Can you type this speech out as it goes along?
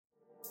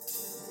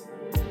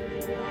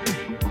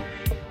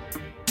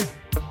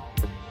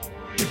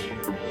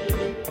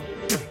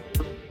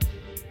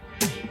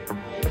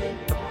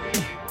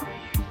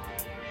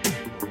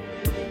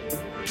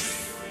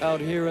Out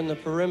here in the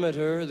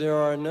perimeter, there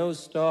are no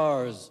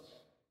stars.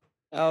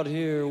 Out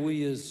here,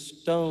 we is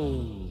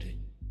stoned,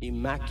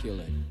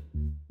 immaculate.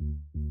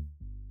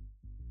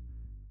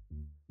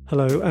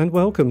 Hello and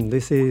welcome.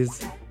 This is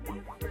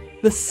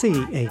the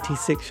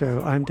C86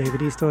 Show. I'm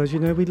David Eastaugh. As you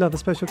know, we love a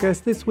special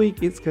guest. This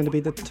week, it's going to be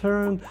the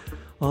turn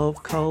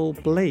of Carl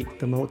Blake,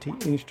 the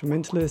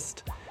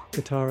multi-instrumentalist,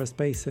 guitarist,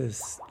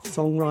 bassist,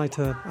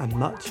 songwriter, and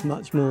much,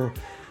 much more.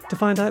 To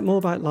find out more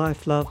about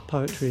life, love,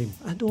 poetry,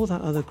 and all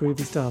that other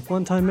groovy stuff,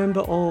 one-time member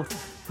of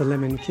the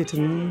Lemon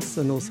Kittens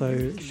and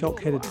also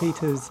Shock-Headed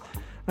Peters,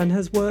 and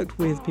has worked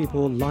with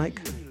people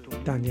like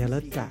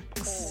Daniela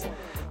Dax.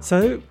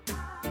 So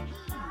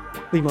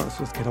we might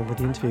just get on with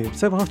the interview.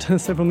 So after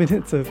several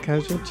minutes of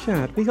casual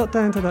chat, we got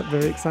down to that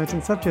very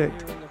exciting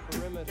subject.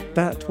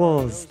 That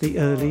was the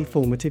early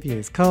formative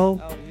years.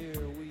 Carl,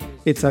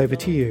 it's over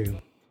to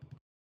you.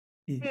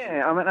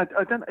 Yeah, I mean,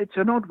 I don't. It's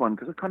an odd one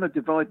because I kind of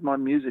divide my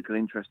musical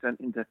interest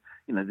into,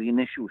 the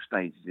initial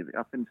stages of it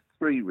up into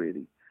three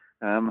really.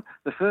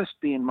 The first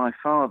being my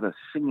father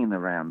singing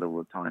around all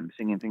the time,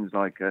 singing things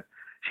like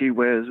 "She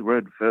wears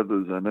red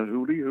feathers and a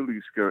hooly hooly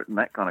skirt" and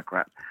that kind of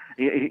crap.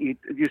 He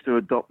used to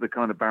adopt the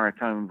kind of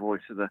baritone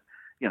voice of the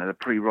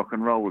pre-rock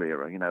and roll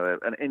era.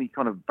 And any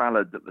kind of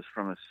ballad that was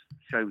from a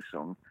show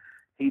song,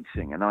 he'd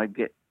sing, and I'd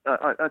get.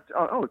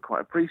 I would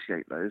quite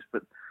appreciate those,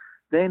 but.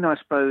 Then I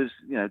suppose,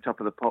 not Top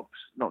of the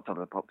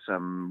Pops,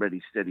 Ready,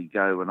 Steady,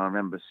 Go. And I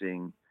remember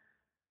seeing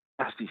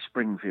Dusty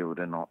Springfield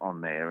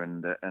on there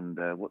and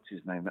what's his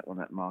name, that one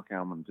that Mark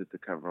Almond did the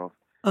cover of.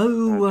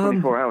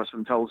 24 Hours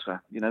from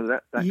Tulsa,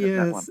 that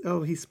yes. one.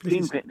 Oh, he's split.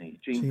 Gene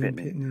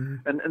Pitney.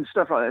 And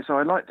stuff like that. So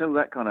I liked all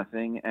that kind of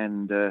thing.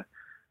 And they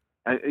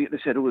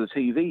said all the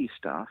TV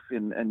stuff.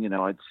 And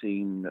I'd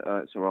seen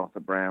Sir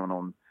Arthur Brown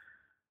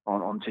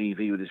on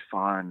TV with his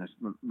fire and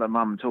my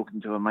mum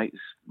talking to her mate's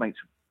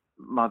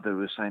mother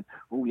was saying,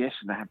 "Oh yes,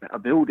 and a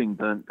building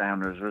burnt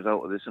down as a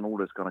result of this and all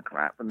this kind of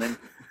crap." And then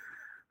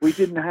we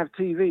didn't have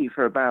TV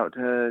for about.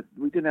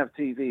 We didn't have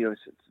TV,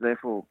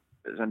 therefore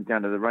it was only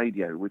down to the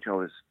radio, which I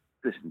was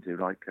listening to,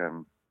 like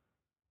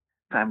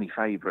Family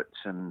Favourites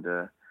and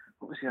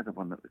what was the other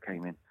one that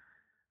came in?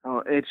 Oh,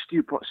 Ed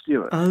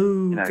Stewart.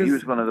 Oh, he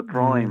was one of the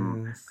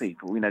prime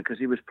people, because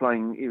he was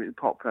playing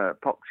pop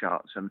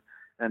charts and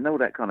all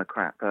that kind of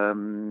crap.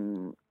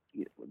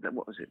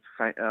 What was it?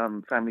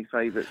 Family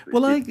Favourites.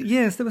 Well,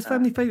 yes, there was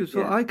Family Favourites.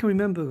 Yeah. Well, I can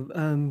remember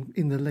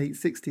in the late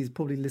 60s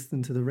probably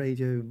listening to the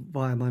radio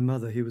via my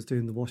mother, who was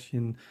doing the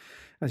washing,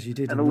 as you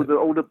did. And all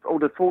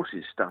the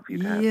Forces stuff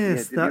you'd have.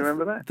 Yes, do you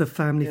remember that? The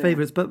Family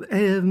Favourites. But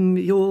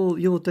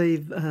your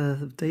Dave,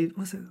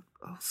 was it?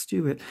 Oh,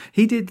 Stewart.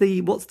 He did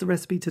the What's the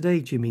Recipe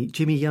Today,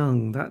 Jimmy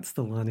Young. That's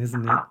the one,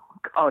 isn't it? Oh,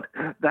 God,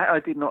 that I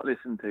did not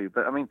listen to.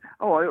 But, I mean,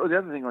 the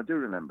other thing I do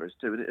remember is,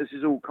 too, this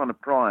is all kind of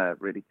prior,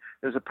 really.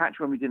 There was a patch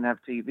when we didn't have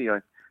TV.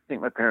 I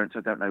think my parents,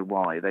 I don't know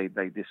why, they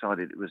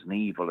decided it was an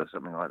evil or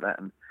something like that.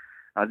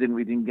 And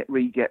we didn't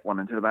get one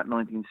until about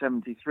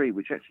 1973,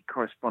 which actually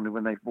corresponded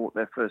when they bought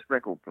their first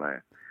record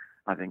player,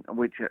 I think,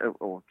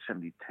 or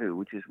 72,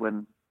 which is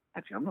when,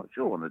 actually, I'm not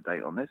sure on the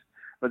date on this,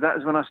 but that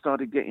was when I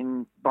started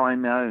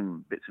buying my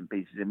own bits and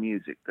pieces of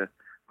music to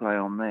play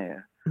on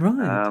there.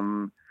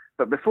 Right.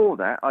 But before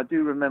that, I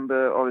do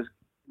remember I was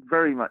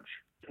very much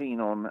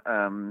keen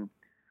on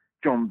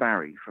John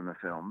Barry from the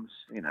films,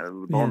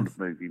 the Bond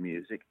movie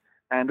music,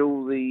 and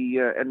all the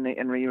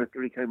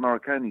Enrico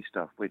Morricone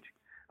stuff, which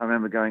I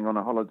remember going on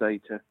a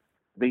holiday to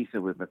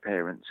Ibiza with my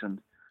parents,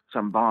 and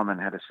some barman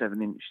had a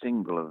 7-inch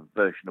single, a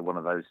version of one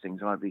of those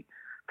things, and I'd be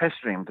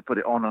pestering him to put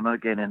it on and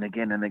again and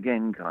again and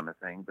again kind of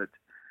thing. But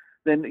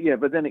then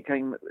it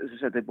came, as I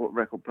said, they bought a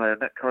record player,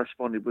 and that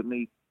corresponded with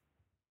me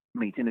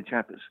meeting a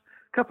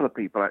couple of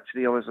people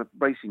actually. I was a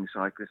racing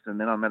cyclist, and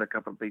then I met a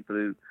couple of people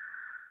who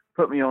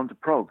put me on to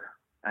prog,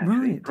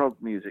 actually, right. Prog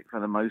music for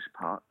the most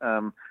part.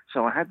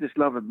 So I had this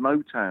love of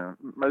Motown,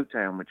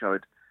 which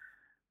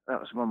that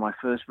was one of my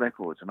first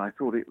records, and I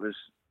thought this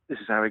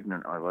is how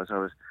ignorant I was. I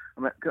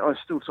was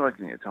still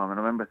cycling at the time, and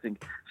I remember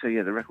thinking,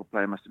 the record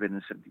player must have been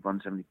in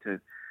 71, 72,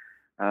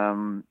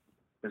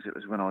 because it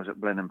was when I was at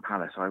Blenheim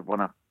Palace. I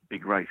won a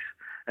big race,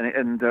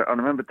 and I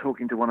remember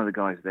talking to one of the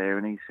guys there,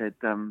 and he said,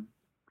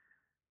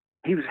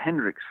 he was a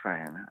Hendrix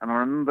fan, and I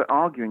remember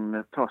arguing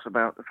the toss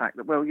about the fact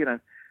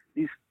that,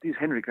 these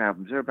Hendrix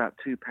albums are about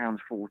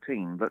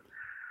 £2.14, but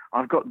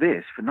I've got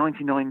this for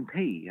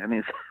 99p,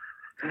 and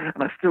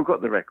I've still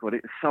got the record.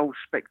 It's Soul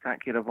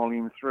Spectacular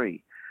Volume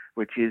 3,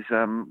 which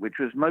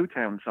was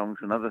Motown songs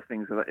and other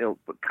things of that ilk,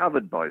 but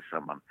covered by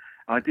someone.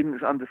 I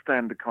didn't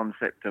understand the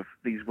concept of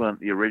these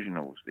weren't the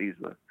originals; these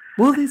were.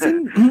 Well, it's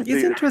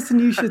interesting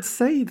you should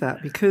say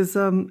that, because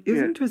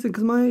it's interesting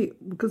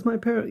because my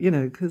parents,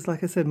 because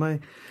like I said,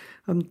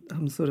 I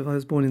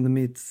was born in the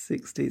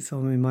mid-60s, so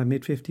I'm in my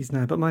mid-50s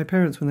now. But my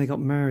parents, when they got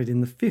married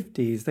in the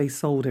 50s, they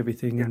sold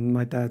everything. Yeah. And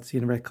my dad's,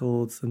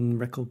 records and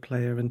record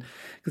player. And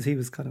because he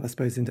was kind of, I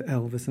suppose, into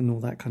Elvis and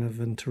all that kind of,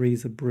 and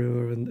Teresa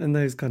Brewer and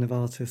those kind of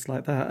artists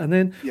like that. And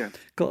then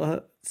got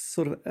a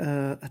sort of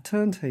a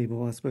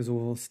turntable, I suppose,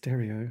 or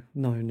stereo.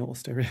 No, not a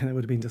stereo. That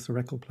would have been just a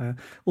record player.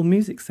 Or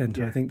Music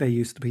Centre, I think they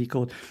used to be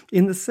called.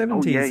 In the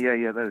 70s. Oh,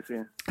 yeah, those,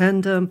 yeah.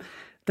 And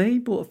they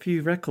bought a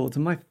few records,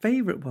 and my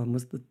favourite one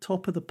was the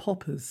Top of the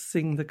Poppers,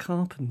 Sing the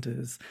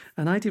Carpenters.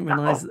 And I didn't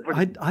realise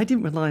I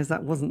didn't realise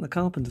that wasn't the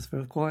Carpenters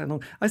for quite a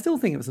long. I still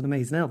think it was an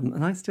amazing album,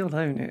 and I still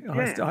own it.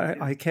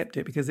 I kept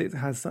it because it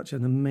has such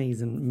an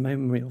amazing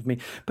memory of me.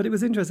 But it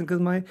was interesting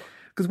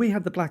because we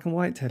had the black and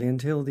white telly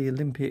until the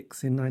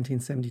Olympics in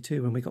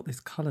 1972 when we got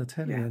this colour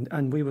telly,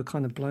 and we were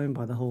kind of blown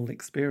by the whole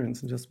experience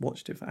and just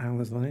watched it for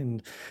hours on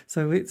end.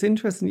 So it's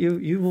interesting.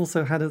 You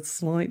also had a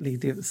slightly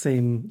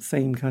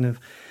same kind of.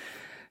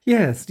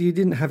 Yes, you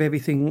didn't have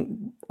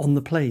everything on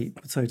the plate,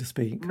 so to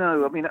speak.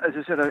 No, I mean, as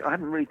I said, I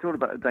hadn't really thought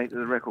about the date of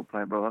the record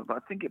player, but I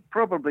think it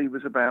probably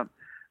was about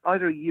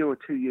either a year or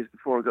 2 years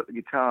before I got the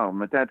guitar.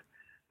 My dad,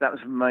 that was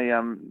my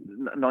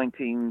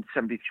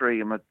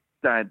 1973, and my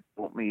dad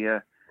bought me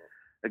a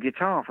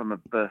guitar for my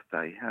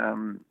birthday,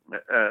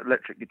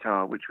 electric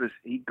guitar, which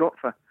he got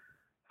for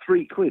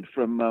 £3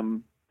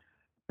 from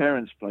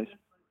parents' place.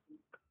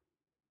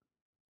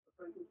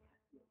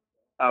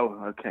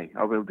 Oh, okay,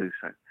 I will do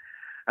so.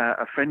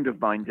 A friend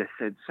of mine just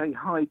said, say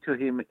hi to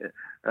him.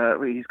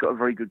 He's got a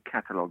very good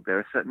catalogue there,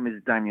 a certain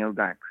Ms. Danielle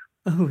Dax.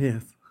 Oh,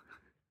 yes.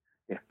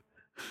 Yeah.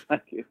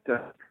 Thank you.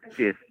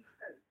 Yes.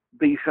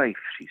 Be safe,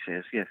 she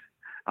says, yes.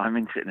 I'm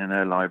sitting in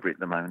her library at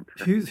the moment.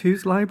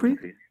 Whose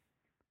library?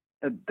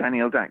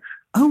 Danielle Dax.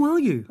 Oh, are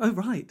you? Oh,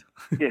 right.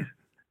 Yes.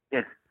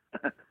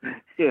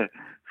 Yeah.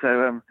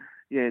 So,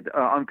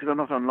 because I'm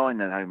not online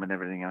at home and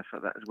everything else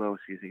like that as well,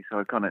 you see. So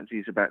I kind of,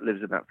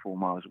 lives about 4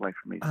 miles away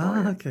from me.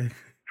 So okay.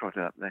 Trot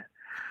it up there.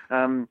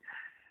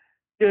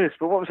 Yes,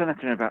 but what was I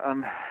talking about?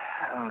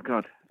 Oh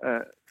God,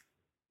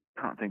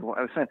 can't think of what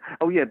I was saying.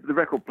 Oh yeah, the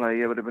record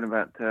player would have been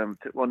about 1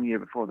 year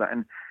before that,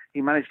 and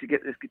he managed to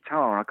get this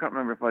guitar. I can't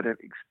remember if I'd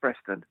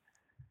expressed it.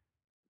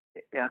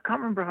 Yeah, I can't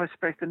remember if I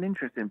expressed an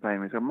interest in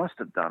playing this. I must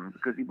have done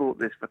because he bought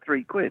this for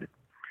 £3,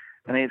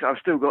 and I've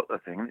still got the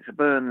thing. And it's a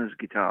Burns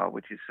guitar,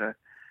 which is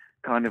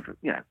kind of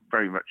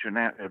very much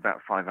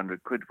about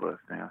 £500 worth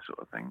now, sort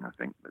of thing. I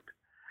think, but.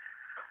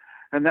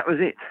 And that was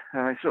it.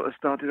 I sort of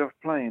started off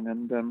playing,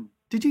 and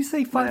did you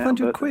say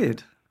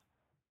 £500?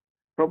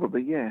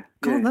 Probably, yeah.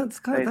 God, that's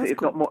it's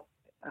not more.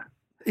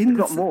 It's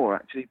not more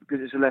actually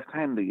because it's a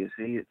left-hander. You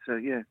see, it's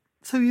yeah.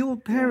 So your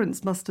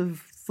parents must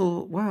have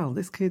thought, "Wow,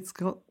 this kid's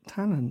got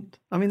talent."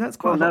 I mean, that's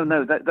quite. Well,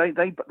 no, they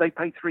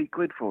paid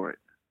 £3 for it.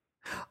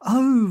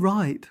 Oh,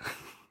 right.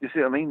 You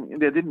see what I mean?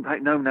 They didn't pay.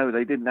 No,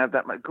 they didn't have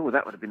that much. Cool,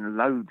 that would have been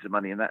loads of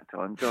money in that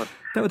time. God,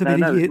 that would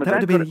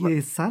have been a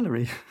year's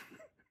salary.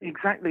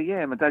 Exactly,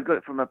 yeah. My dad got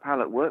it from a pal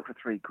at work for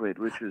 £3,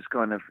 which was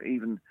kind of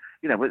even,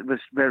 it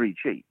was very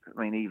cheap. I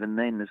mean, even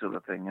then, the sort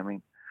of thing. I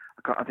mean,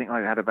 I think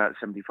I had about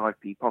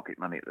 75p pocket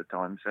money at the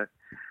time, so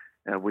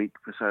a week,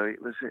 so it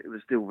was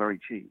still very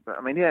cheap. But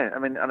I mean, as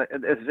I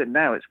said,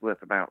 now it's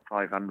worth about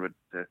 500.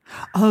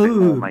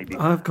 Oh, maybe.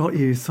 I've got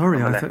you. Sorry,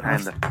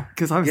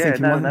 because I was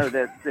thinking.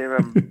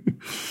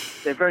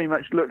 They're very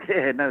much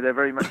they're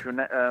very much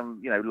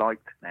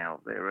liked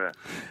now. They're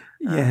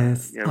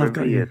yes, I've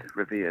revered.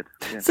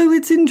 Yeah. So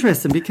it's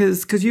interesting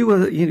because you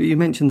were you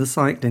mentioned the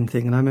cycling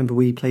thing, and I remember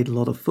we played a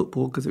lot of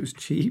football because it was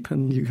cheap,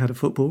 and you had a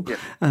football,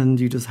 and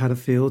you just had a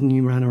field, and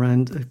you ran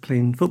around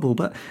playing football.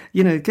 But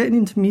getting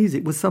into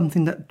music was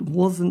something that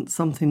wasn't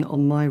something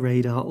on my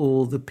radar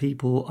or the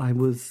people I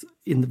was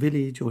in the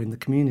village or in the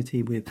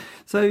community with.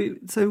 So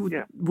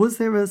was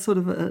there a sort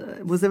of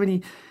was there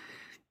any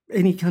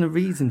kind of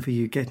reason for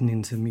you getting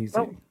into music?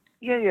 Well,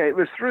 it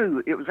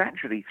was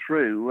actually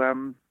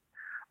through.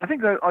 I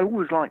think I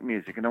always liked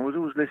music, and I was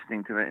always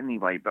listening to it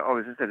anyway. But I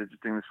was, instead of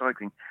just doing the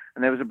cycling,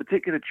 and there was a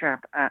particular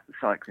chap at the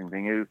cycling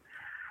thing who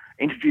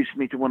introduced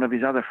me to one of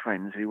his other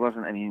friends who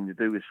wasn't anything to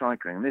do with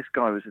cycling. And this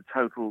guy was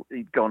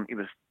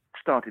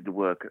started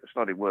work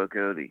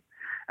early,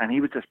 and he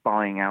was just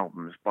buying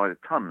albums by the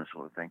ton,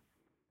 sort of thing,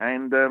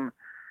 and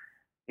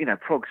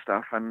prog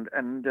stuff,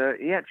 and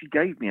he actually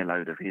gave me a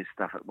load of his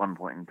stuff at one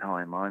point in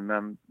time.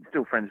 I'm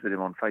still friends with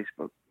him on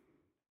Facebook.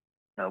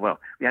 Well,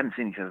 we hadn't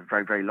seen each other for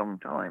a very, very long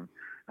time,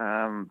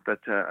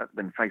 but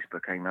when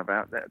Facebook came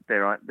about,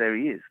 there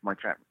he is,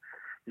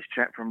 this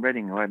chap from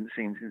Reading who I hadn't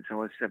seen since I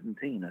was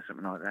 17 or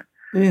something like that.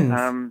 Yes.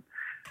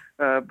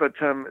 But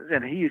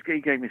then he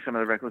gave me some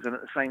of the records, and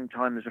at the same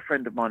time, there's a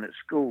friend of mine at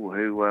school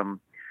who,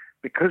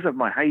 because of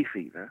my hay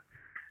fever,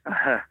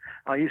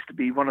 I used to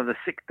be one of the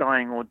sick,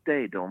 dying, or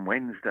dead on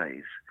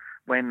Wednesdays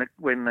when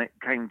it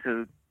came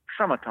to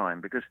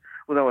summertime, because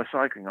although I was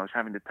cycling, I was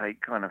having to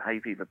take kind of hay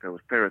fever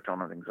pills,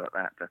 Piriton and things like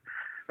that,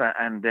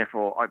 and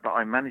therefore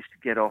I managed to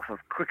get off of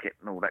cricket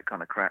and all that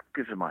kind of crap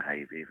because of my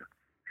hay fever.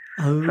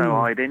 Oh. So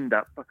I'd end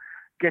up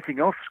getting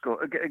off school,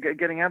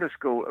 getting out of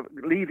school,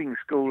 leaving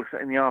school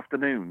in the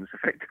afternoons,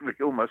 effectively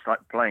almost like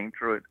playing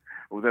through it,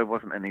 although there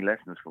wasn't any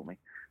lessons for me,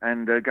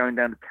 and going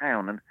down to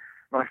town. And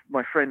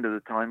my friend at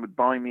the time would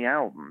buy me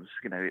albums.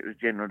 You know, it was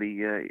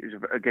generally, it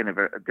was again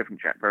a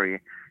different chap, very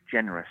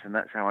generous, and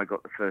that's how I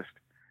got the first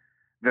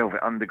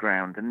Velvet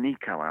Underground and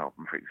Nico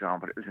album, for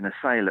example. It was in a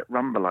sale at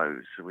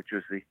Rumbelows, which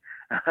was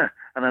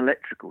an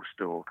electrical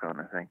store kind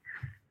of thing,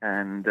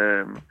 and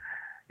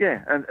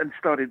and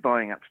started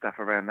buying up stuff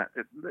around that.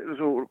 It was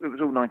all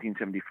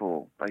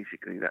 1974,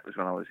 basically. That was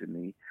when I was in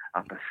the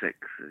upper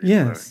sixth.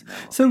 Yes.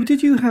 So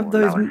did you have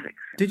those? Six.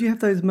 Did you have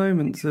those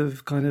moments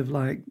of kind of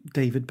like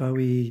David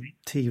Bowie,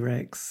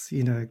 T-Rex?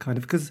 You know, kind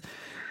of because.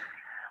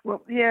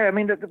 Well, yeah. I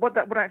mean, what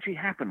actually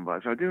happened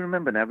was, I do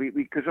remember now,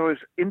 because I was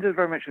into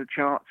very much the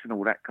charts and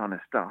all that kind of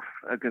stuff,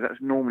 because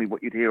that's normally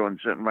what you'd hear on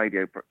certain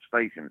radio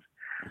stations,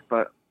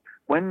 but.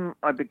 When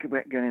I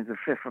began into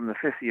from the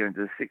fifth year into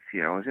the sixth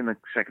year, I was in a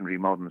secondary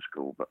modern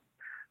school, but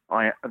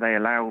they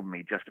allowed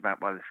me just about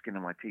by the skin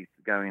of my teeth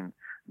to go in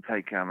and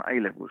take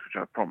A-levels, which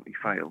I promptly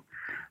failed.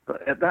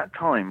 But at that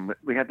time,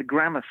 we had the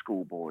grammar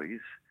school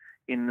boys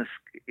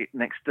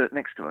next to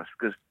us,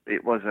 because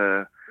it was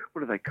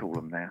what do they call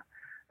them now?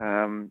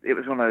 It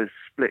was one of those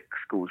split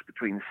schools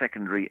between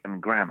secondary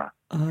and grammar,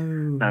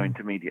 no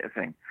intermediate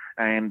thing.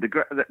 And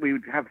we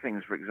would have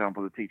things, for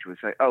example, the teacher would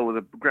say, "Oh, well,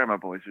 the grammar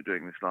boys were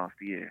doing this last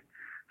year."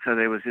 So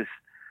there was this,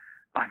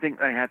 I think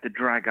they had to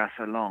drag us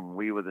along.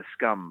 We were the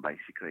scum,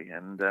 basically.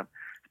 And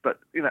but,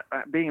 you know,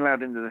 being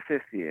allowed into the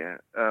fifth year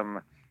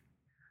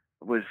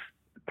was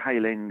the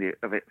pale end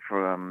of it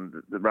for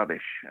the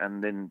rubbish.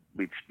 And then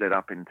we'd split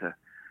up into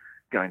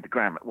going to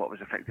grammar, what was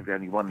effectively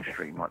only one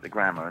stream, like the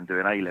grammar, and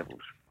doing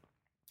A-levels.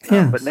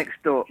 Yes. But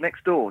next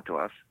door to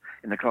us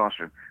in the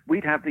classroom,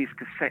 we'd have these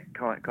cassette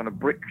kind of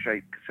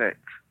brick-shaped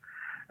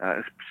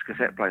cassettes,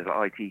 cassette players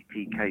like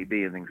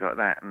ITTKB and things like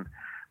that, and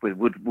with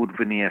wood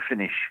veneer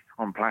finish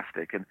on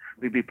plastic, and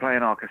we'd be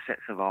playing our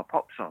cassettes of our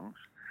pop songs.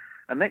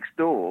 And next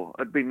door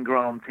had been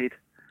granted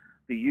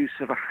the use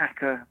of a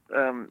Hacker,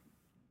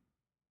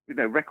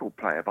 record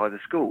player by the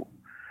school.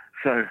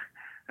 So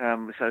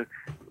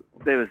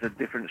there was a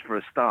difference for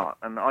a start.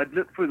 And I'd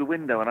look through the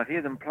window and I'd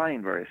hear them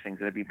playing various things.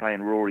 They'd be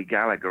playing Rory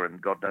Gallagher and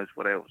God knows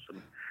what else,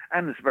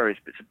 and there's various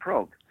bits of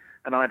prog.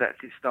 And I'd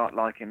actually start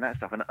liking that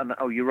stuff, and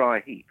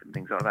Uriah Heep and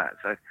things like that.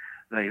 So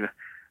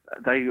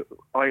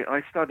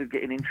I started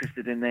getting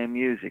interested in their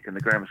music and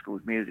the grammar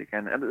school's music,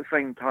 and at the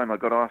same time I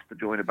got asked to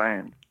join a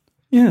band.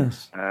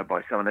 Yes.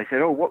 By someone. They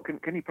said, "Oh, what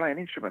can you play an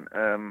instrument?"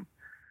 And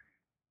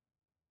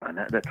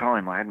at the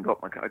time I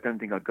don't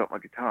think I'd got my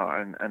guitar,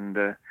 and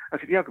I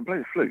said, "Yeah, I can play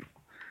the flute."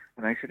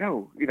 And they said,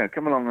 "Oh,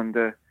 come along and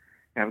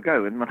have a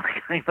go." And when I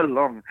came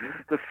along,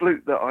 the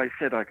flute that I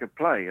said I could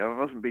play, I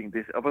wasn't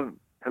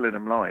telling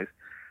them lies,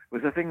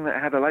 was a thing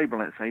that had a label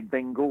on it, say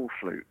Bengal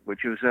flute,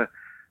 which was a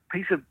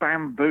piece of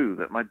bamboo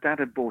that my dad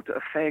had bought at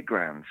a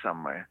fairground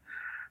somewhere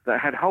that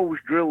had holes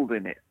drilled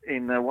in it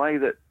in a way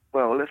that,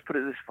 well, let's put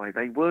it this way,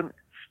 they weren't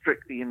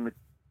strictly in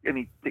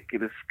any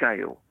particular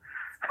scale.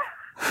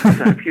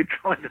 So if you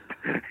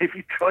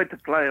tried to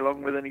play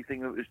along with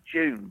anything that was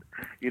tuned,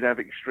 you'd have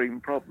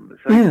extreme problems.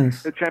 So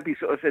yes. The chappie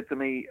sort of said to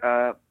me,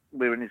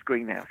 we were in his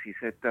greenhouse, he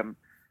said,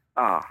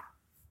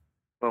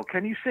 well,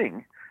 can you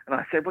sing? And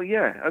I said, well,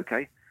 yeah,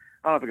 okay.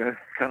 I'll have a go,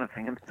 kind of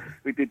thing. And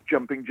we did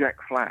Jumping Jack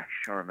Flash,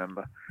 I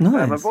remember.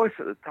 Nice. My voice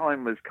at the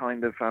time was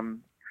kind of,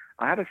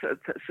 I had a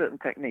certain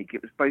technique.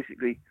 It was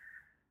basically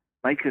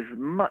make as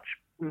much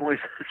noise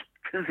as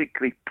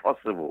physically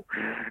possible.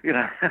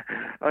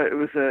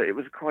 It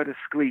was quite a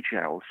screech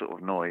owl sort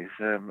of noise.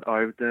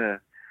 I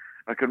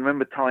can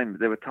remember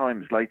there were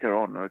times later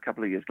on, or a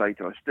couple of years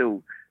later, I was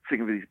still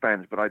singing with these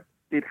bands, but I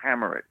did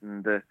hammer it.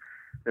 And there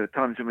were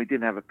times when we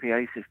didn't have a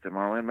PA system.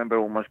 I remember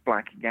almost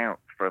blacking out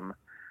from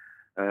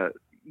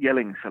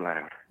yelling so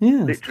loud.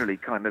 Yes. Literally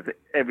kind of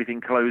everything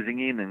closing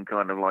in and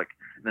kind of like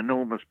an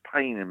enormous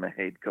pain in the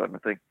head kind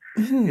of thing.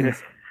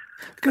 Yes.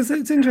 Because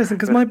it's interesting,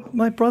 because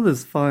my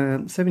brother's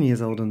 7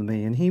 years older than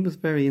me, and he was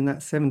very, in that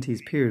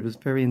 70s period, was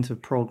very into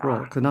prog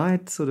rock. And I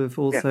sort of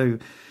also,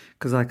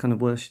 because I kind of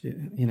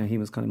worshipped, he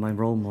was kind of my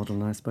role model,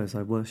 and I suppose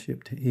I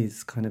worshipped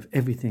his kind of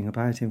everything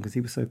about him because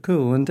he was so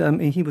cool.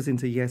 And he was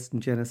into Yes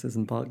and Genesis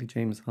and Barclay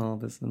James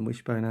Harvest and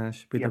Wishbone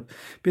Ash, with a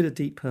bit of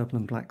Deep Purple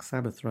and Black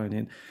Sabbath thrown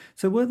in.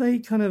 So were they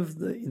kind of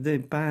the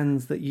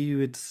bands that you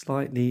had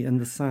slightly, and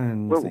the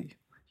sounds that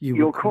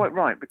you're quite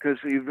right, because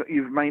you've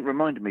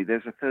reminded me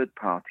there's a third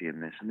party in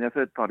this, and the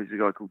third party is a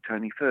guy called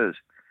Tony Furs,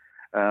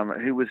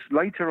 who was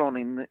later on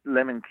in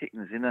Lemon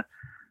Kittens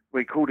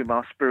we called him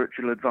our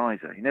spiritual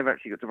advisor. He never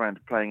actually got around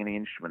to playing any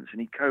instruments,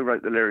 and he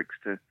co-wrote the lyrics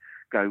to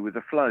Go With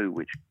The Flow,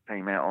 which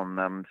came out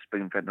on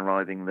Spoonfed and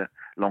Writhing, the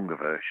longer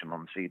version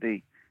on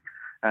CD.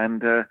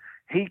 And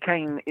he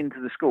came into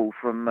the school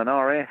from an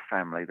RAF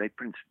family. They'd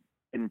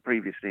been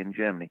previously in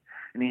Germany,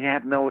 and he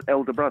had an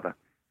elder brother.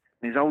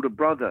 His older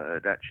brother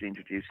had actually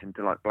introduced him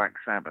to like Black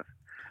Sabbath,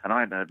 and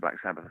I hadn't heard Black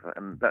Sabbath,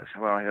 and that's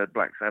how I heard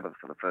Black Sabbath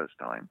for the first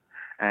time,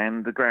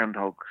 and the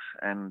Groundhogs,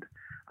 and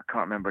I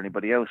can't remember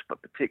anybody else,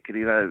 but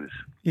particularly those.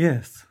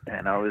 Yes.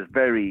 And I was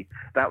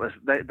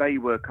they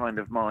were kind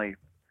of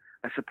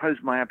I suppose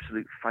my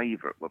absolute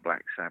favourite were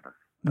Black Sabbath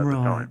at the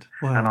time.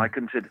 Wow. And I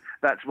consider,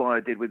 that's why I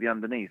did with the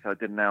Underneath. I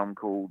did an album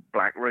called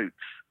Black Roots,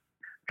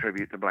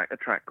 a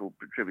track called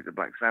Tribute to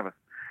Black Sabbath.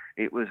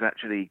 It was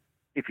actually,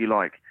 if you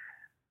like,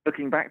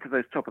 looking back to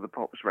those Top of the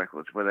Pops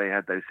records where they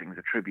had those things,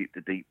 a tribute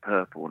to Deep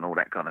Purple and all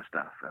that kind of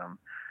stuff,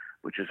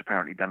 which was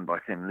apparently done by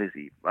Thin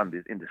Lizzy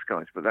in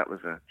disguise, but that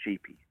was a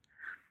cheap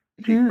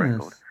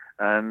record.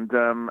 And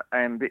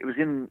it was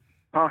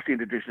partially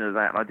in addition to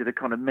that, and I did a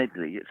kind of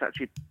medley. It's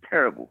actually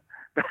terrible.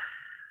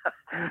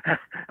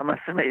 I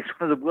must admit, it's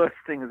one of the worst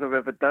things I've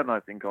ever done, I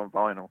think, on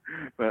vinyl.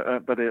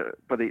 But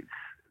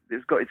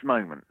it's got its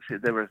moments.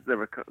 There were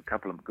a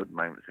couple of good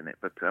moments in it.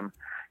 But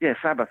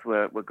Sabbath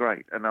were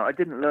great, and I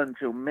didn't learn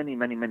until many,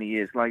 many, many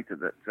years later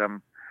that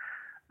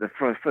the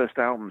first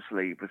album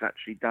sleeve was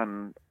actually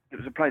done. It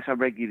was a place I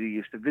regularly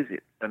used to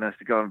visit, and I used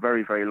to go on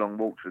very, very long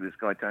walks with this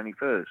guy Tony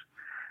Furs.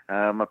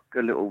 A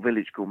little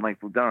village called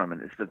Maple Durham,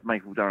 and it's the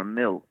Maple Durham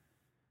Mill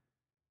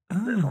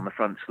that's on the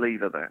front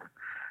sleeve of that,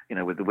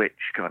 with the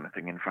witch kind of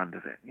thing in front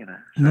of it,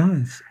 So,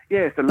 nice. Yeah,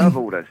 I used to love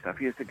all that stuff.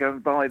 You used to go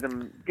and buy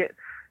them.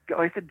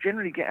 I used to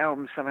generally get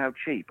albums somehow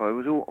cheap.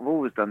 I've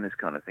always done this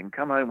kind of thing.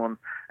 Come home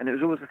and it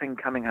was always the thing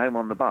coming home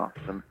on the bus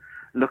and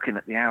looking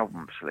at the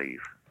album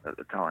sleeve at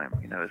the time,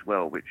 as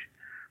well, which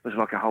was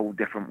like a whole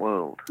different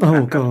world.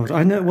 Oh God,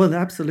 I know. Well,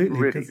 absolutely.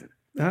 Really.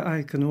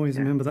 I can always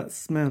remember that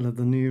smell of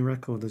the new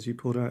record as you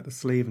pulled out the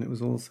sleeve, and it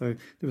was also,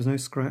 there was no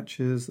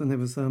scratches, and there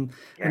was and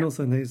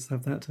also they used to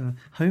have that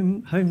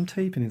home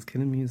taping is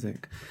killing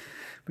music,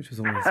 which was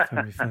always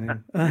very funny.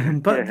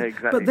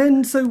 But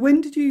then, so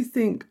when did you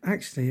think,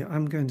 actually,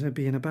 I'm going to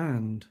be in a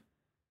band?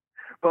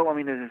 Well, I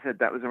mean, as I said,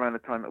 that was around the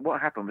time. What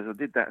happened was I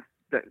did that.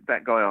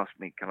 That guy asked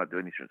me, "Can I do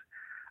any instruments?"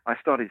 I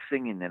started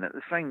singing then. At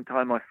the same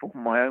time, I formed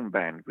my own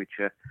band,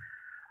 which.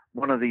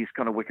 One of these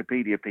kind of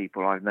Wikipedia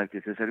people I've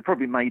noticed has said it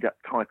probably made up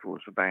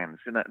titles for bands.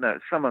 No,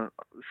 some of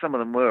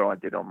them were I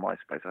did on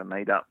MySpace. I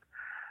made up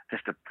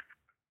just to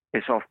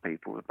piss off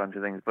people, a bunch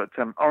of things. But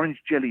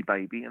Orange Jelly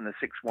Baby and the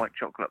Six White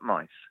Chocolate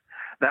Mice.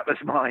 That was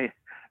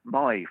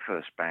my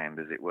first band,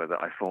 as it were,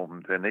 that I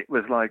formed, and it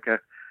was like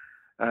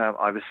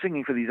I was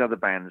singing for these other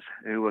bands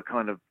who were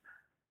kind of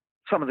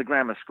some of the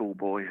grammar school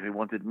boys who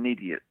wanted an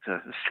idiot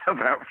to shove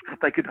out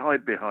they could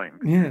hide behind,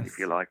 if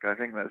you like. I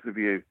think that's the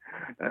view.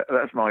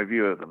 That's my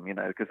view of them,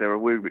 because they were a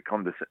wee bit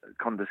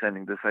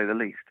condescending, to say the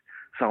least.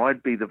 So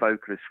I'd be the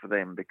vocalist for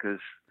them because,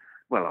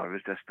 well, I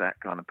was just that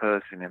kind of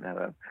person,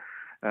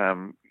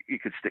 You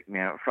could stick me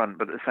out front,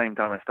 but at the same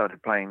time I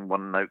started playing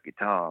one-note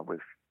guitar with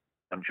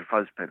a bunch of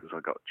fuzz pedals I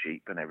got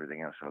cheap and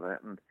everything else like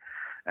that.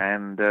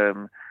 And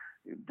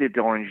did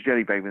Orange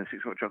Jelly Baby and the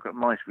Six White Chocolate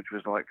Mice, which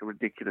was like a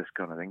ridiculous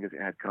kind of thing, because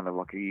it had kind of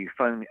like a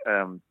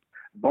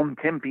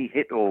Bontempi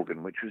hit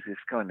organ, which was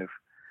this kind of,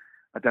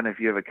 I don't know if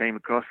you ever came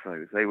across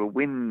those. They were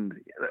wind,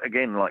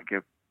 again, like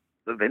the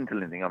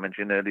Ventolin thing I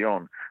mentioned early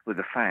on with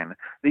the fan.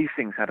 These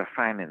things had a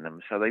fan in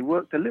them, so they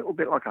worked a little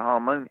bit like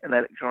an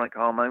electronic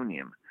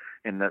harmonium,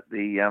 in that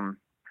you'd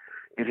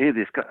hear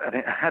this, and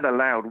it had a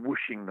loud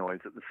whooshing noise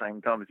at the same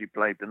time as you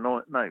played the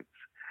notes.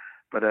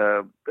 But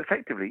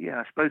effectively,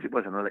 I suppose it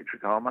was an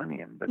electric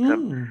harmonium. But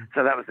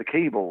so that was the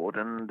keyboard,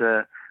 and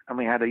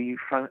we had a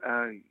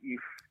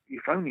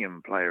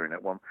euphonium player in it.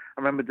 I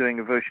remember doing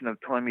a version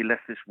of "Time You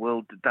Left This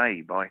World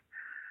Today" by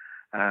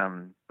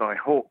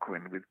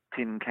Hawkwind with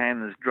tin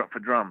cans for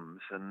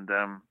drums and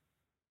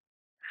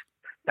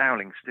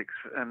dowling sticks,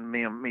 and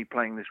me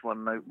playing this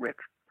one-note riff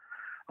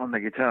on the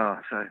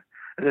guitar. So,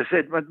 as I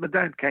said, my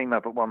dad came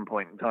up at one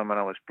point in time when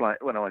I was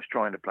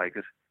trying to play,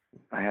 because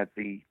I had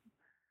the.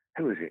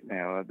 Who is it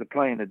now? The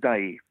Playing a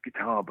Day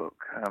guitar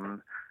book.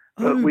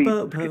 Bert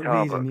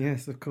Weedon,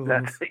 yes, of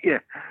course.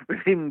 With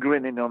him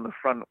grinning on the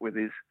front with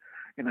his,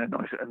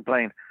 nice and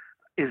playing,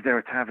 "Is There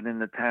a Tavern in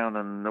the Town?"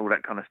 and all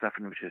that kind of stuff,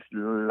 and it was just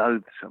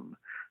loathsome.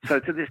 So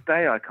to this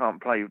day, I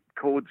can't play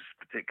chords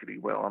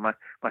particularly well. My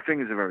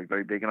fingers are very,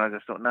 very big, and I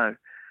just thought, no,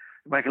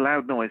 make a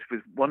loud noise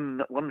with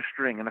one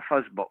string and a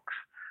fuzz box,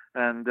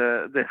 and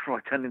therefore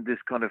I turned into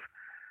this kind of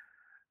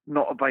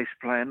not a bass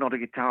player, not a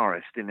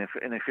guitarist in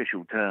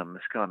official terms,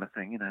 kind of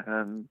thing,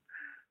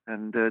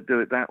 and do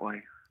it that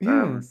way.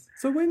 Yes.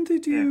 So when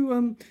did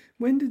you?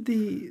 When did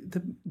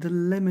the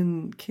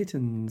Lemon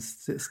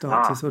Kittens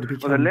start to sort of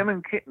become? Well, the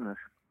Lemon Kittens.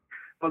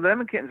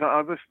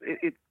 I was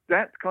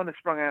that kind of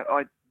sprung out.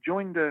 I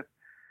joined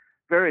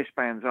various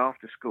bands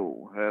after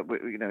school,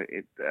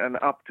 and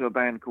up to a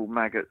band called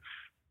Maggots,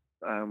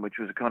 which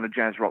was a kind of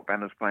jazz rock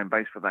band. I was playing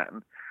bass for that,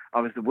 and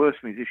I was the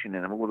worst musician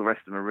in them. All the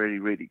rest of them are really,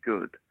 really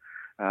good.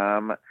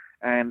 And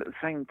at the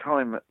same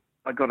time,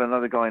 I got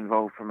another guy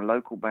involved from a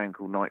local band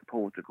called Night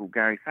Porter, called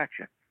Gary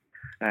Thatcher.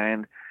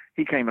 And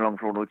he came along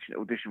for an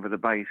audition for the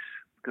bass,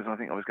 because I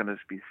think I was going to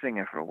be a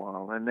singer for a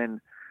while. And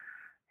then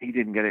he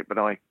didn't get it, but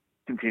I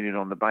continued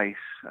on the bass.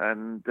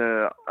 And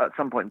at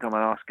some point in time,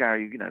 I asked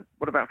Gary,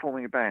 what about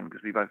forming a band?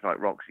 Because we both like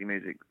Roxy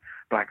music,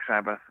 Black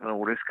Sabbath, and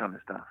all this kind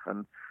of stuff.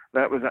 And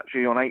that was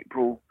actually on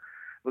April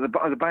Well,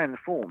 the band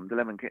formed, the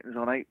Lemon Kittens,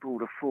 on April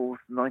the 4th,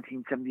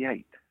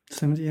 1978.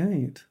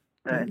 78.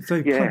 So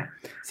yeah.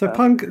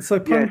 punk had so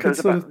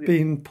sort of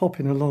been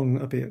popping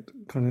along a bit,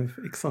 kind of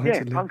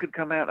excitedly. Yeah, punk had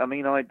come out. I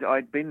mean,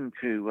 I'd been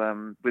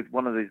to with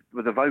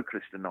a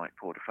vocalist the night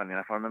porter. Funny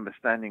enough, I remember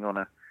standing on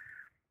a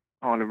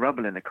pile of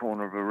rubble in the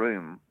corner of a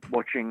room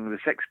watching the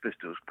Sex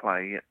Pistols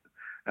play at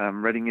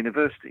Reading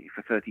University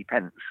for 30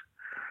 pence.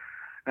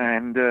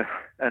 And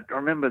I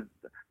remember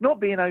not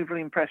being overly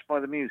impressed by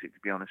the music, to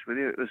be honest with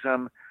you. It was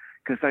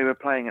because they were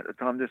playing at the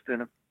time just in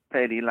a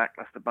fairly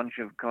lackluster bunch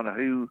of kind of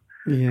Who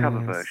cover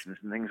versions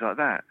and things like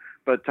that.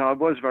 But I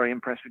was very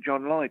impressed with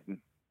John Lydon.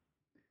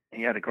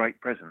 He had a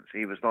great presence.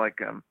 He was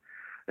like,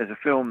 there's a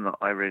film that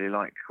I really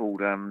liked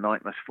called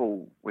Night Must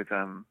Fall with,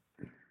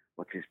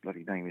 what's his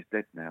bloody name, is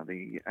dead now,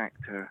 the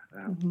actor,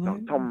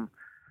 Tom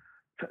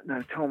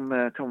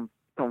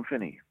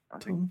Finney, I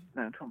think.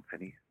 No, Tom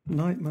Finney.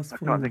 Night Must Fall.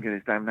 I can't think of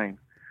his damn name.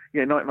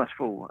 Yeah, Night Must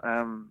Fall.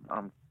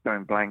 I'm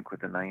going blank with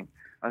the name.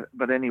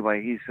 But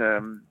anyway,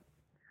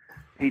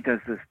 he does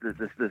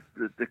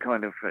the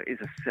kind of is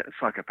a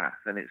psychopath,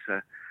 and it's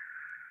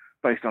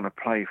based on a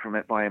play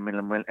by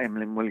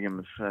Emlyn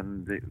Williams,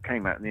 and it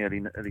came out in the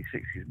early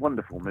 60s.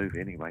 Wonderful movie,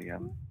 anyway.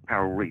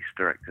 Harold Reese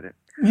directed it.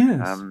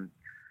 Yes.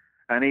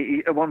 And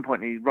he at one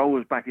point he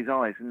rolls back his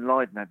eyes, and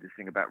Lydon had this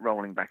thing about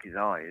rolling back his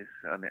eyes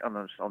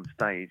on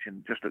stage,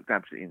 and just looked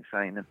absolutely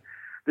insane. And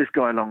this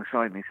guy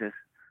alongside me says,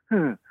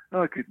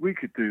 we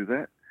could do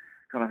that,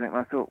 kind of thing. And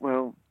I thought,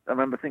 well, I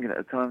remember thinking at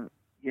the time,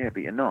 yeah,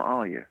 but you're not,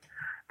 are you?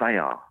 They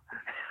are.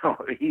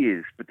 He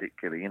is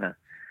particularly, you know.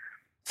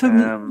 So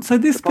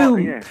this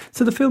film,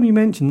 so the film you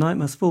mentioned, Night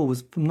Must Fall,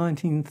 was from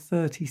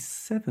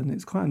 1937.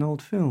 It's quite an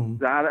old film.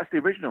 That's the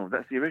original.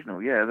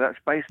 Yeah, that's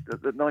based.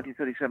 The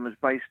 1937 was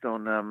based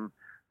on. I'm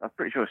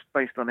pretty sure it's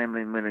based on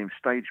Emlyn Williams'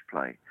 stage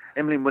play.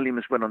 Emlyn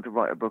Williams went on to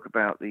write a book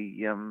about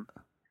the.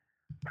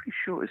 Pretty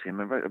sure it's him.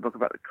 He wrote a book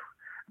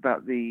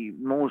about the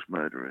Moors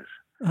murderers.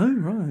 Oh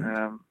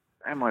right.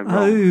 Am I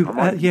wrong?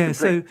 Oh,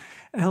 so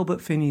Albert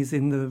Finney's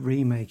in the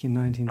remake in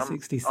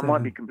 1967. I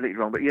might be completely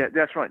wrong, but yeah,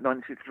 that's right,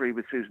 1963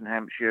 with Susan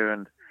Hampshire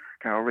and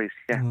Carol Reese.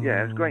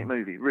 Yeah, it was a great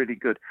movie, really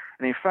good.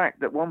 And in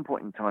fact, at one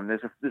point in time,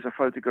 there's a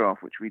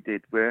photograph which we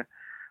did where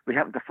we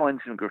happened to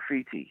find some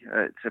graffiti.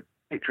 It's a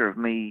picture of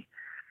me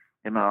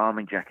in my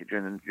army jacket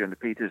during the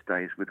Peters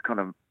days, with kind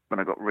of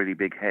when I got really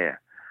big hair.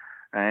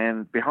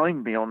 And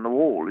behind me on the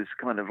wall is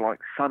kind of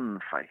like sun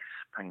face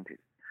painted.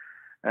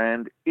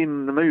 And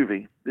in the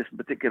movie, this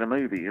particular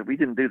movie, we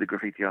didn't do the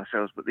graffiti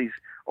ourselves, but these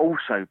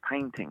also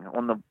painting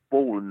on the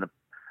wall in the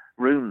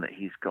room that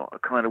he's got a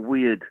kind of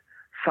weird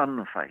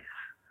sun face.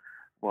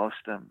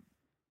 Whilst,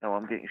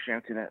 I'm getting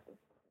shouted at.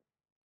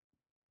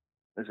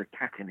 There's a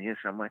cat in here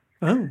somewhere.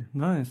 Oh,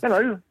 nice.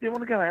 Hello, do you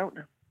want to go out?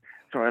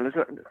 Sorry, I'm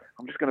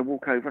just going to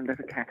walk over and let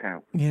the cat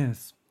out.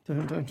 Yes,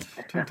 don't get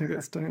the cat.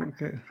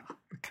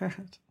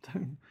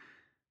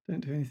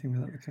 Don't do anything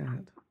without the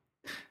cat.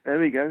 There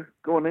we go.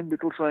 Go on in,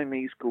 little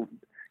Siamese Gordon.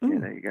 Yeah,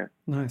 there you go.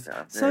 Nice.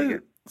 So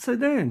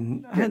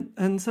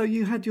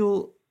you had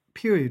your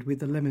period with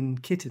the Lemon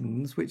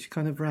Kittens, which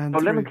kind of ran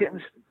through... Lemon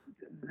Kittens.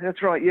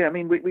 That's right. Yeah, I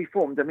mean, we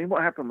formed. I mean,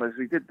 what happened was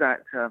we did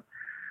that.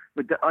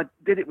 I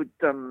did it with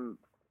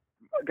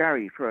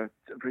Gary for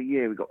a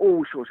year. We got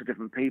all sorts of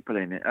different people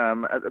in it.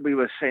 We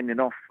were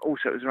sending off.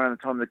 Also, it was around the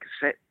time of the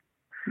cassette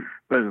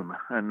boom,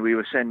 and we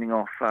were sending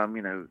off,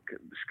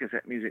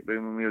 cassette music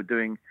boom, and we were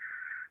doing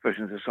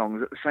versions of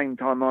songs. At the same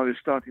time, I was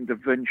starting to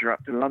venture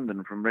up to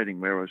London from Reading,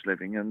 where I was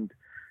living, and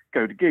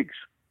go to gigs.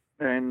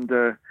 And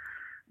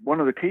one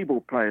of the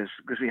keyboard players,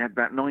 because we had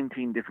about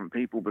 19 different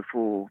people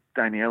before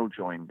Danielle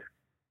joined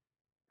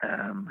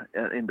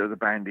into the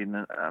band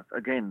in,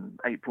 again,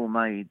 April,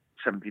 May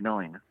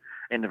 79,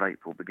 end of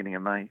April, beginning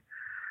of May.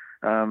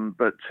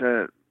 But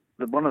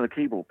one of the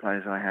keyboard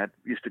players I had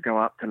used to go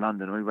up to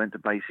London. We went to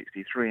Bay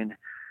 63, and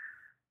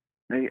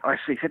he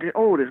said,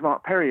 "Oh, there's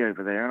Mark Perry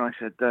over there." And I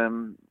said,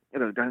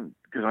 don't,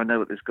 because I know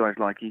what this guy's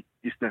like. He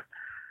used to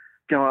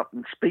go up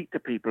and speak to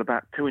people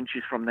about 2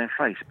 inches from their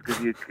face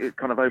because you're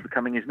kind of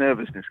overcoming his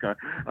nervousness.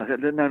 I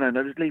said,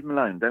 no, just leave him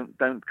alone.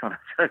 Don't kind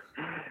of.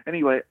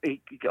 Anyway,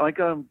 I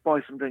go and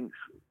buy some drinks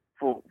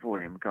for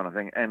him, kind of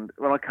thing. And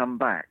when I come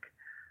back,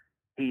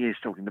 he is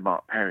talking to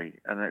Mark Perry,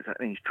 and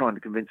he's trying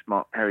to convince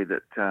Mark Perry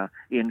that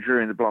Ian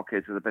Drury and the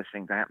Blockheads are the best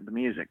thing to happen to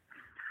music.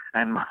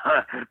 And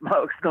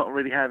Mark's not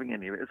really having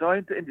any of it. So I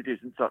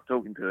introduced and started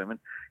talking to him, and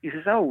he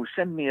says, "Oh,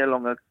 send me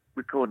along a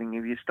recording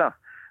of your stuff,"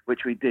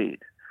 which we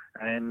did.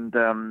 And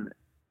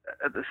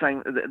at the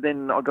same,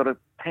 then I got a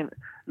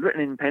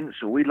written in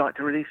pencil, "We'd like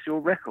to release your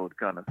record,"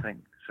 kind of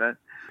thing. So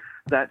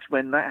that's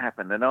when that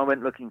happened. And I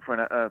went looking for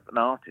an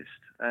artist,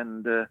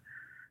 and there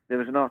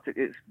was an artist.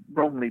 It's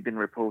wrongly been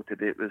reported.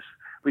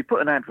 We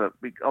put an advert.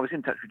 I was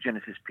in touch with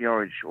Genesis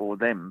Peerage or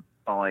them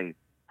by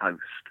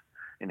post,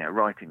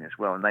 writing as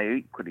well, and they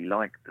equally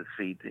liked the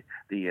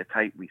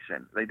tape we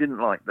sent. They didn't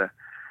like the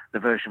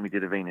version we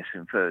did of Venus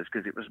in Furs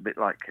because it was a bit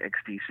like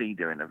XTC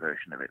doing a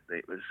version of it.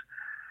 It was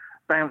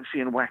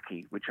bouncy and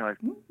wacky, which I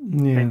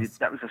Yes.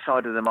 that was a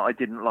side of them I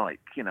didn't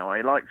like. You know,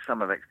 I liked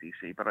some of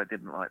XTC, but I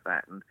didn't like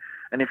that.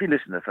 And if you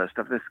listen to the first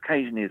stuff, there's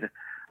occasionally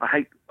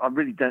I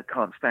really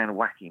can't stand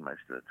wacky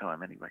most of the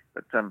time anyway.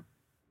 But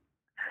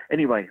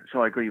anyway,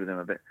 so I agree with them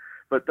a bit.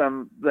 But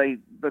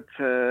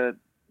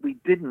we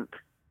didn't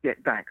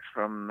get Dax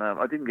from.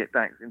 I didn't get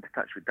Dax into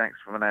touch with Dax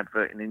from an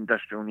advert in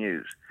Industrial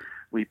News.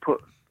 We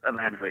put an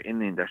advert in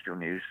the Industrial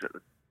News,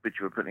 which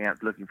we were putting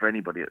out looking for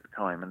anybody at the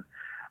time, and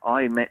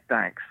I met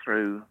Dax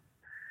through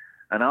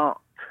an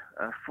art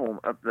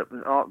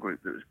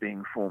group that was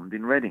being formed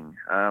in Reading.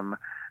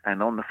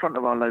 And on the front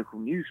of our local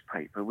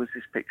newspaper was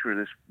this picture of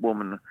this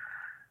woman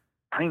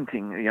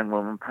painting, a young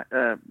woman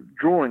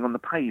drawing on the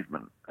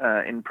pavement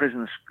in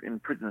prison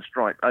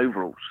stripe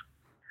overalls.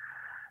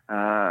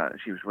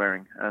 She was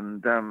wearing,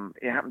 and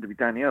it happened to be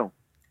Danielle.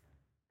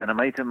 And a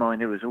mate of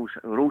mine who had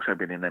also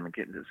been in Lemon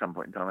Kittens at some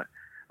point in time,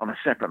 on a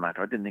separate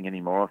matter, I didn't think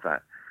any more of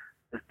that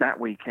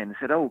weekend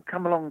said, "Oh,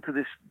 come along to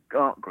this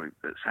art group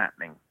that's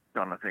happening,"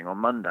 kind of thing, on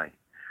Monday.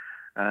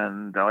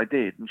 And I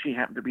did, and she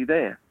happened to be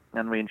there,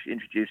 and we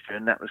introduced her,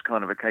 and that was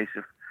kind of a case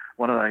of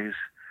one of those.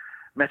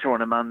 Met her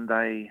on a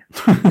Monday.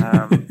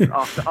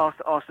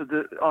 Asked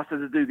her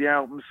to do the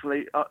album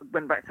sleeve.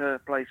 Went back to her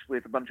place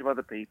with a bunch of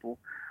other people.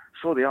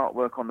 Saw the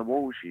artwork on the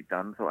wall she'd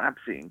done. Thought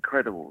absolutely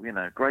incredible. You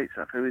know, great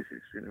stuff. Who is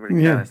this?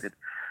 Really talented.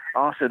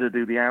 Asked her to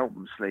do the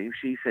album sleeve.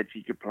 She said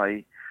she could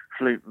play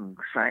flute and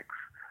sax.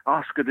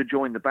 Asked her to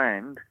join the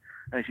band,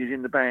 and she's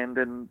in the band.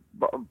 And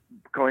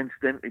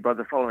coincidentally, by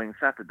the following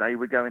Saturday,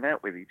 we're going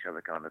out with each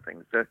other, kind of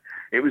thing. So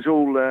it was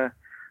all a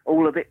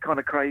bit kind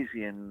of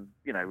crazy and,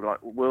 you know, like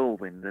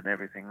whirlwind and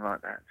everything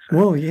like that. So,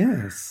 well,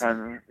 yes.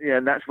 And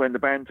that's when the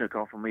band took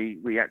off, and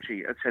we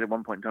actually had said at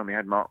one point in time we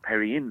had Mark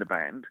Perry in the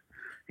band.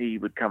 He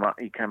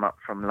came up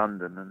from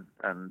London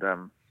and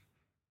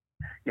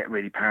get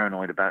really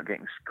paranoid about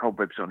getting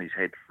cobwebs on his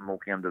head from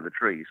walking under the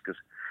trees, because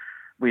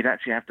we'd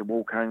actually have to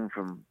walk home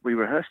we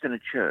rehearsed in a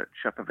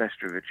church, upper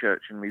vestry of a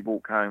church, and we'd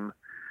walk home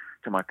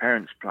to my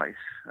parents' place,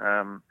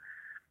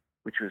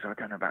 which was, I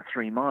don't know, about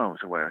 3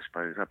 miles away, I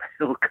suppose,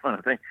 uphill kind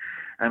of thing.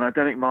 And I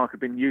don't think Mark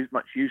had been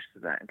much used to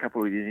that. And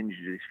coupled with his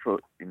injured his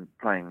foot in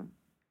playing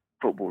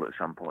football at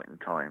some point in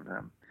time.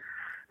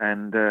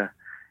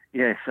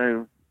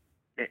 So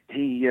I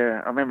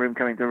remember him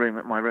coming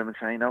to my room and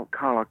saying, "Oh,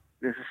 Carl,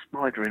 there's a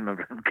spider in my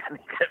room. Can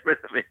you get rid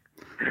of it?"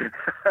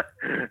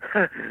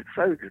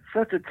 So,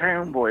 such a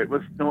town boy. It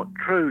was not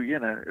true, you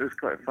know. It was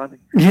quite funny.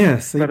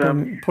 Yes, but,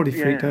 probably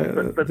freaked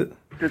out.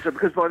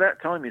 Because by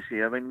that time, you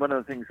see, I mean, one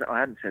of the things that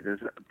I hadn't said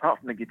is, apart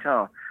from the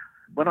guitar,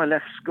 when I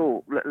left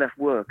school, left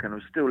work, and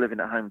was still living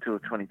at home till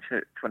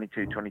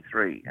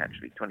 23,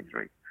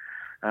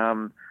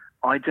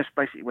 I just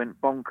basically went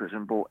bonkers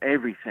and bought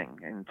everything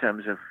in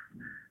terms of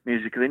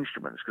musical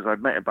instruments, because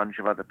I'd met a bunch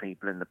of other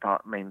people in the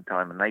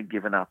meantime, and they'd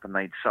given up and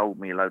they'd sold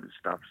me a load of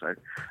stuff. So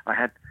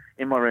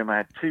in my room I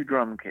had 2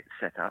 drum kits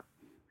set up.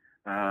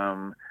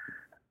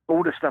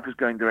 All the stuff was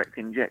going direct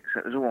inject, so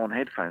it was all on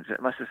headphones.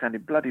 It must have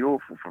sounded bloody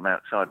awful from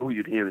outside. All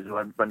you'd hear is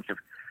a bunch of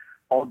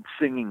odd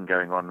singing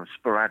going on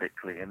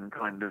sporadically, and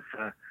kind of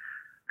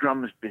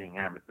drums being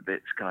hammered to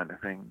bits, kind of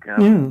thing.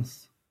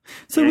 Yes.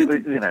 So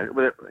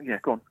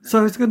go on. So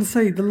I was going to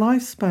say the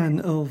lifespan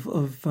of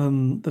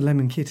the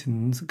Lemon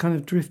Kittens kind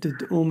of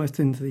drifted almost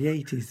into the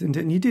 80s,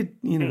 and you did,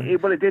 you know.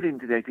 It did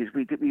into the 80s.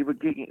 We were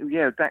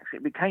gigging. Dax.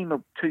 It became a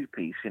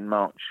 2-piece in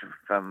March of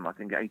I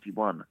think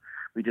 81.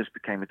 We just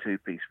became a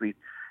 2-piece. We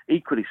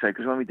equally so,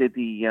 because when we did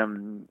the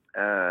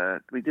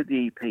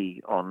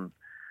EP on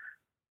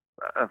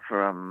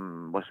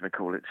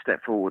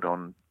Step Forward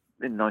in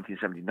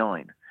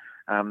 1979.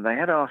 They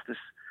had asked us.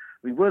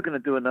 We were going to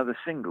do another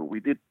single.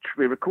 We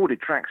recorded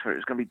tracks for it. It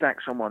was going to be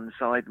Dax on one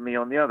side, me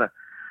on the other.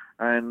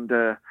 And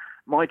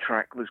my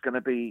track was going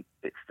to be,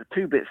 it's the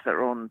 2 bits that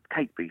are on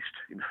Cake Beast,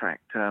 in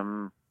fact.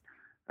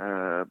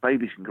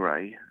 Babies in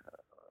Grey.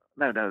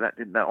 No, that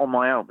didn't. On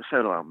my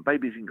solo album.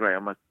 Babies in Grey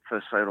on my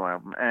first solo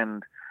album.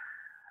 And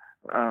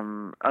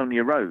Only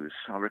a Rose.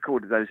 I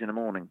recorded those in the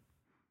morning.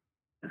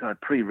 So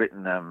I'd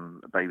pre-written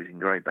Babies in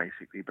Grey,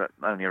 basically, but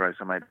Only a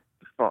Rose I made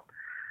the spot.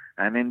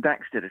 And then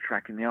Dax did a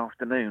track in the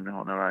afternoon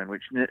on her own,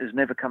 which has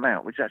never come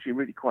out, which is actually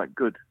really quite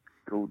good,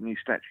 called New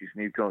Statues,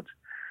 New Gods.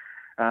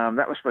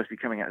 That was supposed to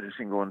be coming out as a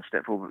single on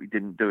Step Forward, but we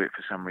didn't do it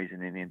for some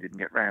reason in the end, didn't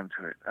get round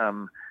to it.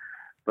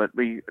 But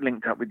we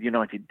linked up with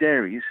United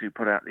Dairies, who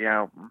put out the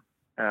album.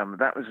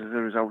 That was as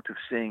a result of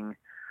seeing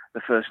the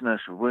first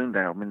Nurse with a Wound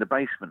album in the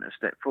basement at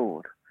Step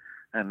Forward.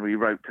 And we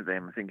wrote to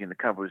them thinking the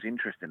cover was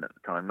interesting at the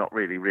time, not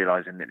really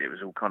realising that it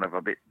was all kind of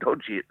a bit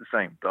dodgy at the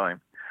same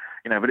time.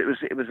 You know, but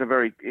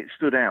it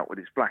stood out with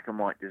its black and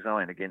white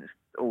design against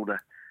all the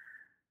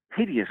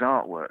hideous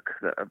artwork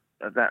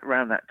that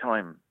around that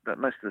time, that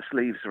most of the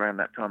sleeves around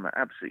that time are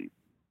absolutely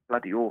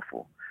bloody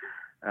awful,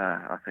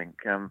 I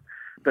think.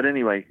 But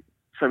anyway,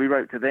 so we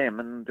wrote to them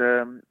and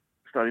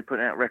started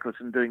putting out records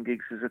and doing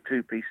gigs as a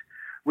 2-piece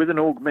with an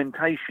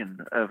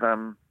augmentation of,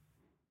 and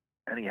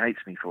he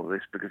hates me for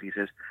this because he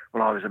says,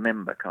 well, I was a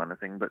member kind of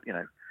thing, but, you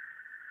know,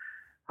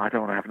 I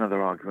don't want to have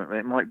another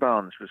argument. Mike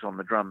Barnes was on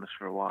the drums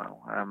for a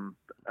while.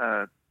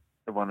 The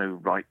one who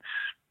writes,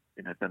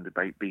 done the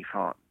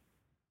Beefheart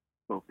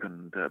book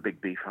and Big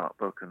Beefheart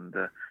book, and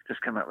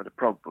just came out with a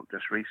prog book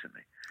just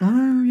recently.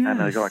 Oh yes.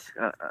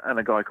 And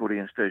a guy called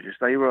Ian Sturgis.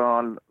 They were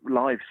our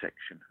live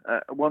section.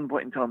 At one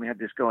point in time, we had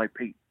this guy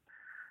Pete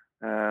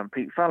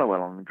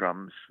Fallowell on the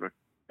drums for a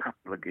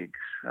couple of gigs.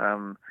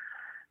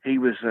 He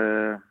was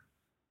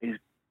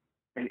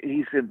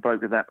he's the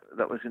bloke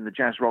that was in the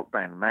jazz rock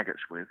band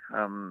Maggots with.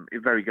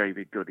 Very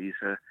good.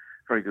 He's a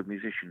very good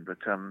musician, but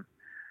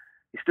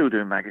he's still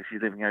doing Maggots.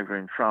 He's living over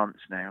in France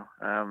now,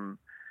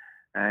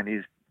 and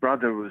his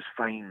brother was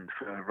famed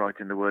for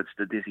writing the words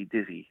to Dizzy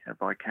Dizzy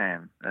by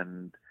Can,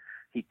 and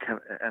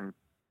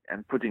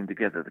putting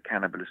together the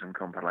Cannibalism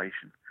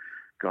compilation.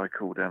 A guy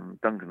called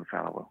Duncan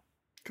Fallowell.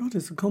 God,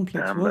 it's a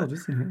complex world,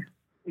 isn't it?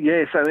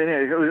 Yeah, so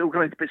it all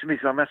goes into bits and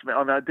pieces. I must admit,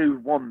 I do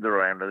wander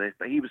around with this,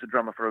 but he was a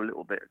drummer for a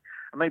little bit.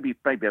 And maybe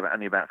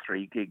only about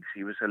 3 gigs.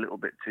 He was a little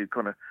bit too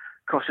kind of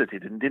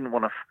cosseted and didn't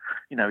want to,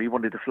 he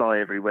wanted to fly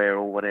everywhere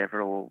or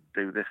whatever, or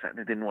do this, that, and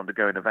he didn't want to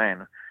go in a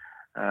van.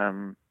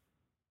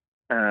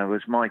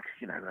 Was Mike,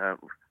 I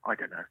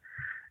don't know.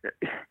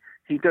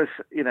 He does,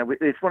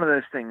 it's one of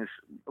those things.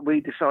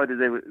 We decided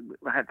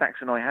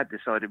Dax and I had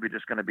decided we're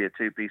just going to be a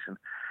 2-piece, and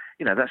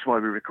that's why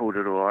we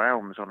recorded all our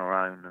albums on our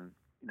own. And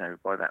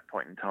by that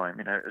point in time,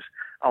 it was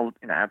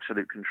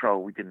absolute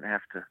control. We didn't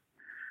have to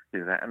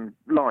do that. And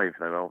live,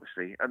 though,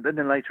 obviously. And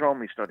then later on,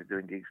 we started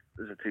doing gigs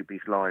as a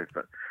 2-piece live.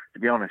 But to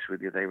be honest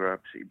with you, they were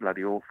absolutely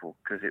bloody awful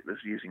because it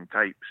was using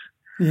tapes.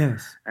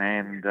 Yes.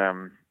 And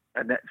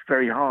that's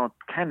very hard.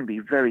 Can be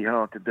very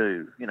hard to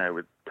do,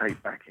 with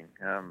tape backing.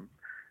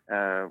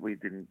 We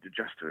didn't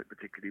adjust to it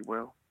particularly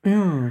well.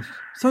 Yeah.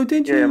 So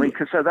did you? Yeah,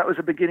 so that was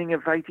the beginning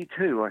of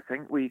 '82. I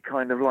think we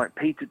kind of like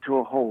petered to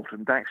a halt,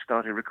 and Dax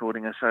started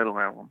recording a solo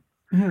album.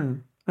 Yeah.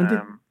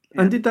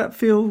 And did that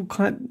feel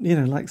quite,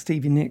 like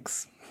Stevie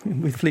Nicks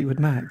with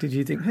Fleetwood Mac? Did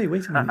you think, hey,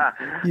 wait a minute?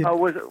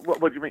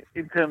 What do you mean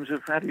in terms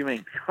of? How do you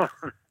mean?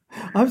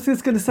 I was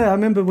just going to say, I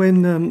remember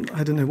when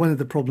one of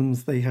the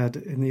problems they had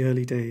in the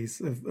early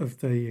days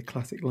of the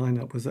classic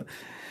lineup was that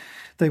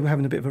they were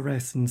having a bit of a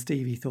rest, and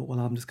Stevie thought, well,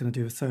 I'm just going to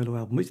do a solo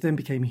album, which then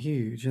became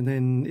huge, and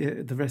then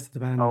the rest of the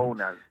band. Oh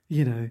no!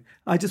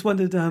 I just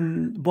wondered did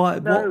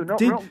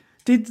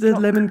the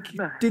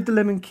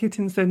Lemon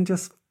Kittens then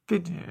just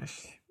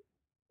finish?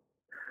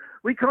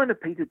 We kind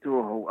of petered to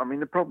a halt. I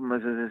mean, the problem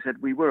is, as I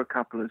said, we were a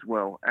couple as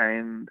well,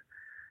 and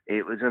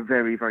it was a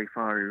very, very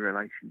fiery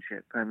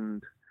relationship,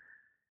 and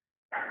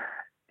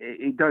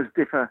it does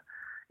differ.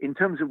 In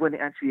terms of when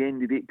it actually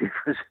ended, it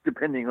differs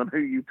depending on who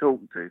you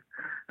talk to.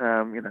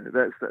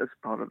 That's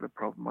part of the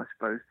problem, I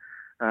suppose.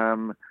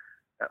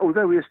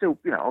 Although we are still,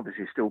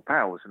 obviously still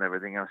pals and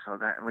everything else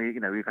like that. And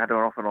we've had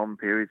our off and on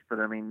periods, but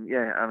the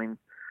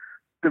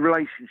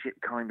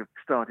relationship kind of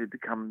started to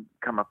come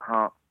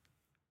apart.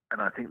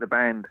 And I think the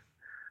band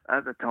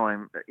at the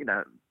time,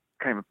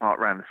 came apart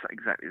around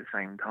exactly the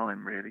same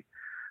time, really.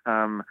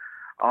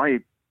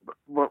 At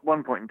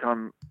one point in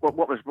time,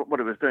 what it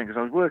was doing, because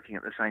I was working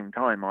at the same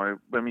time.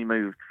 When we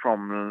moved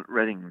from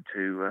Reading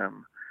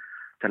to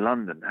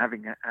London,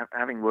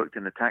 having worked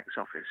in the tax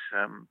office,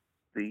 of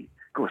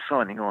course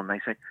signing on, they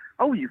say,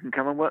 "Oh, you can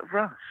come and work for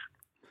us."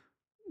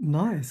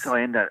 Nice. So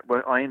I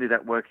ended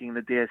up working in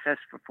the DSS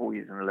for 4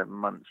 years and 11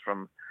 months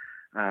from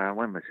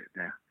when was it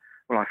now?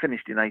 Well, I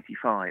finished in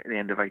 '85, at the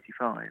end of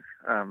 '85.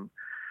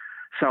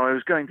 So I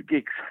was going to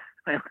gigs.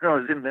 I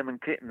was in Lemon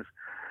Kittens,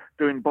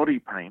 doing body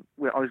paint.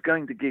 I was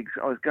going to gigs.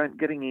 I was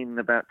getting in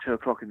about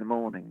 2:00 in the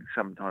morning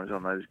sometimes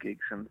on those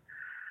gigs, and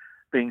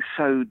being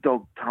so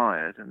dog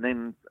tired. And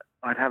then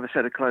I'd have a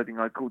set of clothing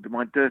I called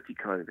my dirty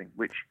clothing,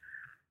 which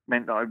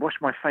meant that I'd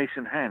wash my face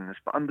and hands,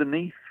 but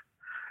underneath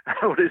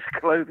all this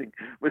clothing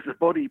was the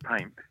body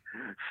paint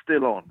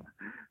still on.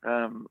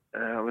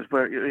 I was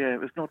wearing, it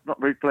was not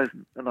very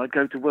pleasant, and I'd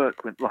go to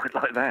work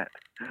like that.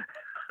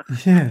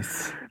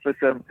 Yes. But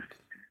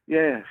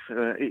yes,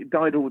 it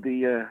dyed all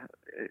the.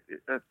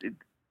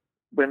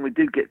 When we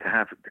did get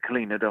to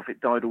clean it off, it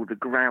dyed all the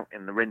grout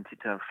in the rented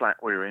flat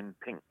we were in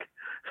pink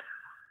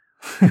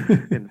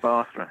in the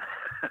bathroom.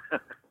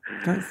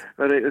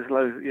 But it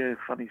was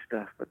funny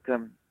stuff. But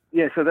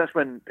so that's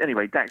when.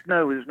 Anyway, Dax.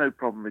 No, there was no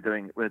problem with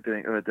doing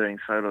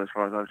solo as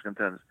far as I was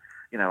concerned.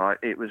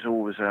 It was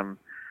always.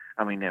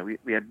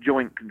 We had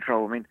joint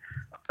control. I mean,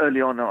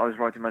 early on I was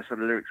writing most of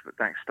the lyrics, but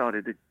Dax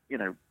started to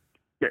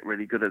get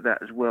really good at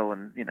that as well,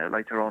 and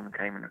later on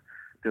came and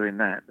doing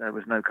that. There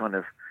was no kind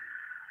of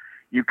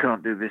you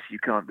can't do this, you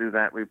can't do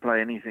that. We play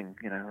anything,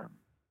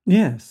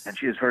 Yes. And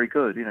she was very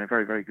good,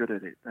 very, very good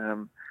at it.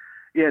 And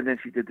then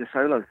she did the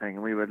solo thing,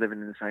 and we were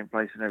living in the same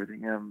place and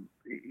everything.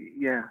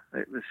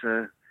 It was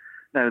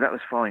that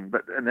was fine.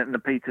 But and then the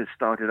Peters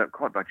started up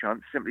quite by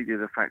chance, simply due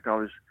to the fact I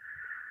was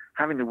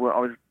having to work. I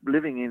was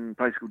living in a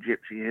place called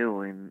Gypsy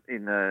Hill in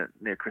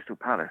near Crystal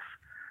Palace,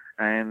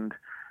 and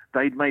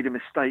they'd made a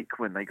mistake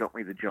when they got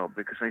me the job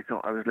because they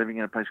thought I was living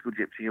in a place called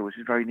Gypsy Hill, which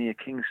is very near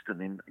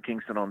Kingston, in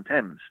Kingston on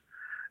Thames.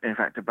 In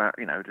fact, about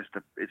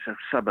it's a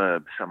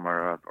suburb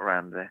somewhere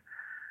around there.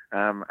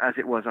 As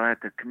it was, I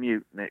had to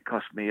commute, and it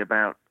cost me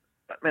that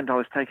meant I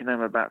was taking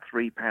home about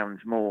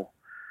 £3 more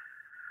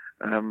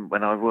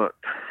when I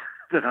worked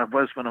than I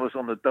was when I was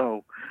on the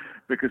dole,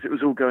 because it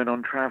was all going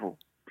on travel.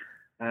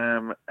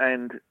 And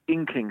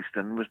in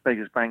Kingston was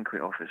Beggar's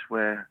Banquet Office,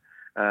 where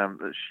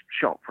the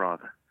shop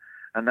rather,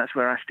 and that's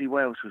where Ashley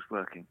Wales was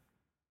working.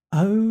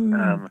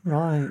 Oh,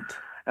 right.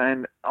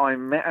 And I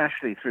met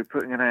Ashley through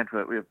putting an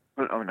advert.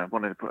 I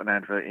wanted to put an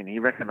advert in. He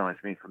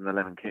recognised me from the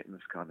Lemon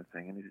Kittens kind of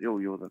thing, and he said, "Oh,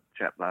 you're the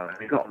chap blower." And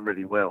we got on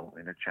really well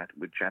in a chat.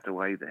 We'd chat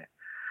away there.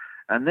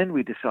 And then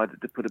we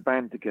decided to put a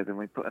band together, and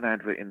we put an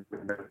advert in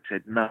that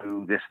said,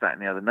 no, this, that,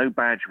 and the other. No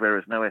badge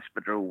wearers, no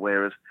espadrille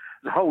wearers.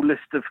 There's a whole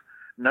list of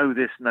no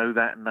this, no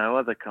that, and no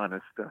other kind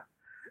of stuff.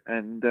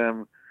 And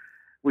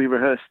we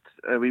rehearsed,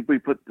 we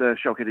put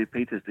Shock-Headed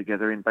Peters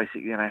together in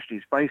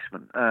Ashley's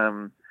basement,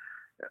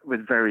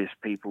 with various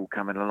people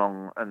coming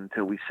along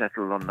until we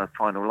settled on the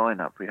final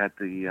lineup. We had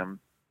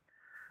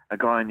a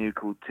guy I knew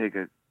called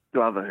Tigger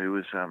Glover, who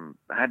was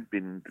had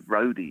been the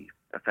roadie,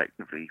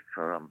 effectively,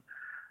 for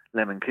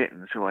Lemon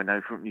Kittens, who I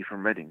knew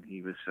from Reading.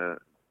 He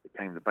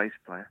became the bass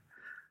player.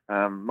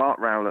 Mark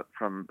Rowlett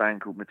from a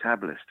band called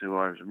Metabolist, who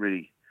I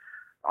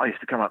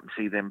used to come up and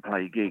see them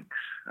play gigs.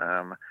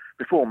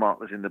 Before Mark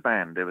was in the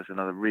band, there was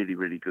another really,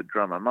 really good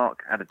drummer.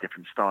 Mark had a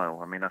different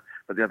style,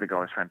 but the other guy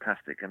was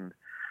fantastic. And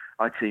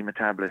I'd see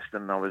Metabolist,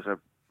 and I was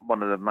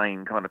one of the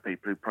main kind of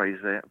people who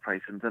praised them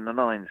and the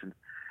Nines. And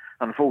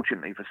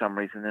unfortunately, for some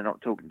reason, they're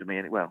not talking to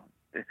me.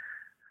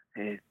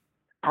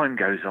 Time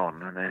goes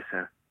on, and there's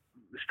a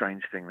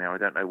strange thing there. I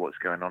don't know what's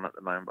going on at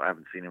the moment, but I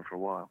haven't seen him for a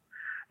while.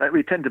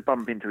 We tend to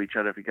bump into each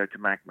other if we go to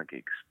Magma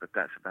gigs, but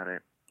that's about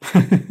it.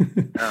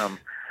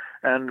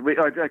 And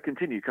I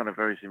continue kind of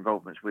various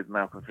involvements with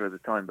Malcolm through the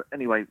time. But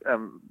anyway,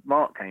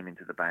 Mark came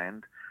into the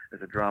band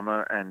as a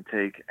drummer, and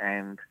Tig,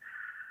 and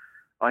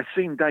I'd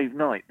seen Dave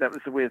Knight. That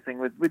was the weird thing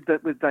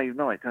with Dave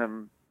Knight.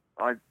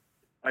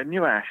 I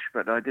knew Ash,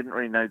 but I didn't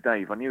really know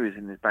Dave. I knew he was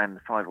in his band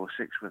 5 or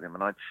 6 with him,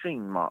 and I'd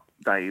seen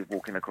Dave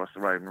walking across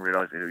the road and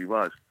realised who he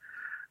was.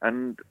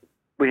 And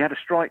we had a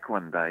strike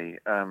one day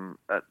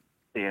at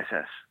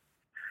DSS,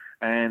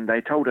 and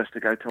they told us to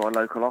go to our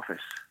local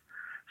office.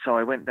 So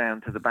I went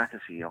down to the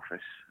Battersea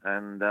office,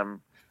 and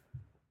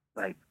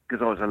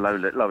because I was the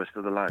lowest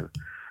of the low,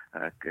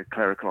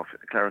 clerical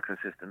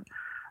assistant,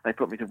 they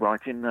put me to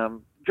write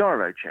in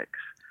gyro checks.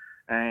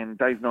 And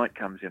Dave Knight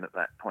comes in at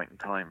that point in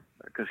time,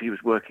 because he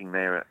was working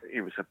there.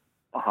 He was a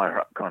higher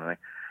up kind of thing,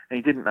 and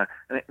he didn't know.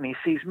 And he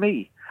sees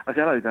me. I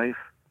said, "Hello, Dave."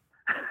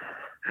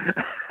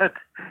 And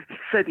he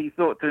said he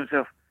thought to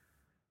himself,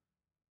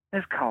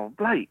 "There's Carl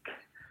Blake,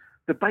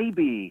 the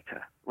baby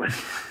eater," which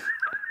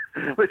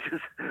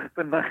is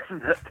the name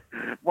that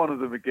one of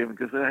them had given,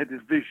 because they had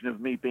this vision of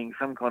me being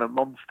some kind of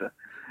monster.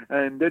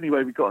 And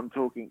anyway, we got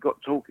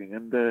talking,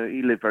 and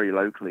he lived very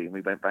locally, and we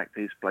went back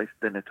to his place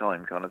dinner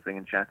time kind of thing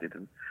and chatted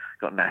and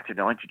got natted.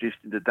 I introduced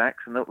him to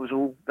Dax, and that was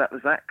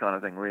that kind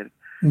of thing, really.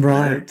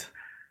 Right.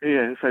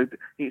 Yeah, so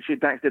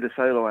Dax did a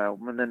solo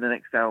album, and then the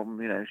next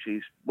album,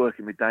 she's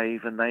working with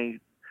Dave, and they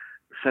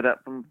set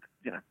up, and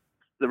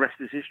the rest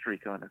is history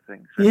kind of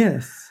thing. So,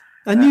 yes,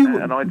 and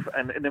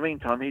and in the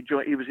meantime,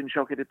 he was in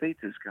Shock-Headed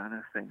Peters kind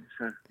of thing.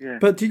 So yeah.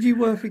 But did you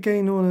work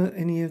again on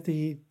any of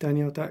the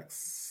Danielle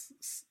Dax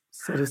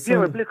sort of?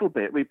 Yeah, a little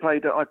bit. I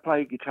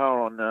played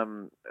guitar on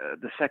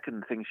the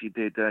second thing she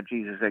did,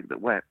 Jesus Egg That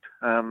Wept.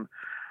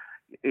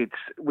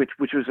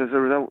 Which was as a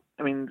result.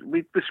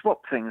 We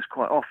swap things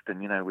quite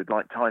often, with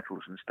like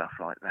titles and stuff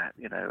like that.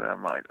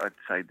 I'd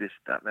say this,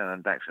 that,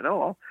 and Dax said,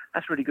 "Oh,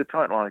 that's a really good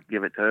title. I'd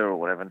give it to her," or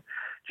whatever. And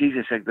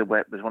Jesus Egg That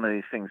Wept was one of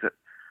these things that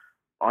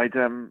I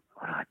found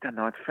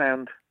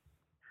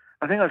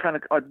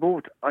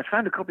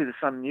a copy of the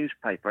Sun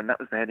newspaper, and that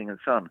was the heading of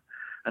the Sun,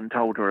 and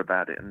told her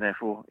about it, and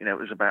therefore, it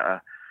was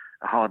about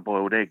a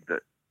hard-boiled egg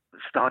that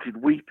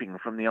started weeping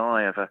from the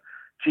eye of a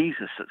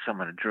Jesus that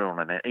someone had drawn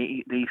on it,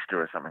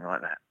 Easter or something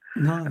like that.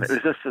 Nice. And it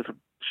was just a sort of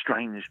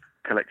strange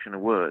collection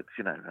of words,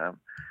 So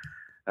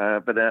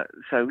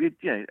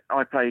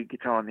I played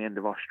guitar on the end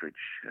of Ostrich,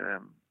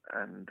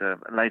 and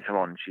later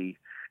on,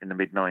 in the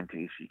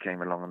mid-90s, she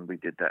came along and we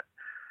did that.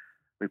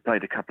 We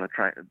played a couple of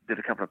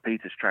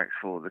Peters tracks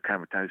for the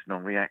Comatose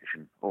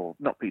Non-Reaction, or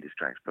not Peters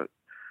tracks, but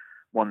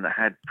one that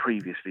had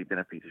previously been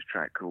a Peters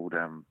track called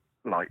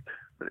Blight,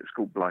 but it was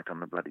called Blight on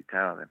the Bloody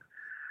Tower then.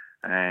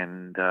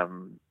 And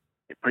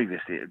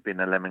previously it had been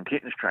a Lemon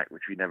Kittens track,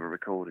 which we never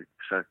recorded.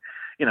 So,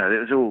 it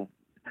was all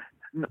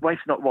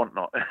waste not, want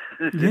not,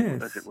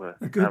 yes, as it were.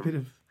 A good bit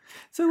of...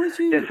 So as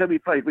you... Yeah, so we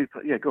played,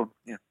 yeah, go on,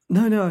 yeah.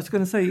 No, I was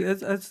going to say, as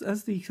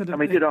the sort of... And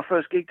we did our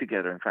first gig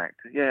together, in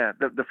fact. Yeah,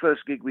 the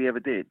first gig we ever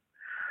did,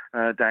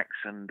 Dax,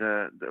 and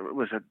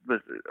was a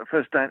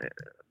first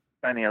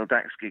Danielle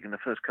Dax gig, and the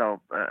first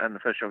Carl and the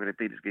first Shock-Headed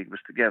Peters gig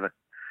was together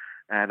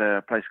at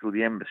a place called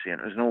the Embassy,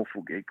 and it was an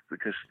awful gig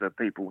because the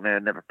people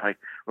there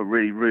were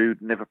really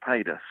rude, never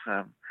paid us.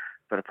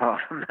 But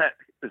apart from that,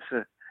 it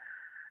was,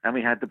 and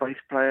we had the bass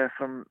player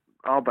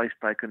our bass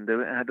player couldn't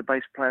do it, and had the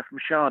bass player from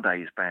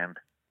Sade's band.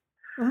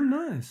 Oh,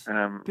 nice.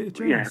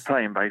 Yeah,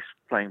 playing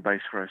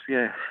bass for us.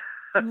 Yeah.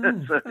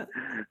 Yes. So,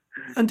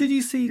 And did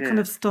you see yeah. kind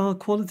of star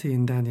quality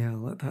in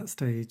Danielle at that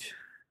stage?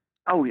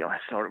 Oh, yeah, I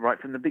saw it right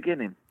from the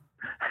beginning.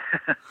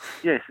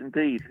 Yes,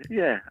 indeed.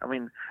 Yeah, I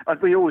mean,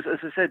 we always, as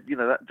I said,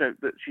 that joke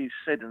that she's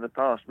said in the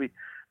past, we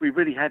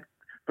really had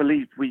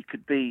believed we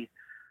could be.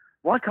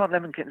 Why can't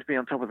Lemon Kittens be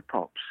on top of the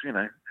pops?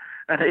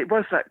 And it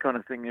was that kind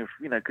of thing of,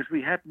 because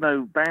we had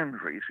no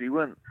boundaries. We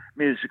weren't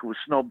musical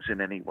snobs in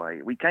any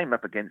way. We came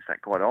up against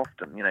that quite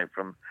often,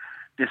 from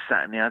this,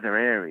 that, and the other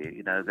area.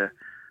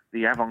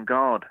 The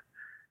avant-garde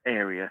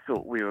area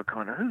thought we were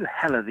kind of, who the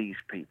hell are these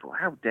people?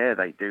 How dare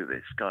they do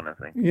this kind of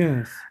thing?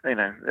 Yes.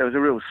 There was a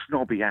real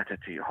snobby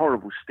attitude,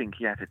 horrible,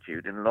 stinky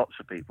attitude in lots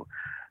of people.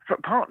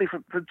 Partly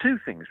for two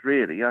things,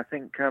 really. I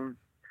think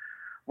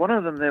one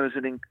of them, there was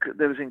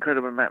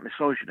incredible amount of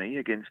misogyny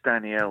against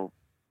Danielle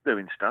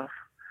doing stuff.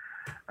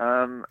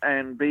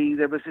 And B,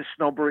 there was this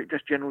snobbery,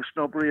 just general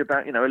snobbery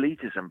about,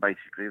 elitism,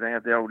 basically. They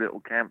had their old little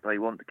camp, they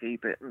want to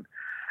keep it. And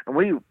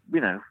we,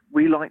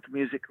 we liked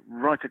music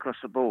right across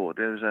the board.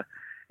 There was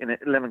in a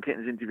Lemon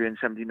Kittens interview in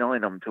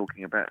 79, I'm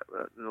talking about,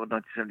 or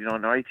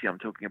 1979 or 80, I'm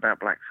talking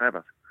about Black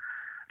Sabbath,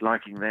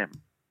 liking them.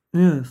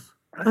 Yes.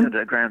 I said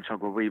that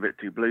Groundhog were a wee bit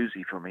too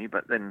bluesy for me,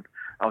 but then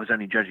I was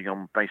only judging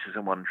on basis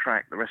of one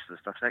track. The rest of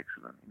the stuff's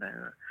excellent,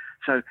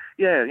 So,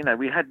 yeah,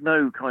 we had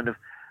no kind of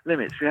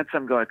limits. We had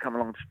some guy come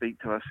along to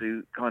speak to us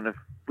who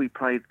we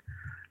played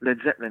Led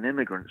Zeppelin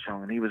Immigrant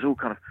Song, and he was all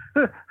kind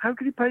of, how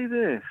could you play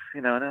this?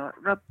 And I'm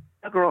like,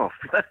 bugger off.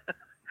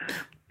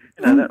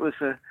 That was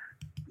a...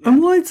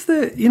 And why is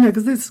there,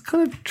 because it's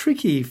kind of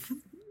tricky.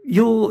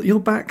 Your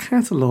back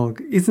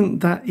catalogue isn't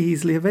that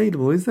easily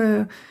available. Is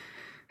there?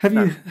 Have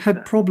you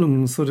had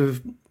problems sort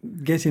of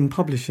getting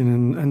publishing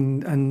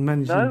and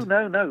managing?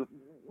 No,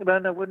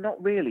 we're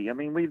not really. I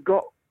mean, we've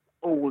got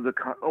all the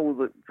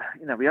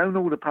we own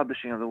all the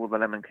publishing of all the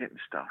Lemon Kitten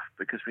stuff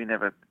because we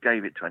never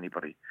gave it to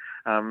anybody.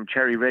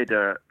 Cherry Red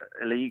are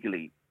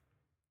illegally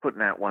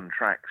putting out one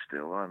track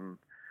still on.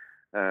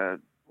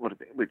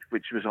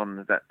 Which was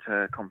on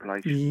that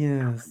compilation.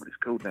 Yes. What it's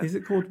called now. Is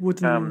it called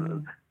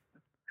Wooden?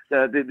 They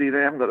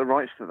haven't got the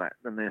rights to that,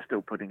 and they're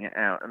still putting it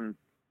out. And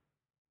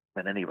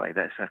anyway,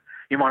 that's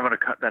you might want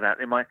to cut that out.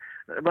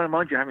 Well,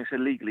 mind you, having said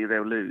legally,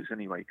 they'll lose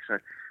anyway. So,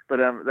 but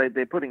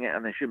they're putting it,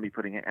 and they shouldn't be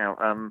putting it out.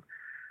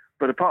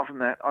 But apart from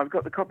that, I've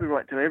got the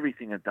copyright to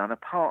everything I've done,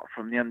 apart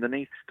from the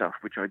underneath stuff,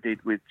 which I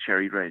did with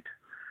Cherry Red.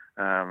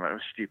 That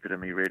was stupid of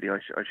me, really. I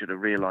should have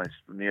realised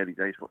from the early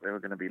days what they were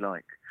going to be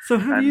like. So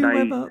have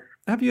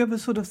you ever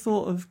sort of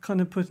thought of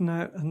kind of putting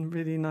out a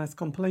really nice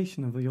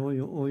compilation of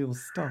all your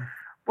stuff?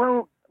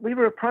 Well, we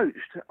were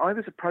approached. I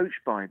was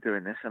approached by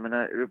doing this. I mean,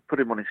 I put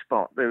him on his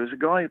spot. There was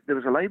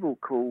a label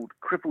called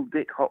Crippled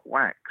Dick Hot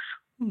Wax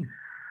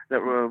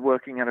that were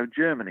working out of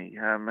Germany,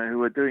 who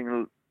were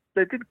doing.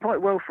 They did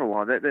quite well for a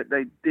while.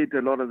 They did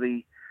a lot of the.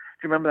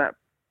 Do you remember that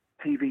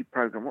TV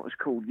program? What was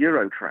called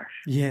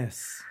Eurotrash?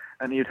 Yes.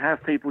 And you'd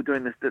have people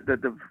doing this,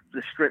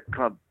 the strip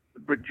club,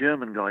 the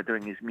German guy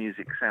doing his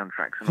music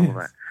soundtracks and all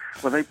that.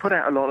 Well, they put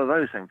out a lot of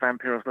those things,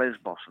 Vampiros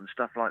Lesbos and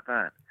stuff like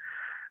that.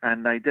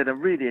 And they did a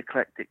really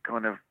eclectic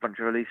kind of bunch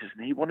of releases.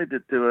 And he wanted to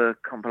do a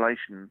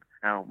compilation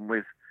album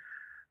with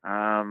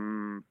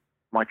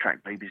my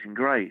track Babies in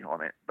Grey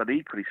on it. But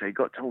equally, so he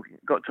got talking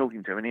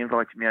to him, and he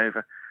invited me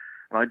over.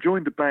 And I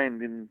joined the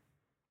band in.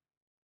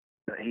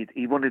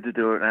 He wanted to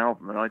do an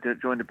album, and I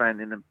joined the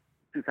band in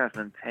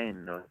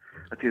 2010 or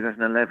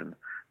 2011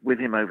 with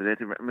him over there.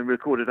 We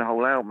recorded a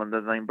whole album under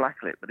the name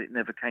Blacklit, but it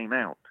never came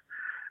out.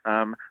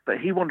 But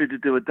he wanted to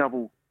do a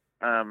double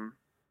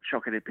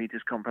Shockheaded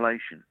Peters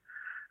compilation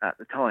at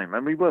the time,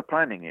 and we were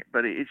planning it,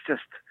 but it's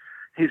just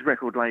his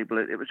record label.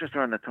 It was just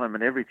around the time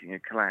when everything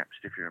had collapsed,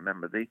 if you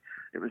remember.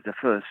 It was the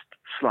first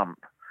slump,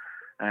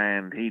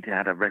 and he'd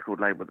had a record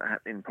label that had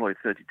employed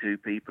 32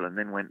 people and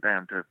then went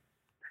down to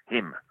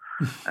him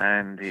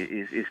and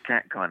his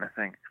cat kind of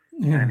thing.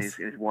 Yes. And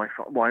his wife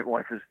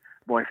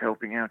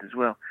helping out as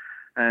well.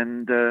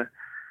 And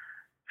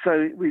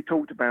so we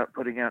talked about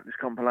putting out this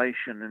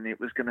compilation, and it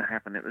was going to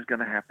happen.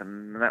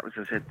 And that was,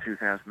 as I said,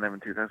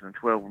 2011,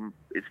 2012, and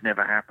it's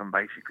never happened,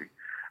 basically.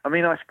 I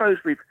mean, I suppose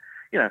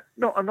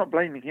I'm not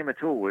blaming him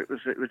at all. It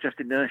was just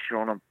inertia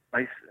on a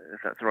base,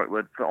 if that's the right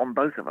word, on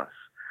both of us.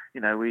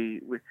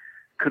 We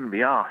couldn't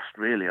be asked,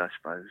 really, I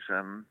suppose.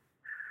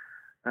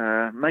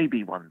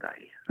 Maybe one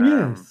day.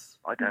 Yes.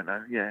 I don't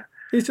know. Yeah.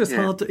 It's just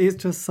hard. It's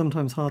just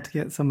sometimes hard to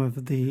get some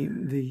of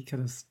the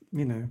kind of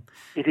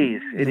It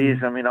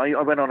is. I mean,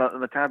 I went on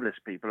the Tablis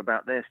people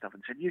about their stuff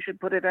and said you should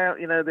put it out.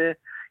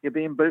 You're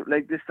being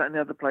bootlegged, this, that, and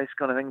the other place,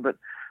 kind of thing. But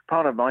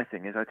part of my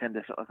thing is I tend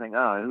to sort of think,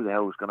 who the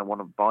hell is going to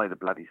want to buy the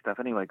bloody stuff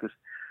anyway? Because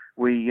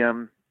we,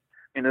 in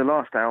the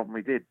last album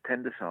we did,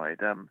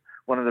 Tenderside,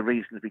 one of the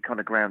reasons we kind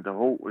of ground to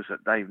halt was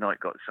that Dave Knight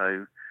got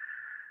so,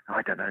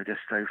 I don't know, just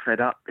so fed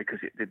up because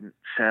it didn't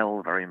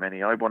sell very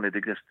many. I wanted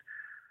to just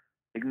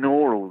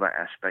ignore all that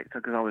aspect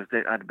because I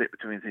had a bit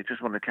between things.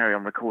 Just wanted to carry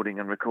on recording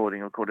and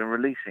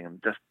releasing and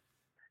just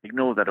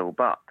ignore that all.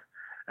 But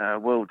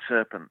World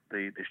Serpent,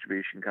 the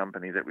distribution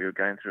company that we were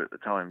going through at the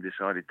time,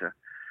 decided to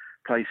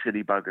play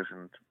silly buggers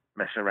and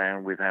mess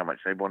around with how much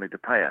they wanted to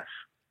pay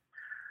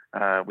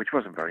us, which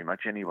wasn't very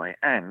much anyway.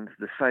 And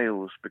the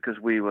sales, because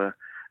we were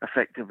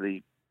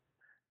effectively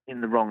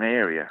in the wrong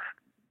area,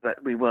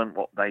 that we weren't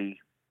what they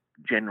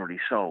generally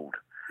sold.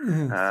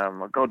 Yes.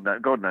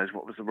 God knows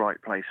what was the right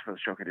place for the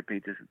Shockheaded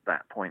Peters at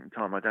that point in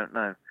time. I don't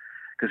know,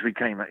 because we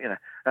came,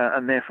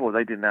 and therefore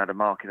they didn't know how to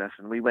market us,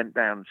 and we went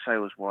down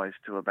sales-wise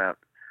to about,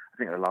 I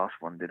think the last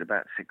one did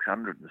about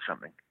 600 and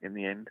something in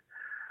the end.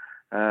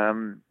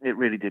 It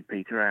really did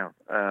peter out.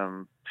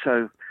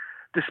 So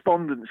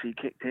despondency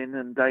kicked in,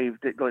 and Dave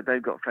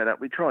got fed up.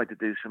 We tried to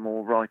do some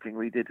more writing.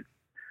 We did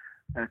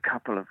a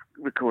couple of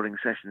recording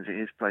sessions at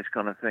his place,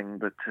 kind of thing,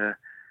 but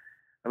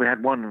we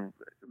had one.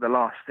 The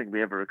last thing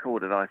we ever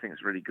recorded, I think,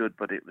 is really good,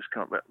 but it was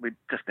we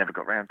just never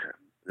got round to it.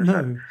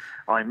 No.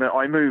 So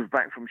I moved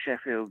back from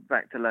Sheffield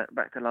back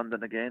to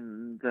London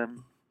again,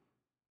 and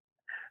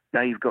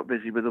Dave got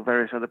busy with the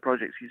various other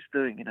projects he's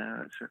doing.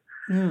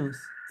 Yes.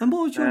 And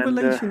what was your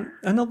relation?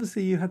 And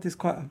obviously, you had this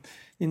quite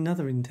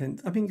another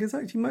intense. I mean, because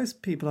actually,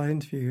 most people I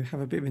interview have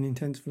a bit of an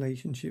intense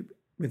relationship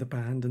with a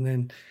band, and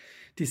then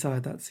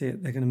decide that's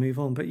it, they're going to move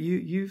on. But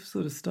you've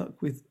sort of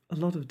stuck with a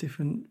lot of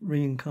different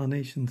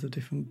reincarnations of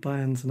different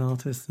bands and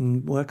artists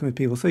and working with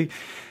people. So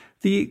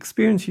the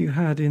experience you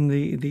had in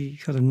the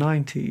kind of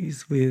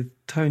 90s with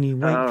Tony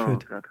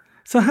Wakeford. Oh, God.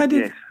 So how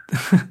did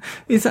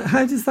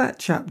how does that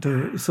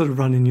chapter sort of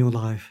run in your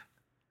life?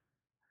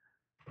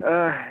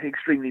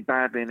 Extremely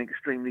badly and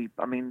extremely.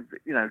 I mean,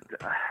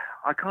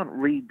 I can't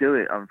redo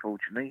it,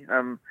 unfortunately.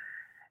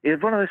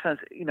 It's one of those things,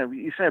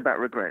 you say about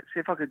regrets.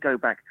 If I could go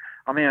back,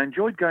 I mean, I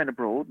enjoyed going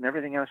abroad and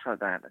everything else like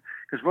that.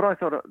 Because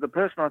the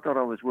person I thought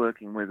I was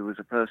working with was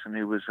a person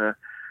who was a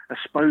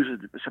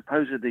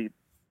supposedly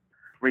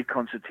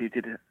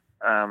reconstituted,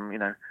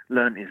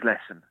 learned his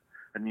lesson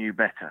and knew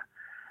better.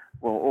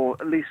 Or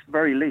at least,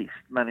 very least,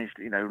 managed,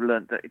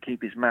 learned to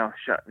keep his mouth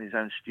shut and his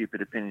own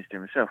stupid opinions to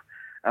himself.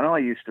 And I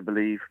used to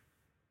believe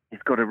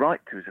he's got a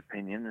right to his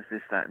opinion, as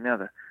this, that, and the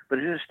other. But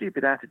it's a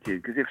stupid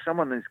attitude, because if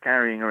someone is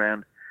carrying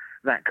around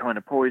that kind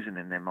of poison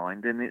in their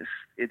mind, then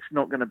it's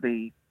not going to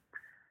be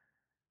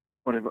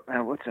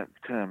what's that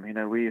term?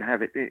 We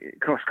have it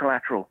cross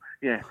collateral.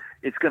 Yeah,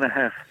 it's going to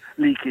have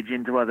leakage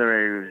into other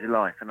areas of your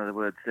life. In other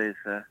words, there's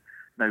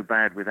no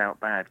bad without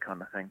bad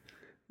kind of thing.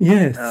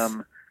 Yes.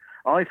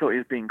 I thought he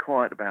was being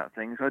quiet about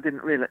things. I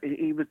didn't realize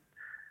he was.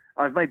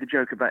 I've made the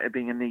joke about it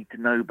being a need to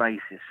know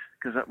basis,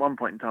 because at one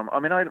point in time, I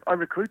mean, I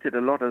recruited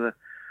a lot of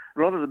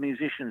the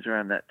musicians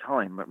around that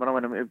time. But when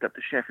I moved up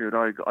to Sheffield,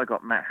 I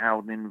got Matt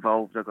Howden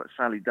involved. I got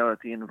Sally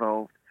Doherty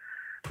involved.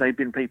 They've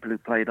been people who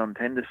played on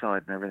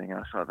Tenderside and everything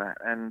else like that.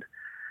 And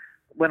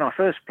when I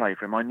first played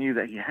for him, I knew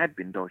that he had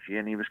been dodgy,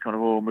 and he was kind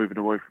of moving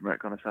away from that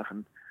kind of stuff.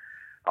 And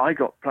I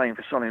got playing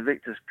for Sol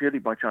Invictus purely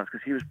by chance,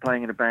 because he was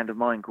playing in a band of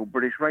mine called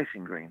British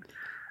Racing Green.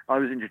 I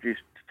was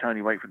introduced to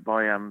Tony Wakeford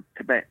by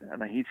Tibet,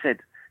 and he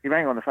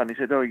rang on the phone. He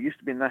said, "Oh, he used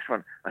to be in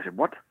Nashville." I said,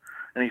 "What?"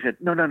 And he said,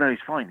 No, he's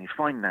fine. He's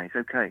fine now. He's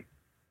okay."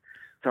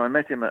 So I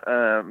met him at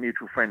a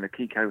mutual friend,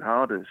 Akiko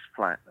Harder's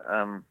flat.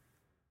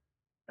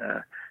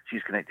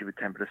 She's connected with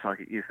Temple of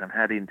Psychic Youth, and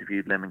had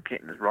interviewed Lemon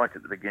Kittens right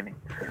at the beginning.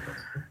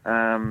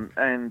 And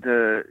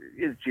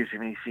introduced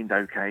him. He seemed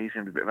okay. He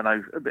seemed a bit of an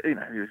oaf.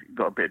 He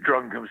got a bit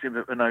drunk. It was a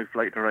bit of an oaf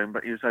later on,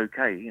 but he was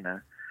okay.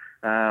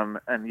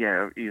 And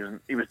yeah,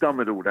 he was done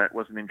with all that.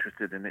 Wasn't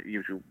interested in the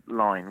usual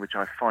line, which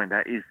I find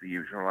out is the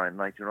usual line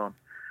later on.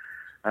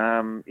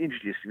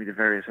 Introduced me to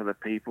various other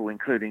people,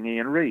 including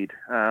Ian Reid.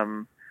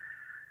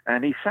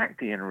 And he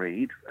sacked Ian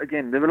Reid.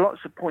 Again, there were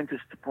lots of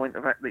pointers to point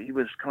the fact that he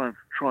was kind of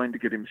trying to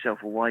get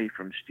himself away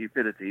from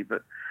stupidity,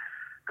 but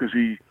because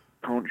he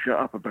can't shut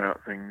up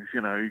about things, he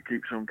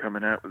keeps on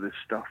coming out with this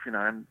stuff,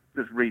 and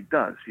as Reid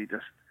does, he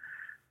just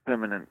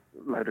permanent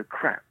load of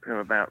crap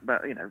about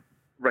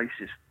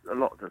racist, a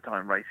lot of the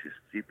time racist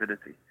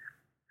stupidity.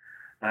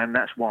 And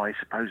that's why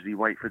supposedly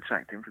Wakeford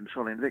sacked him from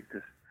Sol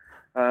Invictus.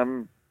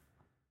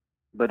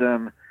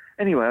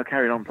 Anyway, I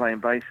carried on playing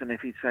bass, and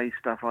if he'd say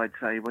stuff, I'd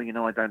say, well,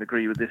 I don't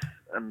agree with this,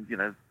 and,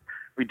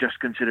 we just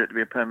consider it to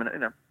be a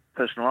permanent,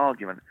 personal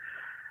argument.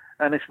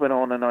 And this went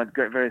on, and I'd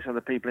get various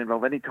other people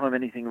involved. Anytime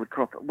anything would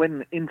crop up, when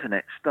the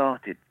internet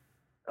started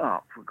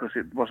up, because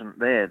it wasn't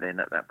there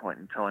then at that point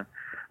in time,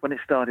 when it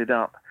started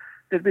up,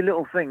 there'd be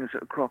little things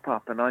that would crop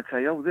up, and I'd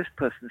say, oh, this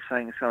person's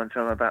saying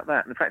so-and-so about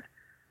that. And in fact,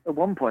 at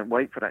one point,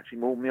 Wakeford actually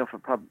mauled me off a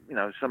pub,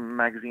 some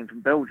magazine from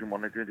Belgium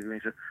wanted to interview me.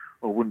 He said,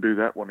 "Oh, I wouldn't do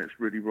that one, it's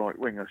really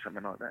right-wing," or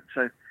something like that.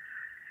 So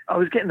I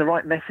was getting the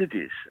right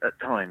messages at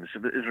times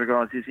as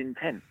regards his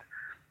intent.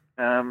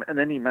 And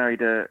then he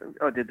married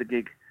I did the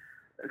gig,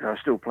 I was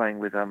still playing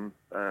with, I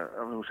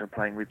was also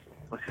playing with,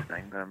 what's his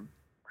name,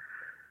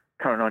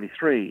 Current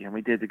 93, and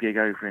we did the gig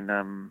over in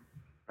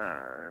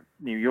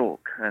New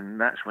York, and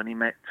that's when I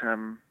met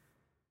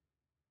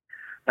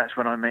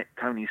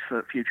Tony's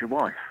future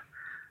wife.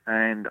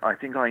 And I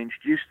think I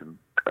introduced them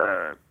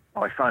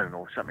by phone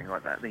or something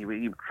like that.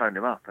 He phoned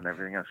him up and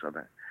everything else like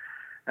that.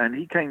 And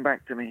he came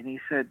back to me and he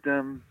said,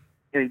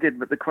 he did,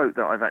 but the quote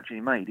that I've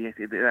actually made, the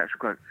actual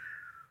quote,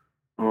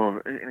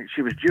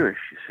 she was Jewish,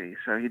 you see.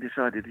 So he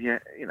decided,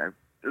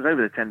 it was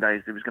over the 10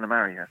 days that he was going to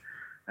marry her.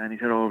 And he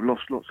said, "Oh, I've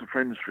lost lots of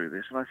friends through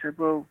this." And I said,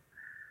 "Well,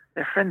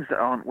 they're friends that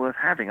aren't worth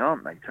having,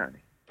 aren't they, Tony?"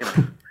 You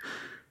know?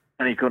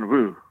 And he kind of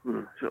woo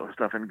sort of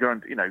stuff, and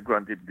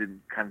grunted,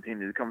 didn't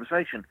continue the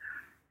conversation.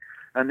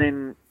 And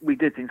then we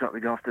did things like we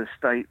go off to the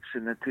States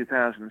in the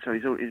 2000s. So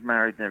he's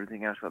married and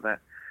everything else like that.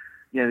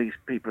 Yeah, these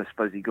people are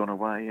supposedly gone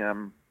away,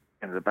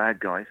 the bad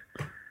guys.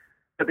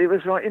 But it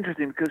was like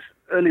interesting because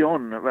early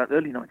on, about the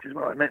early 90s,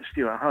 I met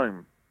Stuart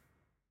Home,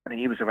 and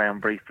he was around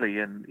briefly,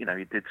 and he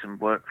did some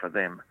work for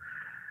them.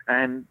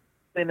 And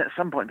then at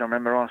some point, I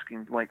remember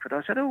asking Wakeford,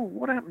 I said, "Oh,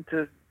 what happened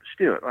to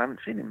Stuart? I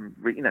haven't seen him.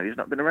 He's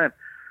not been around."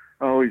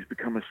 "Oh, he's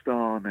become a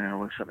star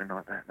now," or something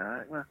like that.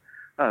 No, well,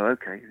 oh,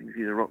 okay, he thinks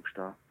he's a rock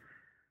star.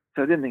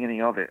 So I didn't think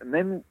anything of it. And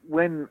then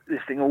when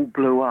this thing all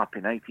blew up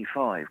in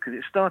 '85, because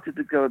it started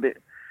to go a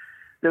bit,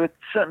 there were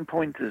certain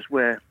pointers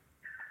where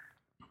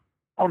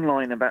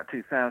online about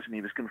 2000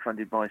 he was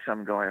confronted by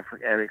some guy,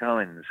 Eric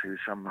Owens, who's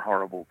some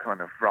horrible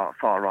kind of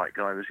far-right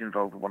guy who was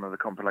involved in one of the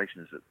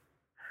compilations that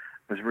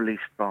was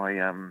released by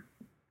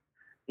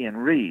Ian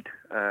Reid,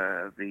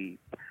 called,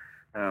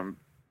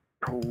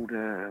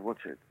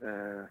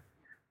 The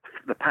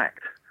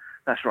Pact.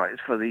 That's right,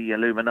 it's for the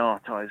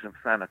Illuminatis of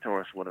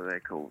Thanatos, what are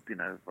they called?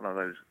 One of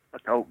those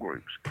occult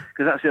groups.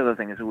 Because that's the other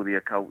thing, is all the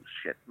occult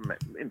shit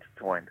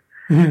intertwined.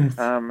 Yes.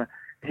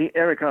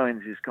 Eric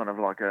Owens is kind of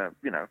like a,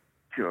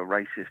 pure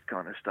racist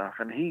kind of stuff,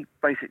 and he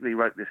basically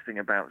wrote this thing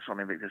about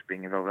Sonny Victor's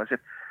being involved. I said,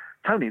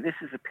 "Tony, this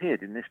has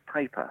appeared in this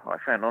paper I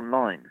found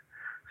online."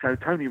 So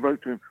Tony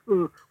wrote to him,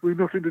 "Oh, we've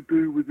nothing to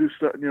do with this,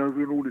 that, and the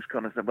other, and all this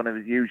kind of stuff," one of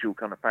his usual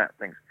kind of pat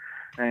things.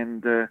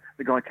 And the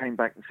guy came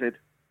back and said,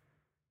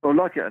 "Well,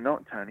 like it or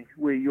not, Tony,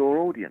 we're your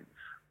audience."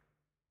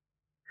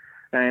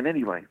 And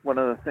anyway, one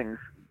of the things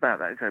about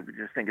that, so we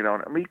just thinking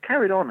on, and we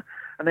carried on,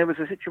 and there was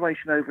a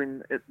situation over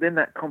then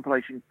that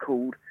compilation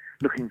called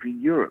Looking for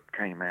Europe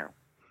came out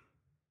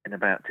in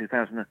about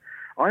 2000.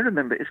 I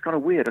remember, it's kind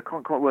of weird, I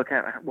can't quite work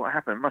out what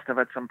happened. It must have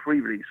had some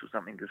pre-release or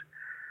something, because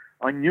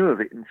I knew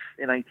of it in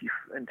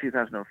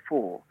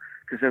 2004,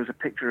 because there was a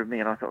picture of me,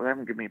 and I thought, well, they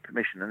haven't given me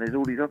permission, and there's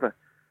all these other,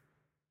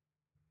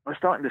 I was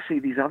starting to see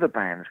these other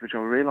bands, which I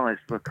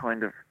realised were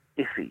kind of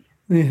iffy.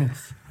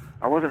 Yes.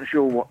 I wasn't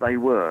sure what they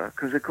were,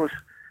 because of course,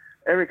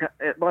 Eric,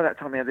 by that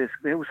time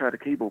they also had a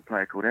keyboard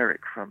player called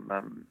Eric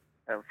from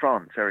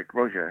France, Eric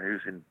Roger,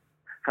 who's in a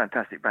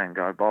fantastic band,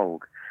 Guy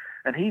Bolg.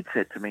 And he'd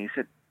said to me, he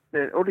said,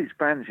 all these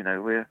bands,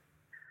 we're,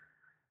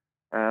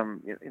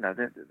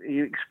 he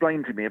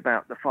explained to me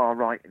about the far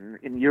right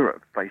in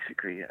Europe,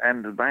 basically,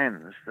 and the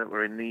bands that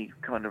were in the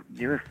kind of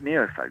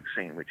neo-folk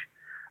scene, which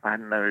I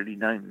hadn't really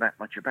known that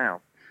much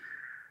about,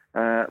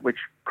 which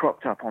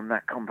cropped up on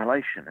that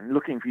compilation. And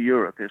Looking for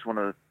Europe is one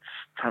of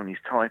Tony's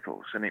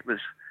titles, and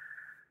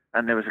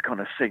there was a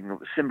kind of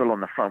symbol on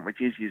the front, which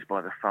is used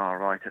by the far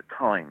right at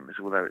times,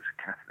 although it's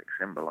a Catholic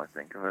symbol, I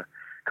think, of a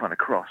kind of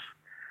cross.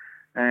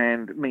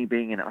 And me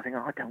being in it, I think,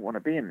 I don't want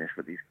to be in this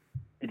with these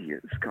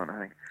idiots kind of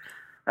thing.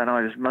 And I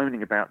was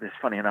moaning about this,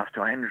 funny enough,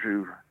 to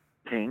Andrew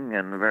King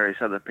and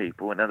various other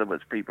people, in other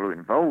words, people who are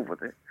involved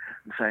with it,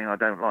 and saying, I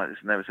don't like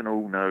this. And there was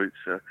 "Oh, no,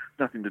 it's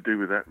nothing to do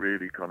with that,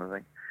 really," kind of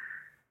thing.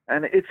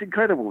 And it's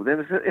incredible. They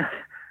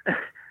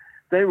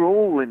were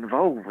all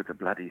involved with the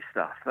bloody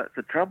stuff. That's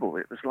the trouble.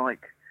 It was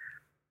like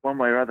one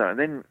way or other. And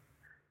then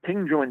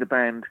King joined the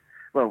band.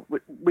 Well,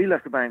 we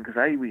left the band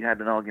because, we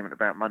had an argument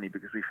about money,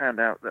 because we found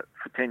out that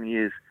for 10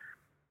 years,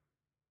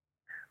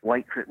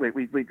 we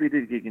did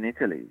a gig in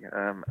Italy,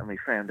 and we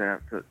found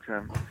out that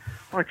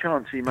by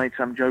chance he made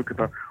some joke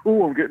about,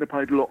 I'm getting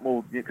paid a lot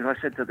more, because I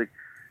said to the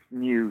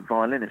new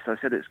violinist, I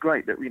said, it's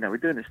great that, we're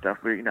doing this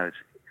stuff,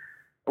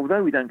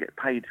 although we don't get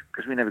paid,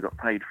 because we never got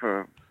paid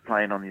for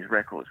playing on these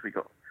records,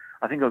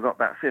 I think I got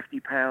about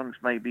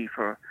 £50 maybe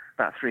for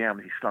about 3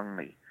 albums he slung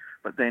me,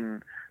 but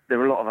then there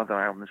were a lot of other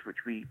albums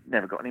which we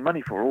never got any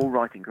money for, all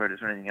writing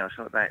credits or anything else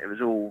like that. It was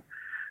all,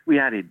 we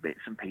added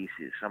bits and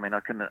pieces. I mean, I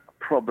can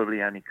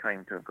probably only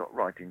claim to have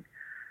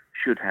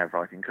should have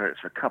writing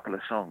credits for a couple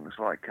of songs,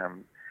 like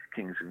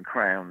Kings and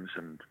Crowns,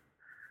 and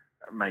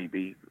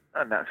maybe,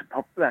 and that's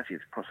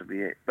possibly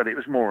it. But it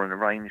was more an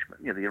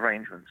arrangement, the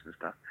arrangements and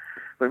stuff.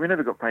 But we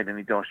never got paid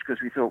any dosh,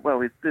 because we thought,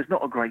 well, there's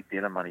not a great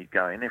deal of money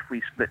going. If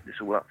we split this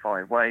all up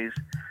 5 ways,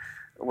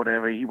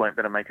 whatever, he won't be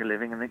able to make a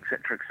living, and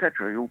etc.,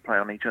 etc. We all play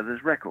on each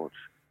other's records.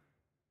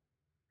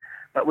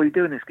 But we were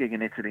doing this gig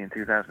in Italy in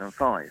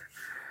 2005,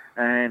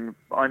 and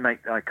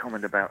I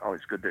comment about,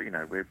 it's good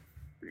that, we're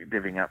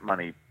divvying up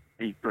money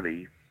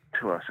equally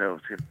to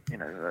ourselves, to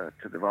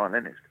the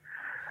violinist.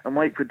 And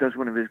Wakeford does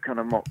one of his kind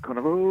of mock, of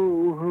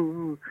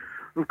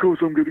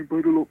course I'm getting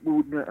paid a lot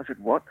more than that. I said,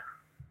 what?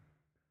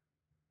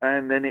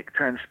 And then it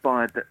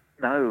transpired that,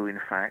 no, in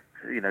fact,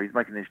 he's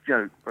making this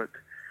joke, but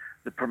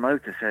the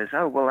promoter says,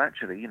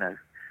 actually,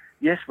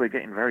 yes, we're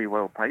getting very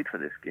well paid for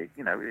this gig,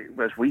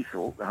 as we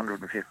thought,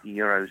 150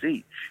 euros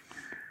each.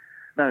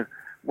 No,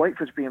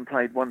 Wakeford's being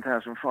paid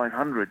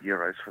 1,500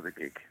 euros for the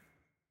gig.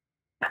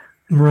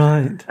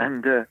 Right.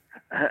 And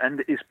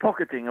is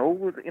pocketing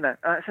all,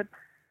 I said,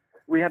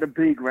 we had a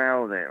big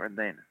row there and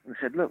then, and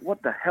said, look,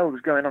 what the hell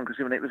was going on? Because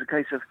I mean, it was a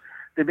case of,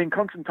 there'd been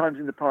constant times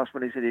in the past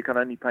when he said, you can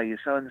only pay you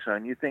so-and-so,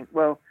 and you think,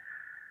 well,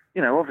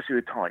 you know, obviously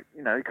we're tight,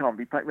 you know, it can't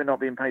be paid, we're not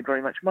being paid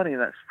very much money,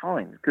 and that's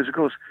fine, because of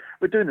course,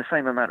 we're doing the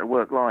same amount of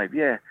work live,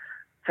 yeah,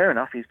 fair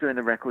enough, he's doing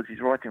the records, he's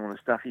writing all the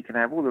stuff, he can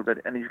have all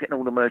the, and he's getting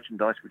all the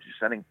merchandise, which is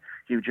selling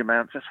huge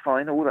amounts, that's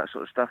fine, all that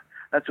sort of stuff,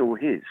 that's all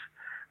his.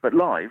 But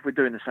live, we're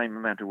doing the same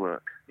amount of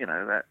work, you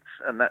know,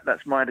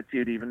 that's my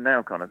attitude even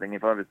now, kind of thing.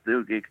 If I was to do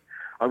a gig,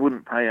 I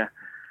wouldn't pay a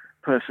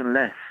person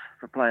less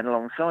for playing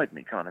alongside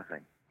me, kind of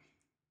thing.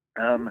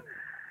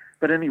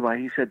 But anyway,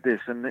 he said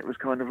this, and it was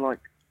kind of like,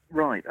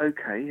 right,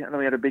 okay. And then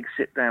we had a big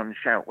sit-down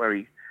shout where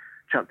he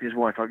chucked his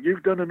wife up,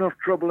 you've done enough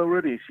trouble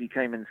already. She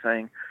came in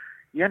saying,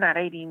 you're not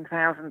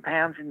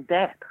 £18,000 in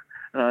debt.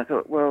 And I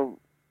thought, well,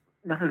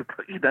 no,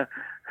 but, you know,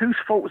 whose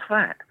fault's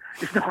that?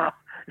 It's not.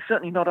 It's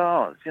certainly not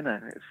ours, you know.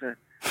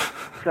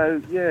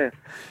 So, yeah,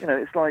 you know,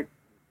 it's like,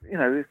 you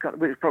know,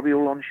 it's probably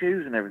all on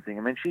shoes and everything.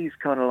 I mean, she's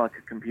kind of like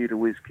a computer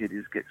whiz kid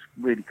who gets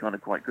really kind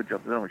of quite good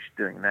jobs. I don't know what she's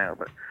doing now,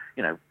 but,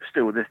 you know,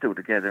 they're still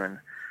together, and,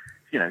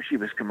 you know, she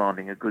was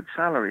commanding a good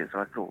salary, as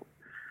I thought.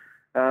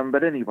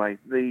 But anyway,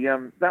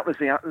 that was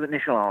the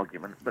initial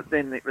argument. But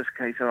then it was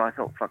a case of, I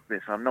thought, fuck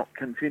this, I'm not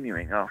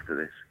continuing after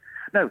this.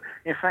 No,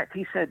 in fact,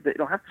 he said that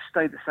it'll have to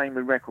stay the same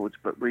with records,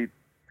 but we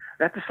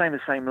have to stay the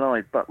same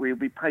live, but we'll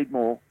be paid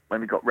more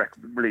when we got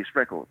released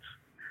records.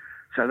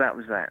 So that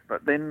was that.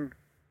 But then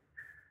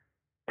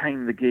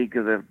came the gig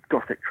of the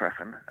Gothic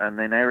Treffen, and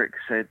then Eric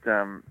said,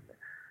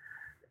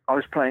 I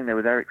was playing there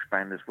with Eric's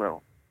band as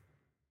well.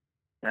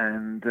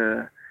 And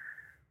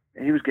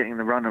he was getting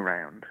the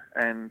runaround,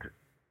 and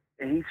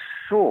he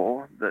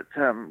saw that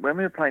when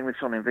we were playing with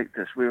Son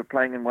Invictus, we were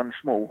playing in one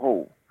small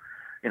hall,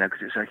 you know,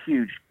 because it's a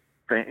huge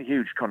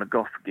kind of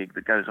goth gig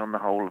that goes on the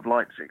whole of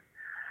Leipzig.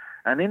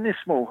 And in this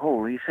small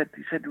hall, he said,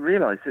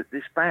 realised that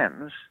this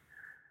band's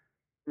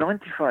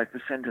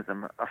 95% of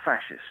them are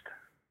fascist.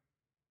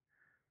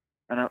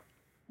 And I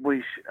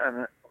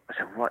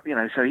said, what? You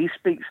know, so he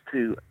speaks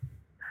to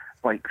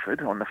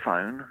Wakeford on the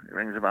phone. He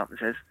rings him up and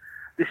says,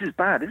 "This is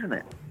bad, isn't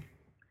it?"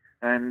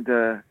 And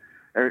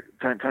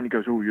Tony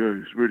goes, "Oh yeah,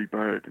 it's really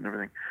bad," and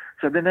everything.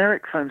 So then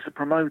Eric phones the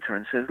promoter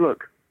and says,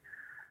 "Look,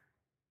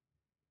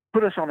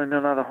 put us on in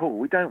another hall.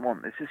 We don't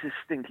want this. This is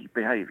stinky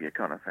behaviour,"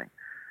 kind of thing.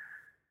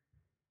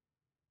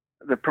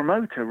 The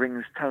promoter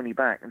rings Tony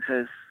back and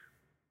says,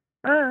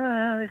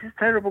 "This is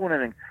terrible," and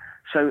everything.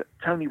 So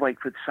Tony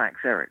Wakeford sacks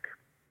Eric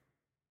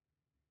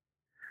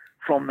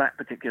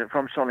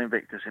from Sol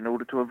Invictus in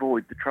order to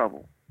avoid the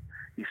trouble.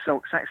 He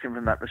sacks him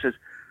from that, but says,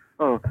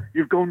 "Oh,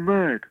 you've gone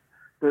mad,"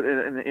 but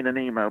in an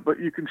email, "but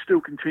you can still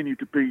continue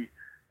to be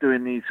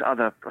doing these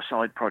other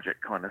side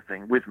project kind of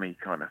thing with me,"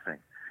 kind of thing.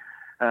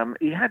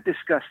 He had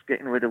discussed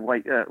getting rid of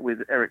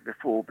with Eric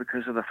before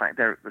because of the fact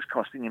Eric was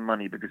costing him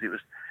money because it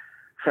was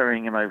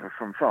ferrying him over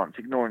from France,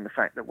 ignoring the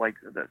fact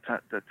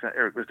that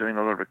Eric was doing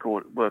a lot of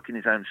record work in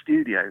his own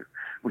studio,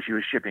 which he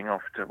was shipping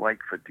off to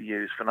Wakeford to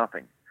use for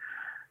nothing.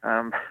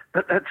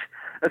 But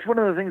that's one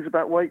of the things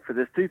about Wakeford.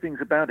 There's two things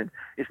about him.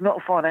 It's not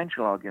a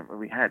financial argument that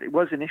we had. It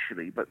was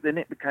initially, but then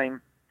it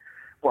became,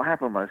 what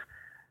happened was,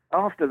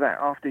 after that,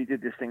 after he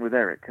did this thing with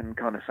Eric and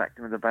kind of sacked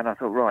him with the band, I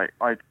thought, right,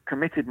 I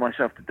committed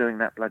myself to doing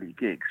that bloody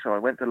gig. So I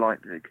went to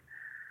Leipzig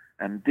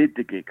and did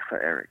the gig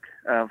for Eric.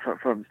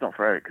 It's not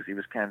for Eric because he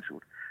was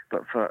cancelled,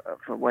 but for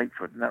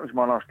Wakeford. And that was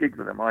my last gig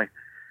with him. I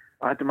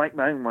had to make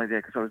my own way there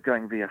because I was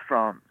going via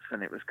France,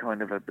 and it was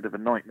kind of a bit of a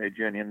nightmare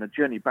journey. And the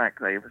journey back,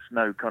 there was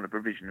no kind of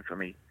provision for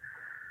me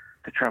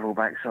to travel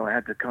back, so I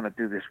had to kind of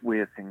do this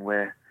weird thing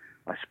where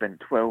I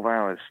spent 12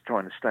 hours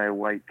trying to stay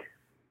awake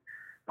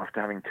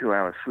after having 2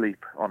 hours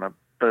sleep on a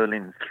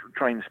Berlin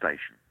train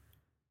station.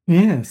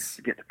 Yes.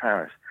 To get to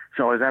Paris.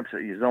 So I was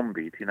absolutely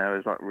zombied, you know, I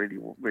was like really,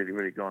 really,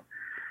 really gone.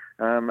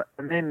 And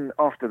then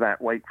after that,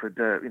 Wakeford,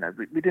 you know,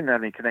 we didn't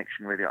have any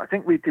connection really. I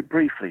think we did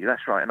briefly,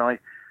 that's right, and I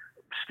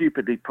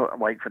stupidly put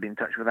Wakeford in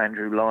touch with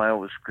Andrew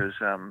Lyles because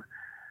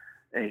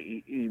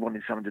he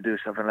wanted someone to do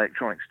some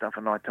electronic stuff,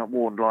 and I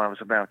warned Lyles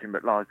about him,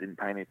 but Lyles didn't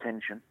pay any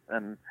attention.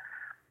 And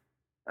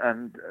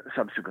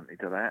subsequently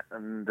to that,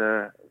 and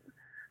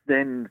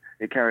then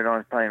it carried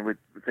on playing with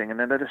the thing, and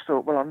then I just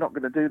thought, well, I'm not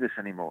going to do this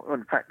anymore.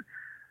 In fact,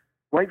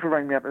 Wakeford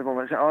rang me up at the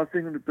moment and said, I was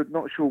thinking, but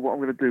not sure what I'm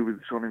going to do with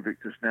Son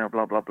Invictus now,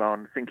 blah, blah, blah,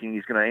 and thinking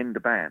he's going to end the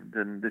band,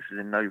 and this is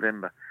in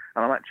November.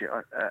 And I'm actually,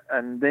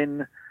 and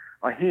then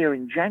I hear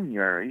in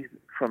January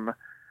from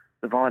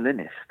the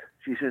violinist,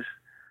 she says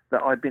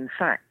that I'd been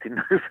sacked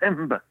in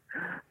November.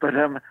 But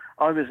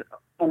I was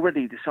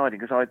already deciding,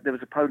 because there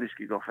was a Polish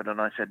gig offered,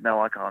 and I said,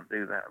 no, I can't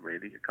do that,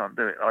 really. I can't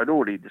do it. I'd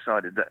already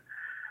decided that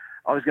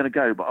I was going to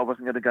go, but I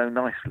wasn't going to go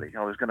nicely.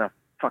 I was going to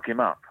fuck him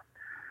up.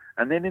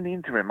 And then in the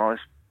interim, I was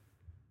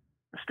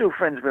still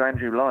friends with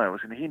Andrew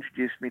Lyles, and he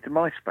introduced me to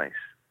MySpace.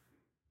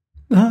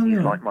 Oh, He's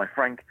yeah. like my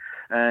Frank,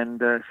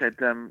 and said,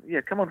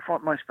 yeah, come on,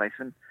 find MySpace.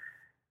 And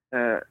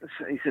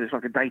so he said it's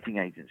like a dating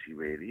agency,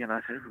 really. And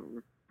I said,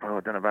 oh, I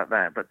don't know about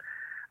that. But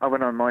I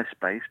went on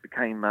MySpace,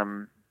 became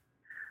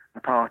a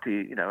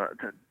party, you know,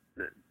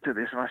 to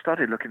this, and I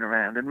started looking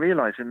around and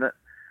realising that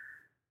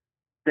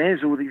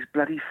there's all these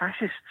bloody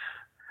fascists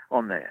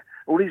on there.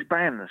 All these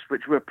bands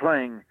which were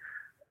playing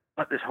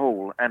at this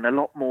hall, and a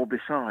lot more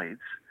besides,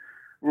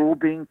 were all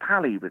being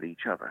pally with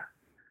each other.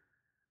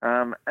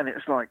 And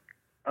it's like,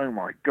 oh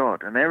my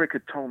God. And Eric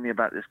had told me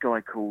about this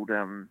guy called,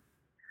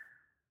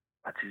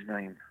 what's his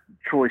name?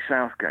 Troy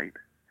Southgate,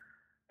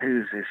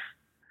 who's this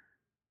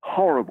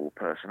horrible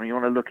person. You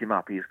want to look him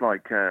up. He's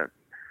like,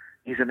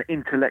 he's an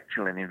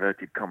intellectual in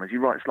inverted commas. He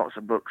writes lots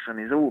of books, and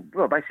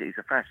basically he's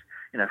a fascist,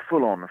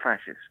 full-on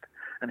fascist.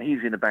 And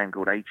he's in a band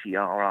called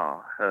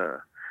HERR,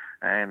 Her,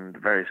 and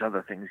various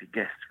other things he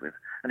guests with.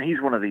 And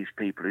he's one of these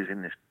people who's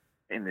in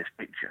this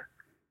picture.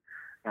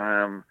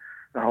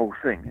 The whole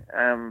thing.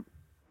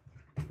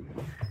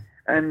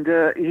 And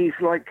he's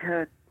like,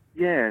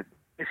 yeah,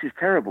 this is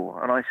terrible.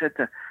 And I said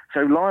so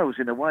Lyle's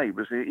in a way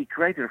he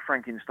created a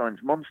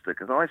Frankenstein's monster,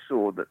 because I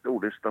saw that all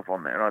this stuff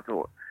on there, and I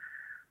thought,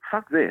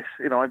 fuck this.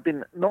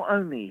 Not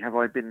only have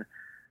I been,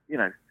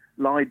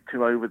 lied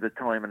to over the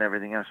time and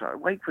everything else,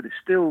 Wakeford is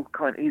still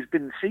he's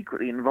been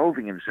secretly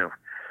involving himself.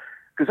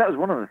 Because that was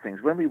one of the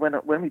things, when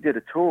we did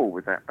a tour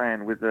with that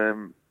band with,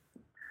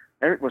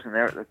 Eric wasn't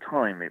there at the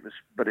time, it was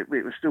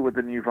still with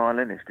the new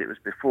violinist. It was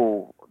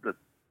before the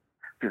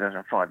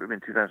 2005, it was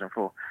in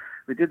 2004.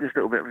 We did this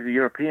little bit of the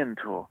European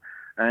tour,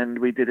 and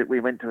we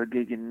went to a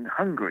gig in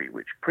Hungary,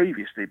 which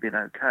previously had been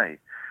okay.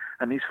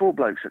 And these 4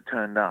 blokes that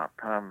turned up,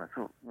 I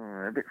thought,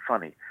 a bit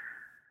funny.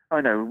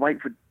 I know,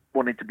 Wakeford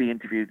wanted to be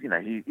interviewed,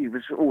 he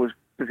was always,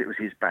 because it was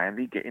his band,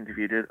 he'd get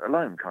interviewed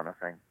alone kind of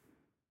thing.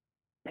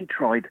 He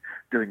tried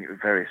doing it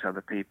with various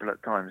other people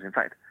at times. In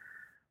fact,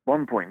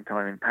 one point in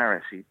time in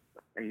Paris,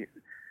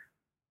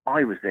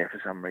 I was there for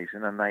some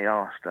reason, and they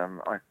asked,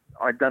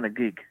 I'd done a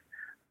gig,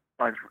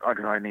 I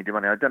needed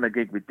money, I'd done a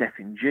gig with Death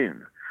in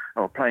June,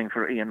 or playing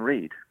for Ian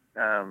Reid,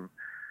 Fire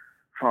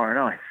and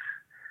Ice.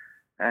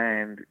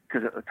 And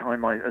because at the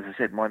time, as I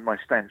said, my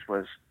stance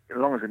was, as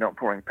long as they're not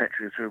pouring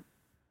petrol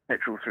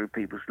through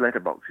people's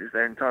letterboxes,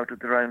 they're entitled to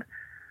their own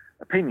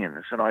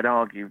opinions. And I'd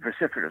argue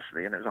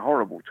vociferously, and it was a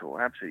horrible tour,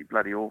 absolutely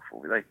bloody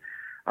awful.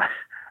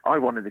 I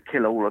wanted to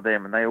kill all of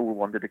them, and they all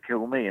wanted to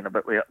kill me,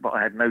 but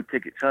I had no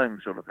tickets home,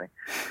 sort of thing.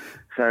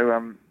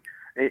 So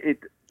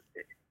it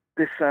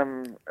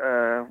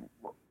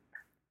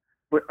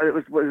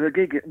was a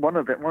gig at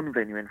one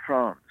venue in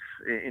France,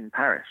 in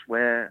Paris,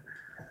 where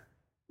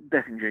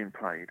Death in June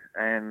played,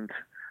 and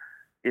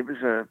it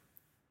was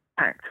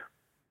packed.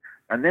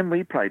 And then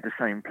we played the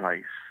same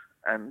place,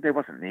 and there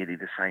wasn't nearly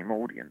the same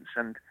audience.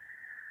 And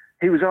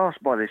he was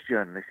asked by this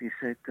journalist. He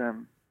said,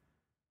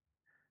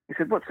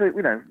 what's the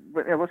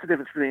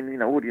difference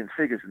between audience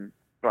figures and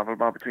blah blah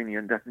blah between you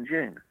and Death in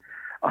June?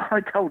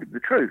 I told him the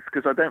truth,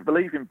 because I don't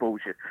believe in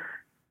bullshit.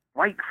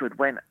 Wakeford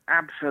went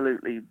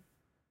absolutely,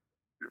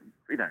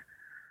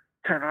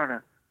 turned around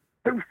and,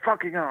 who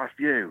fucking asked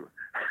you?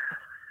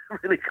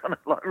 Really kind of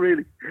like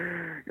really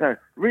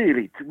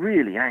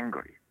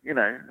angry.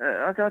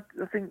 I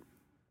think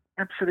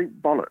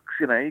absolute bollocks.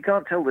 You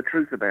can't tell the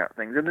truth about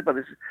things, but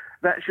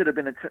that should have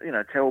been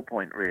a tell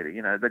point,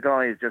 really. The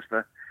guy is just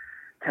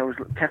tells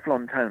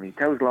Teflon Tony,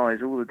 tells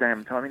lies all the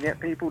damn time, and yet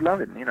people love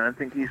him, and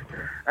think he's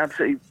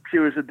absolutely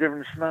pure as the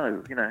driven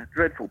snow,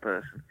 dreadful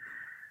person.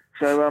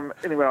 So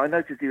anyway, I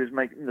noticed he was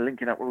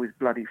linking up with all these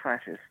bloody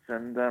fascists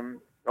and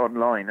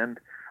online, and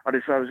I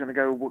decided I was going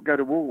to go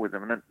to war with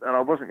them, and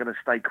I wasn't going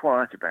to stay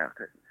quiet about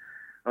it.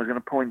 I was going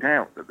to point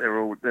out that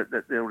all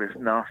this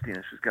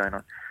nastiness was going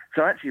on.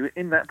 So actually,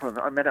 in that point,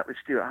 I met up with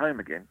Stuart Home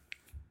again,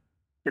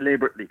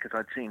 deliberately, because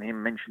I'd seen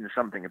him mention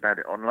something about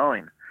it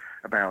online,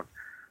 about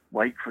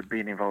Wakeford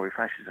being involved with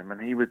fascism,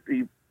 and he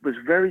was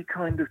very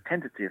kind of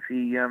tentative.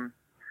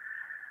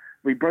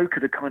 We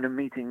brokered a kind of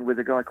meeting with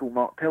a guy called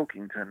Mark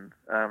Pilkington,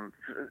 I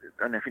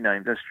don't know if you know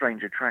him, does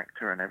Strange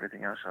Attractor and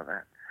everything else like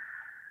that.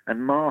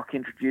 And Mark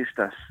introduced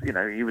us,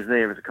 he was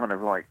there as a kind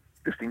of like,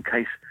 just in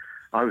case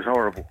I was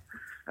horrible.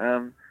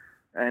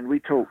 And we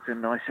talked,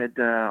 and I said,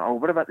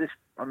 what about this?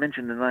 I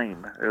mentioned the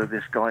name of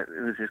this guy.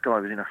 This guy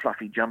who was in a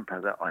fluffy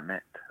jumper that I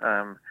met,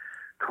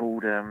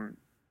 called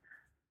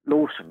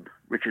Lawson,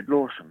 Richard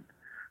Lawson.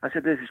 I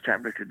said, there's this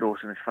chap, Richard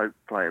Lawson, this folk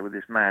player with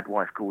this mad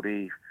wife called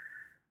Eve.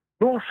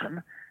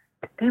 Lawson?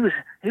 He was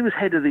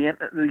head of the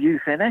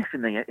Youth NF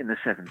in the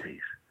 70s.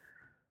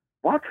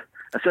 What?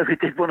 And so we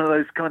did one of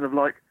those kind of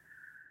like,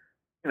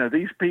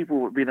 these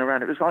people had been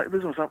around. It was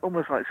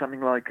almost like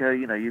something like,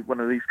 one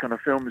of these kind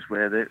of films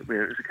where it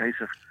was a case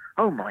of,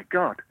 oh my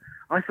God,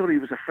 I thought he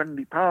was a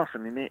friendly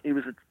person, and he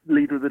was a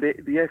leader of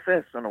the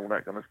SS and all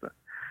that kind of stuff.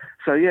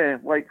 So yeah,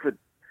 Wakeford,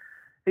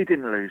 he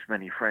didn't lose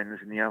many friends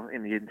in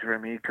the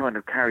interim. He kind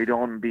of carried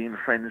on being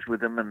friends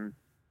with them and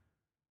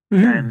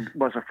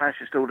was a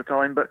fascist all the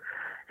time, but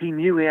he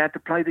knew he had to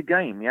play the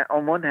game. Yeah,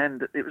 on one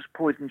hand, it was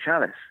poison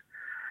chalice.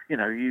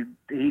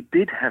 He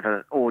did have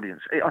an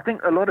audience. I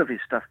think a lot of his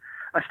stuff,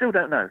 I still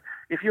don't know.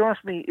 If you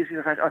ask me, is he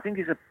a fascist? I think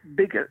he's a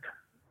bigot.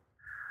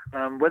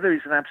 Whether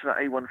he's an absolute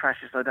A1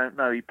 fascist, I don't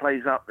know. He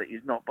plays up that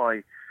he's not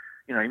by,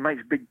 he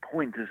makes big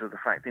pointers of the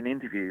fact in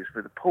interviews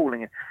with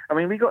appalling. I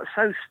mean, we got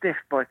so stiff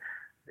by,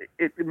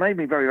 it made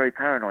me very, very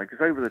paranoid,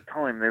 because over the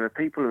time there were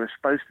people who were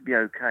supposed to be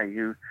okay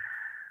who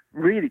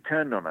really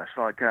turned on us,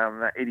 like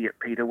that idiot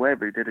Peter Webb,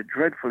 who did a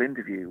dreadful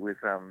interview with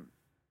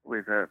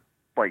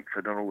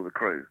Wakeford and all the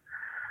crew.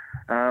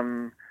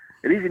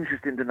 It is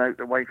interesting to note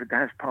that Wakeford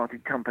has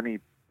parted company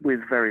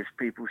with various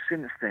people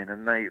since then,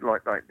 and they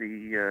like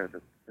the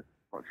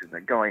what's his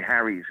name, Guy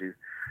Harries, who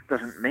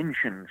doesn't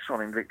mention Sol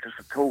Invictus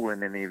at all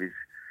in any of his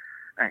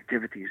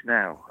activities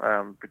now,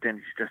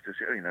 pretends he's just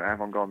a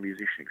avant-garde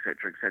musician,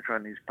 etc., etc.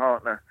 And his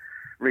partner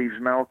Reeves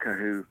Malka,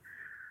 who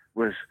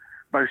was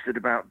boasted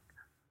about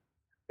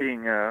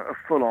being a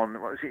full-on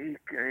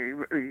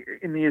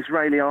in the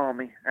Israeli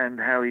army, and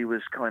how he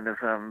was kind of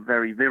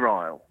very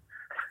virile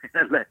in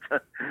a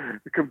letter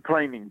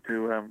complaining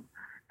to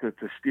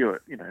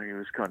Stuart. You know, he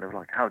was kind of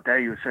like, "How dare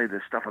you say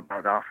this stuff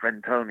about our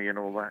friend Tony," and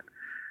all that.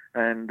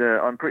 And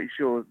I'm pretty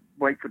sure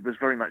Wakeford was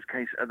very much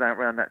case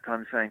around that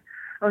time saying,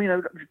 "Oh, you know,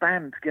 we've got this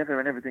band together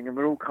and everything, and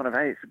we're all kind of,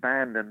 hey, it's a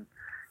band, and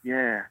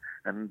yeah,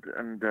 and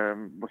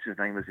what's his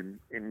name was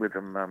in with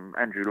them,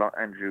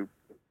 Andrew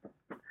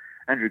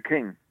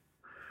King,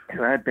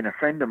 who had been a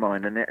friend of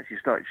mine, and as he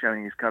started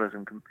showing his colours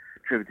and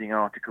contributing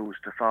articles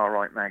to far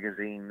right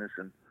magazines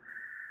and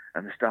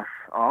stuff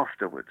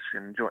afterwards.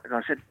 And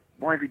I said,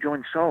 "Why have you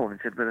joined Soul?" And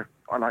he said, "Well,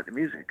 I like the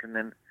music," and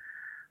then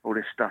all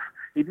this stuff.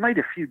 He'd made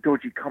a few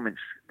dodgy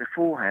comments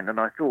beforehand, and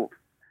I thought,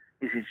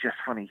 "Is this just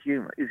funny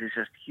humour? Is this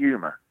just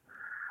humour?"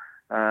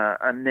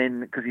 And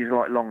then, because he's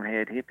like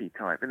long-haired hippie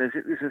type, and as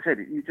I said,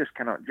 you just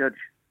cannot judge.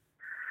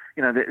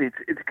 You know,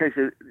 it's a case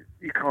of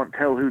you can't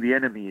tell who the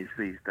enemy is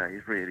these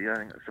days. Really, I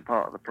think that's a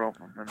part of the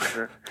problem.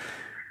 And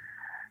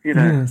you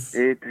know, yes.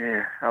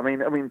 I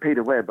mean,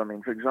 Peter Webb. I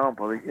mean, for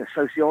example, a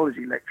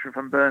sociology lecturer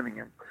from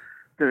Birmingham,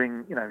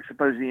 doing, you know,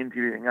 supposedly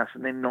interviewing us,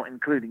 and then not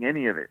including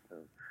any of it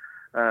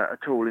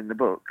at all in the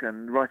book,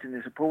 and writing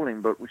this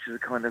appalling book, which is a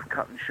kind of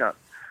cut and shut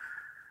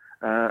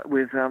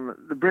with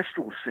the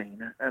Bristol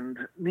scene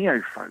and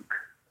neo-folk.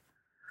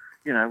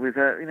 You know, with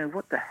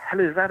what the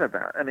hell is that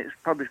about? And it's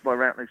published by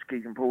Routledge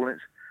Keegan Paul, and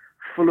it's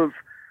full of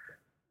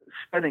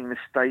spelling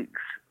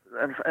mistakes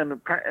and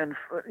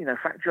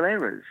factual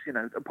errors. You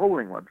know,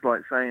 appalling ones,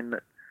 like saying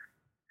that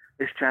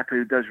this chap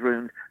who does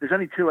rune, there's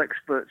only two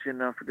experts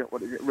in, I forget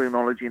what is it,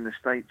 runology in the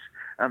States,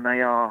 and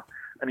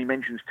he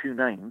mentions two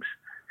names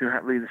who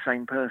happen to be the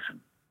same person.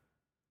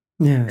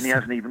 Yes. And he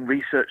hasn't even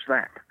researched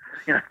that,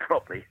 you know,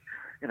 properly.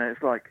 You know,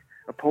 it's like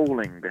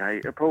appalling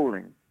behavior,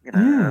 appalling, you know.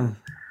 Yeah.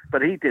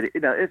 But he did it,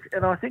 you know,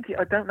 and I think,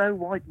 I don't know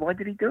why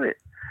did he do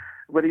it?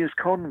 Whether he was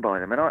conned by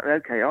them. And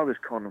I was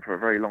conned for a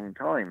very long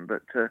time,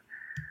 but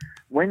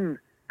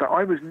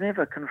I was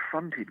never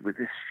confronted with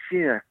this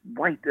sheer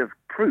weight of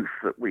proof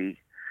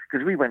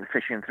because we went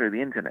fishing through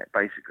the internet,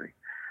 basically.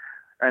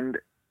 And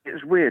it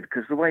was weird,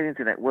 because the way the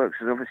internet works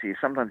is obviously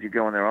sometimes you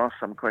go on there, ask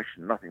some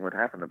question, nothing would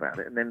happen about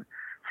it, and then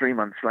 3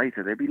 months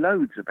later there'd be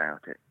loads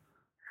about it.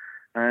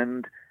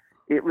 And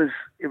it was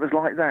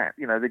like that,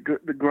 you know. The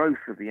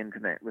growth of the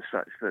internet was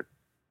such that,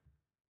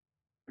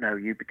 you know,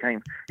 it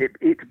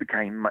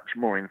became much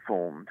more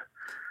informed.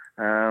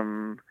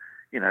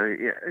 You know,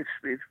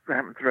 it's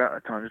happened throughout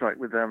the times, like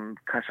with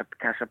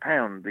Casa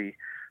Pound, the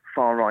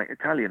far right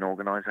Italian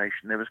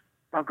organisation. There was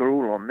bugger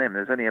all on them.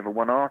 There's only ever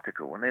one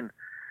article, and then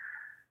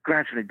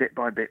gradually, bit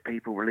by bit,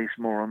 people release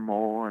more and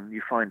more, and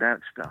you find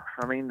out stuff.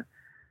 I mean,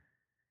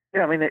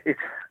 yeah, I mean, it's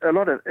a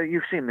lot of.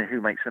 You've seen the Who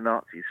Makes the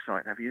Nazis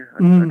site, have you? I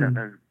don't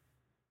know.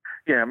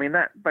 Yeah, I mean,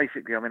 that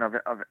basically, I mean, I've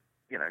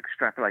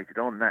extrapolated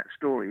on that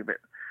story, but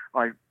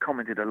I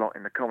commented a lot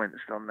in the comments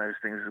on those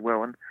things as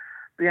well, and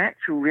the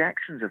actual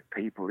reactions of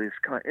people is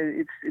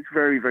it's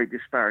very, very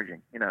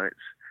disparaging. You know,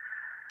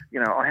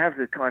 I have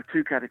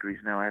two categories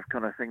now. I have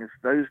kind of things,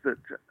 those that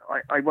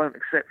I won't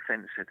accept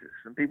fence sitters,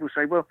 and people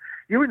say, "Well,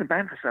 you were in the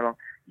band for so long."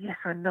 Yes,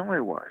 I know I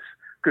was,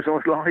 because I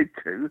was lied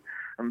to,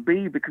 and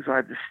B, because I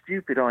had the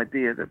stupid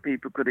idea that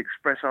people could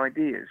express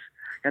ideas,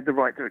 had the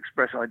right to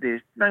express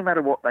ideas, no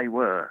matter what they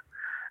were.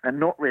 And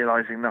not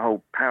realising the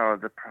whole power of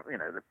the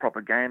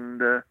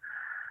propaganda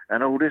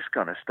and all this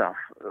kind of stuff,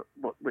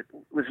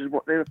 which is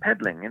what they were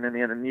peddling. And then they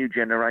had a new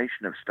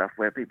generation of stuff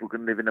where people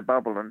can live in a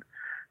bubble and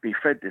be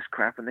fed this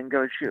crap and then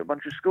go and shoot a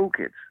bunch of school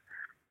kids.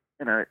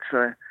 You know, it's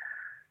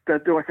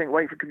do I think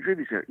Wakeford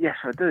contributes to it? Yes,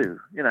 I do.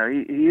 You know,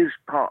 he is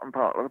part and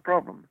parcel of the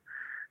problem.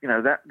 You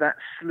know, that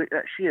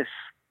sheer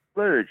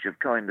splurge of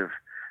kind of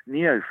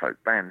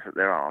neo-folk bands that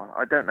there are.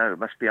 I don't know, it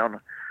must be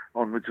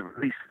onwards of at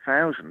least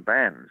 1,000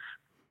 bands,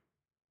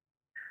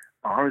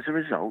 are as a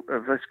result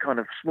of this kind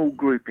of small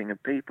grouping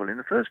of people in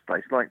the first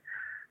place, like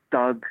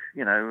Doug,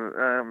 you know,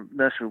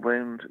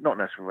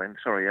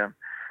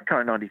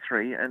 Current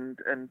 93 and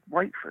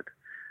Wakeford.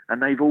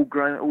 And they've all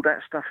grown, all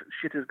that stuff,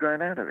 shit has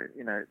grown out of it.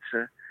 You know,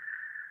 it's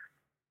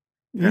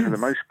yes. for the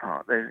most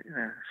part. You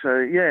know, so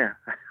yeah,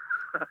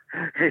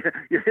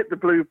 you hit the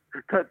blue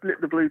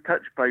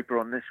touch paper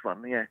on this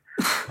one. Yeah,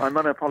 I'm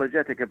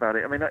unapologetic about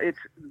it. I mean,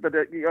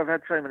 I've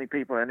had so many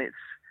people, and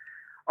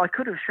I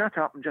could have shut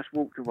up and just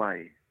walked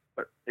away,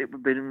 but it would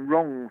have been the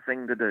wrong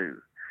thing to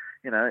do.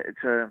 You know,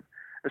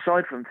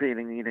 aside from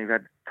feeling, you've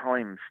had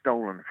time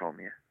stolen from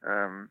you,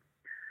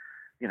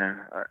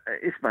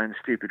 it's my own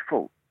stupid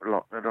fault a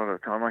lot of the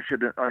time. I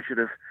should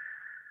have.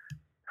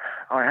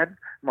 I had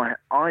my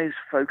eyes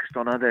focused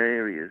on other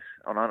areas,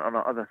 on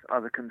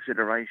other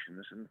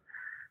considerations, and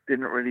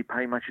didn't really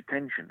pay much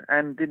attention,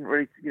 and didn't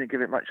really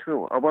give it much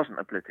thought. I wasn't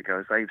a politico,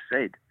 as they've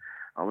said.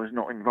 I was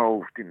not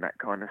involved in that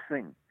kind of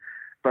thing.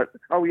 But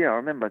I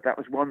remember that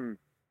was one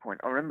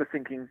point. I remember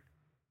thinking,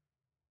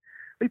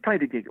 we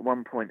played a gig at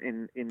one point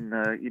in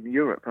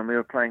Europe, and we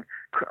were playing,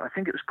 I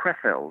think it was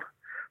Krefeld,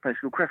 a place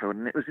called Krefeld,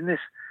 and it was in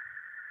this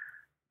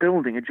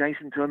building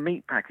adjacent to a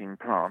meatpacking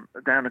plant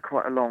down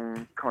quite a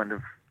long kind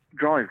of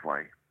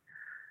driveway,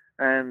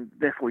 and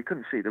therefore we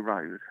couldn't see the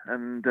road.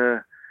 And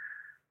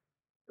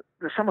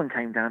someone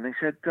came down and he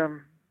said,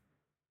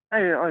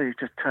 "Hey, you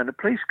just turned a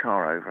police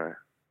car over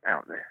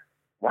out there."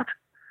 What?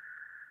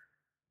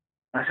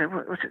 I said,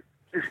 "What's it?"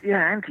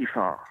 Yeah,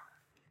 Antifa.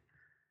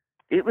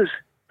 It was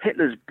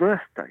Hitler's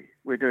birthday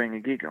we're doing a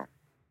gig on.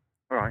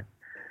 All right.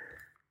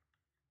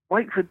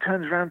 Wakeford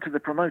turns around to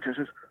the promoter and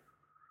says,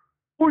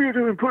 "What are you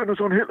doing putting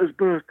us on Hitler's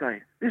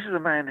birthday?" This is a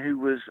man who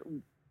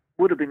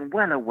would have been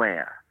well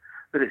aware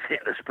that it's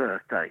Hitler's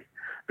birthday,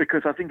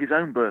 because I think his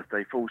own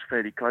birthday falls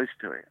fairly close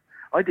to it.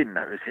 I didn't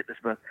know it was Hitler's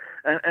birthday,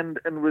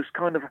 and was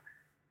kind of,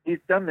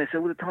 he's done this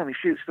all the time. He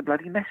shoots the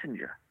bloody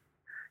messenger.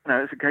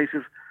 It's a case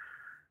of,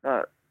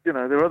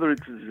 there are other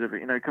instances of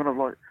it, kind of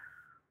like,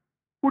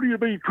 "What do you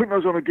mean putting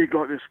us on a gig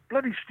like this?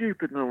 Bloody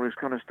stupid," and all this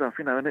kind of stuff,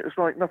 and it was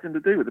like nothing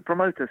to do with it. The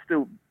promoter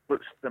still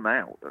puts them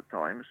out at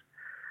times,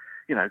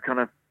 kind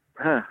of,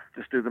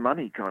 just do the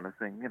money kind of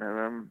thing,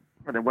 and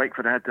then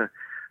Wakeford had to,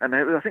 and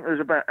I think there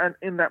was about, and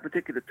in that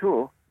particular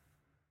tour,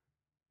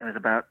 there was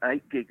about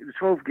 8 gigs,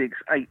 12 gigs,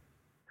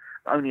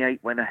 only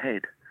 8 went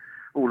ahead.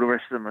 All the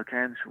rest of them are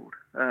cancelled,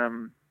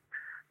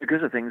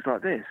 because of things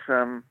like this.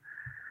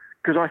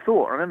 Because I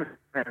remember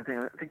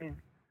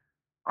thinking,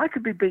 I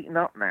could be beaten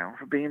up now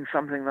for being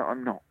something that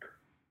I'm not.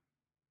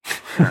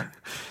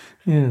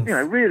 Yes.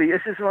 Really,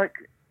 it's just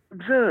like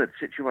absurd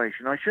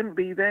situation. I shouldn't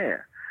be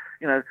there.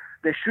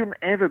 There shouldn't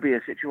ever be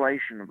a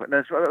situation. But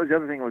that was the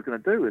other thing I was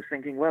going to do, was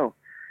thinking, well,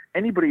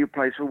 anybody who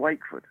plays for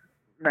Wakeford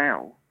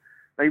now,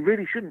 they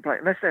really shouldn't play,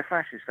 unless they're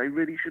fascists, they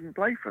really shouldn't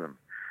play for them.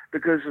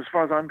 Because as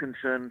far as I'm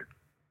concerned,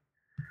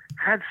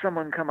 had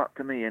someone come up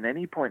to me at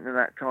any point in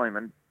that time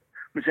and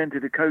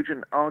presented a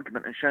cogent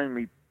argument and shown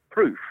me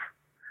proof,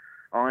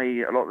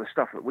 i.e. a lot of the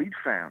stuff that we'd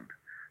found,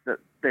 that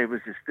there was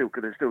still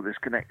this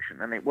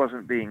connection, and it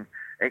wasn't being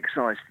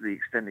excised to the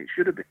extent it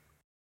should have been.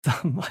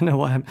 I know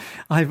what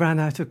I ran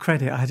out of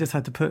credit. I just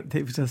had to put,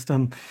 it was just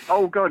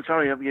Oh God,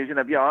 sorry, I'm using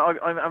up. Yeah,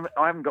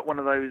 I haven't got one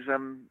of those.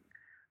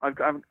 I've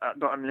got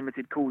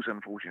unlimited calls,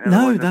 unfortunately.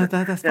 No,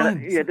 that's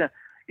fine.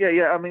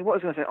 Yeah. I mean, what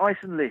was I going to say? Ice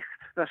and Licht.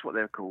 That's what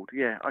they're called.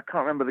 Yeah, I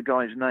can't remember the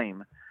guy's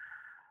name.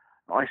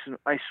 Ice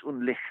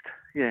and Licht.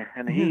 Yeah,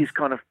 and he's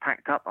kind of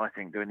packed up, I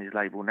think, doing his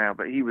label now.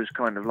 But he was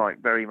kind of like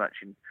very much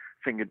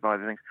fingered by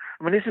the things.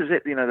 I mean, this is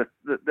it.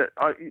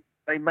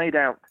 They made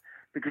out,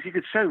 because you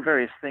could show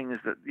various things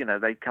that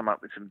they come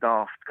up with some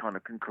daft kind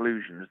of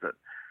conclusions that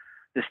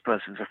this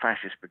person's a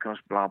fascist because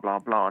blah blah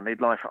blah, and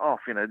they'd life it off.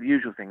 The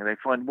usual thing. They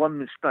find one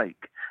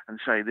mistake and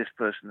say this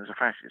person is a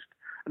fascist.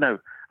 No,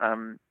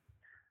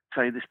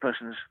 say this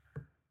person's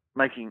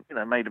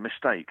made a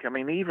mistake. I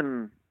mean,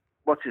 even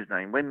what's his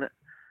name, when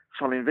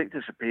Sol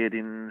Invictus appeared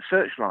in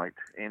Searchlight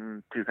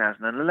in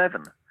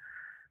 2011,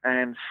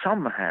 and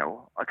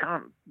somehow I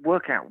can't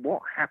work out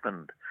what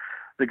happened.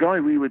 The guy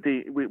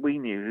we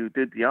knew who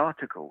did the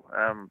article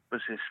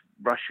was this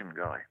Russian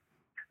guy,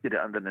 did it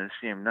under an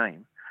assumed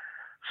name.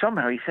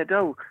 Somehow he said,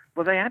 "Oh,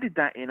 well, they added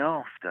that in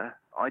after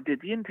I did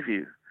the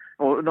interview,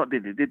 or not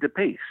did the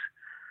piece."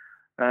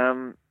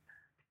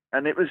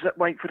 And it was that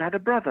Wakeford had a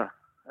brother,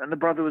 and the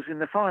brother was in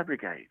the fire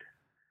brigade.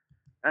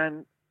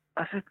 And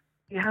I said,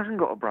 he hasn't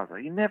got a brother.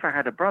 He never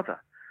had a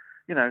brother.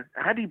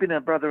 Had he been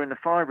a brother in the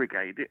fire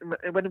brigade,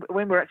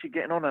 when we're actually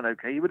getting on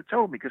okay, he would have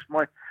told me, because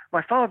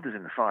my father's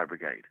in the fire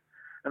brigade.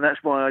 And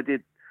that's why I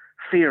did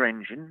Fear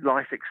Engine,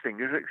 Life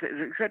Extinguisher,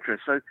 etc., etc.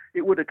 So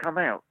it would have come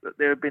out that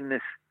there had been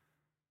this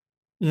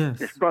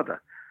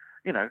brother,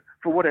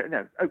 for what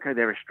okay,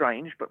 they're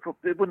estranged, but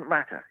it wouldn't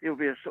matter. It would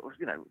be a sort of,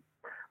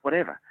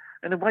 whatever.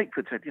 And then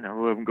Wakeford said, we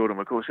haven't got him,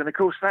 of course. And of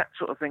course, that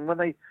sort of thing, when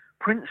they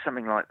print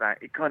something like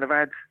that, it kind of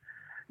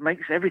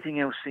makes everything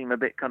else seem a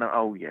bit kind of,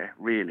 oh yeah,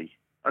 really?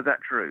 Is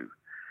that true?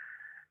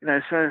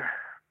 So,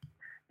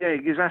 yeah,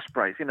 it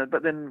exasperates,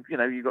 but then,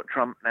 you've got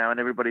Trump now and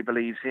everybody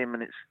believes him,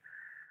 and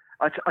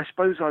I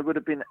suppose I would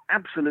have been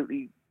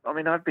absolutely,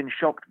 I've been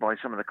shocked by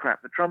some of the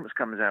crap that Trump's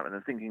comes out with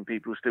and thinking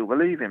people still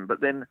believe him,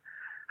 but then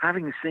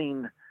having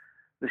seen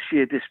the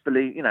sheer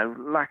disbelief,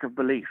 lack of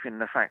belief in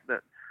the fact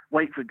that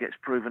Wakeford gets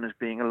proven as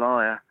being a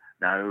liar,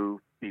 no,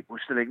 people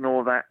still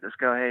ignore that, let's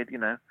go ahead,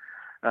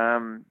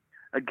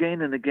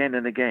 again and again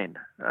and again,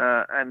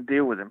 and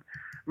deal with him.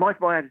 My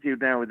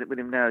attitude now with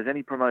him now is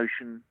any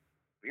promotion,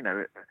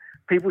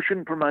 people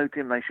shouldn't promote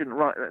him. They shouldn't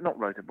write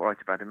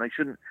about him. They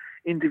shouldn't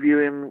interview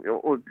him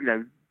or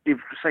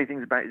say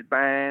things about his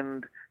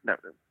band. No,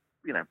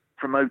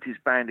 promote his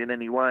band in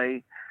any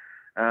way,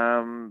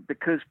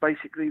 because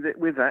basically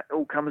with that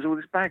all comes all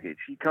this baggage.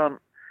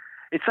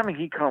 It's something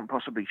he can't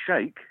possibly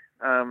shake,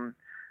 and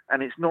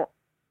it's not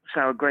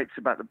sour grapes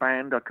about the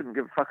band. I couldn't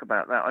give a fuck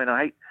about that.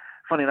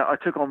 Funny enough, I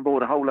took on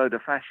board a whole load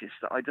of fascists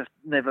that I just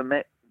never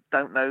met,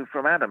 don't know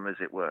from Adam, as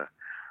it were.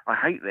 I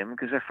hate them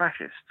because they're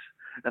fascists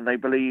and they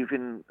believe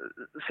in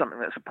something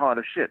that's a pile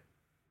of shit.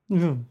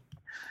 Yeah.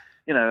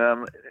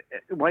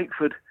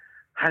 Wakeford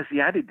has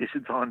the added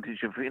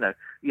disadvantage of, we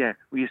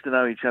used to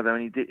know each other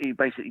and he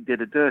basically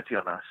did a dirty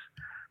on us.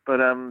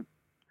 But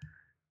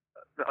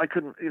I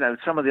couldn't,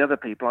 some of the other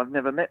people I've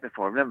never met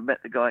before. I've never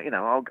met the guy,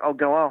 I'll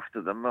go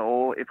after them.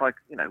 Or if I,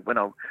 when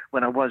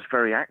I was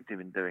very active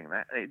in doing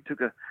that, it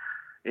took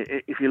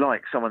if you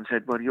like, someone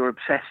said, well, you're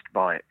obsessed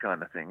by it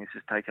kind of thing. It's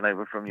just taken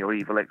over from your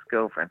evil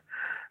ex-girlfriend.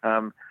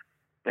 Right,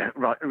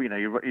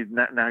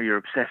 now you're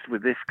obsessed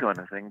with this kind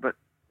of thing. But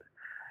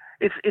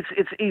it's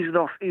eased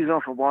off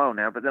a while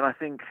now. But then I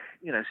think,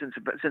 since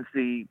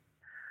the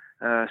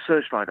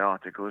Searchlight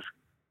articles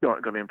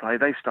got in play,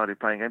 they started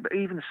playing it. But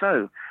even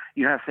so,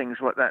 you have things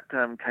like that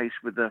case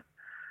with the,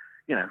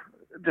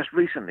 just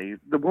recently,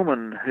 the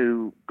woman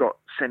who got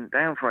sent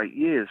down for 8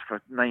 years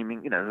for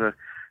naming,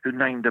 who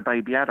named a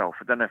baby Adolf.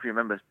 I don't know if you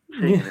remember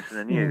seeing this in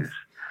the news.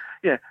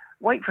 Yeah,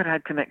 Wakeford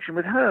had connection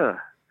with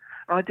her.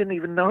 I didn't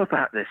even know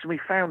about this, and we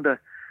found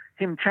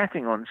him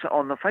chatting on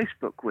the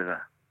Facebook with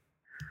her.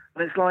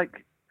 And it's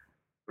like,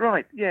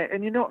 right, yeah,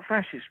 and you're not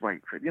fascist,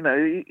 Wakeford.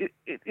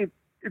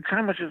 It's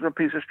how much as a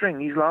piece of string.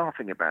 He's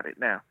laughing about it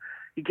now.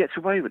 He gets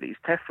away with it. He's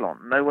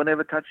Teflon. No one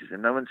ever touches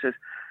him. No one says,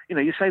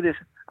 you say this,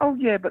 oh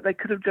yeah, but they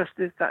could have just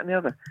this, that, and the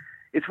other.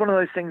 It's one of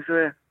those things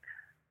where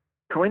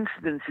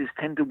coincidences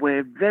tend to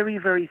wear very,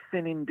 very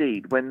thin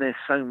indeed when there's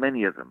so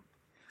many of them.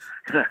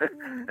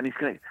 And he's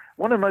going.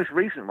 One of the most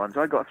recent ones,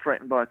 I got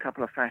threatened by a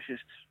couple of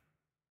fascists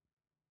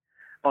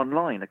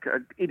online,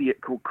 an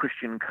idiot called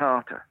Christian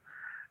Carter.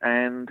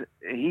 And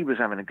he was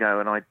having a go,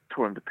 and I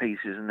tore him to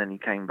pieces, and then he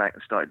came back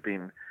and started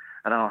being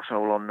an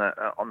arsehole on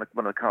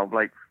one of the Carl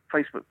Blake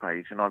Facebook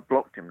page, and I've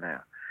blocked him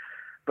now.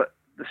 But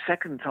the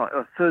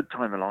third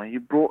time along, he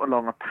brought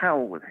along a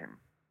pal with him.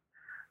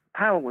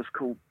 Pal was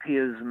called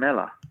Piers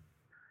Mellor.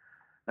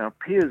 Now,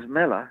 Piers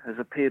Mellor has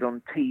appeared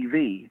on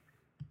TV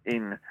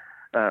in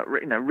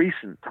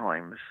recent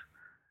times,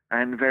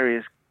 and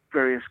various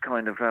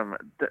kind of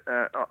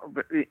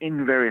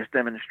in various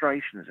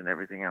demonstrations and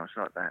everything else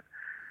like that.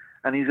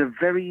 And he's a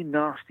very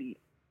nasty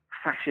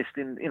fascist.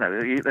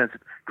 There's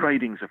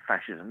gradings of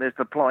fascism. There's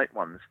the polite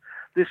ones.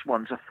 This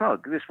one's a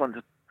thug.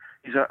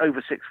 He's an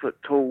over 6 foot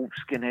tall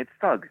skinhead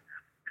thug.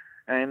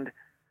 And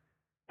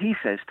he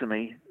says to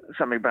me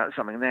something about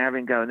something. They're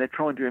having a go, and they're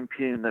trying to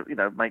impugn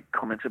that, make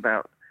comments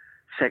about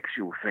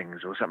sexual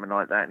things or something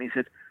like that. And he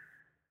said,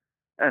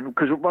 and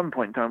because at one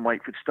point in time,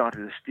 Wakeford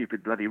started a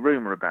stupid bloody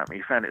rumour about me.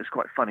 He found it was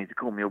quite funny to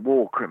call me a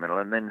war criminal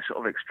and then sort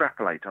of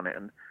extrapolate on it.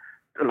 And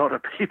a lot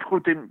of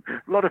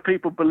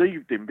people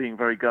believed him being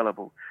very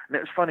gullible. And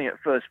it was funny at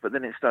first, but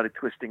then it started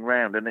twisting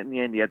round. And in the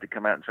end, he had to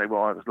come out and say,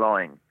 well, I was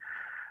lying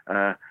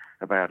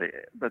about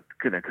it. But,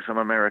 because some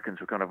Americans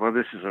were kind of, well,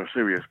 this is a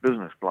serious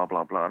business, blah,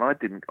 blah, blah. And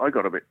I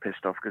got a bit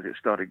pissed off because it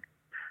started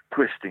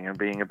twisting and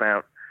being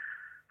about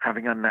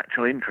having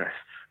unnatural interests.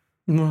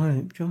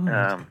 Right,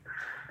 God.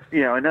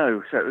 Yeah, I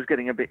know. So it was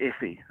getting a bit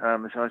iffy.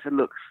 So I said,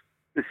 look,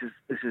 this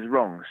is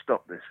wrong.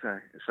 Stop this.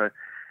 So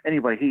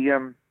anyway,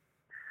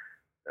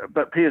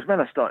 but Piers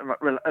Mellor started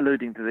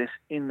alluding to this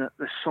in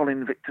the Sol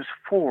Invictus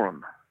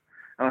forum.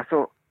 And I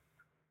thought,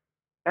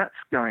 that's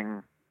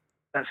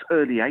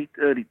early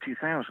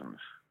 2000s.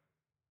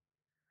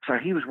 So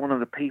he was one of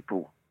the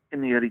people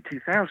in the early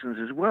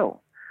 2000s as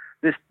well.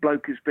 This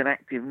bloke who's been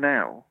active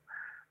now,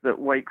 that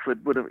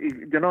Wakeford would have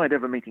denied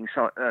ever meeting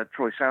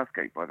Troy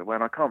Southgate, by the way,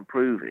 and I can't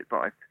prove it,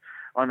 but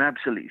I'm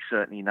absolutely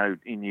certain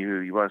he knew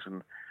who he was,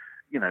 and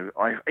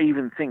I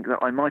even think that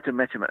I might have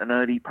met him at an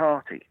early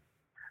party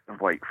of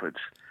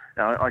Wakeford's.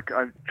 Now,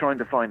 I'm trying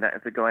to find out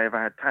if the guy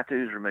ever had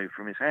tattoos removed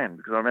from his hand,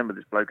 because I remember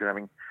this bloke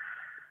having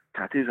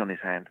tattoos on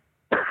his hand,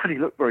 and he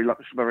looked very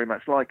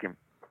much like him.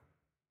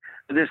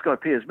 But this guy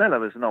Piers Mellor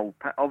was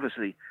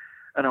obviously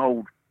an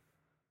old,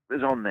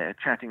 was on there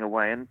chatting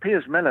away, and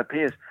Piers Mellor,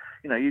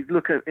 you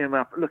look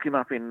him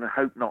up in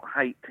Hope Not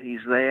Hate,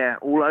 he's there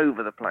all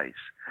over the place.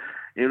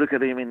 You look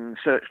at him in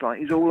Searchlight,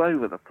 he's all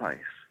over the place.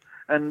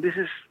 And this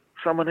is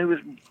someone who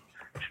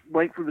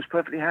Wakeford was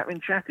perfectly happy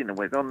in chatting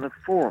with on the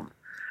forum.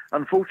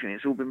 Unfortunately,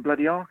 it's all been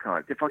bloody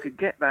archived. If I could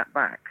get that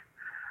back,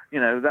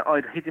 that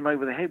I'd hit him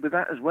over the head with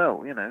that as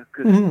well,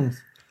 because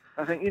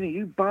I think,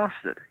 you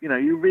bastard,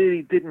 you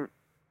really didn't,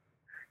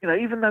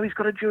 even though he's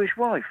got a Jewish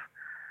wife.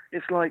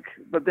 It's like,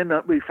 but then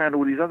we found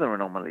all these other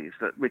anomalies,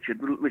 that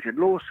Richard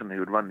Lawson, who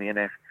would run the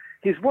NF,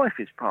 his wife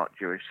is part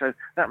Jewish, so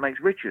that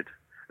makes Richard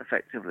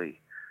effectively,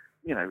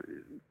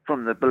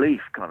 from the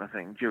belief kind of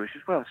thing, Jewish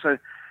as well. So,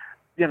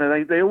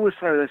 they always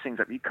throw those things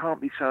up. You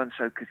can't be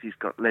so-and-so because he's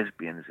got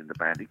lesbians in the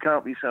band. He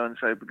can't be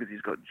so-and-so because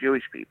he's got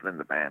Jewish people in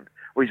the band,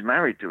 or he's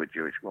married to a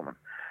Jewish woman.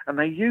 And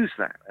they use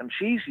that, and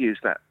she's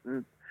used that.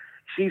 And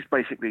she's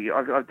basically.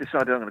 I've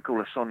decided I'm going to call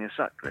her Sonia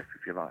Sutcliffe,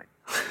 if you like.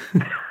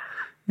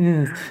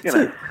 Yes. You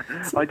know,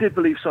 I did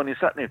believe Sonia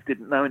Sutcliffe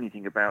didn't know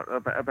anything about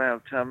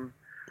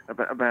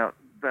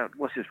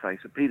what's his face,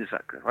 Peter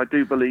Sutcliffe. I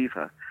do believe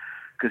her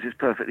because it's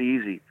perfectly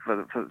easy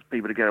for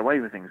people to get away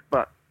with things.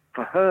 But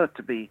for her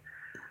to be,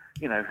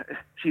 you know,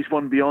 she's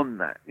one beyond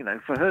that. You know,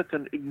 for her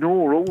to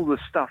ignore all the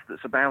stuff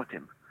that's about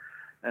him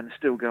and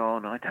still go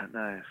on, I don't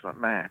know, it's like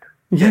mad.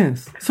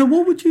 Yes. So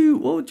what would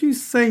you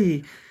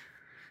say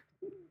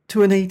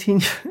to an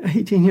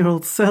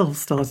 18-year-old self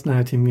starting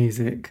out in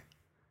music?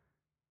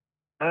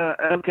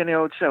 Any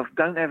old self,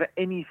 don't have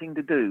anything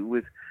to do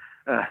with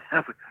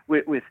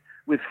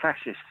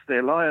fascists.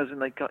 They're liars,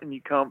 and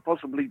you can't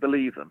possibly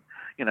believe them.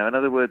 You know, in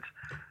other words,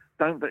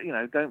 don't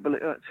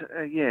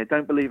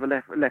believe a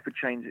leopard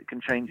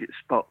can change its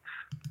spots.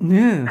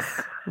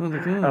 Yes. Oh my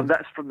God.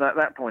 That's from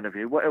that point of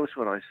view. What else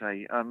would I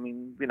say? I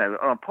mean, you know,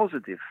 on a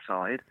positive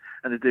side,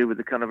 and to do with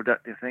the kind of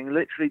reductive thing,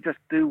 literally just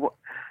do what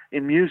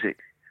in music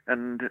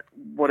and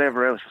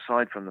whatever else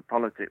aside from the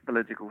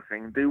political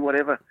thing, do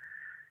whatever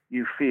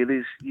you feel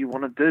is you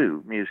want to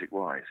do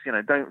music-wise. You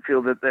know, don't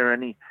feel that there are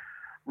any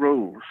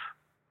rules.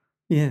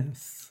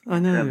 Yes, I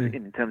know.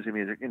 In terms of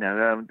music, you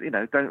know,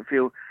 don't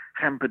feel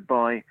hampered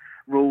by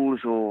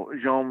rules or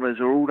genres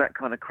or all that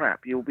kind of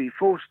crap. You'll be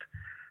forced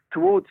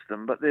towards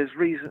them, but there's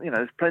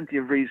there's plenty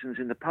of reasons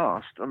in the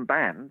past and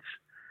bands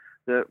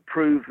that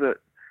prove that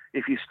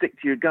if you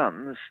stick to your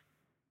guns,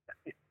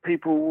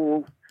 people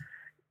will,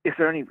 if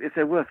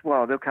they're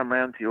worthwhile, they'll come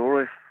round to you,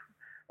 or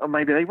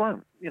maybe they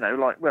won't. You know,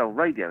 like,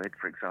 Radiohead,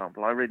 for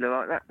example. I really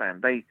like that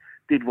band. They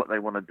did what they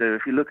want to do.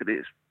 If you look at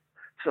it,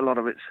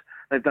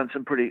 they've done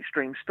some pretty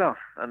extreme stuff,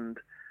 and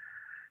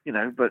you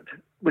know, but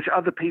which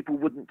other people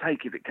wouldn't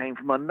take if it came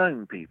from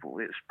unknown people.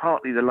 It's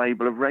partly the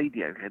label of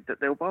Radiohead that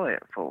they'll buy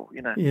it for.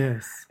 You know,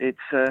 yes, it's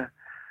I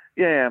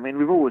mean,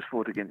 we've always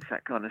fought against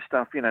that kind of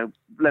stuff. You know,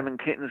 Lemon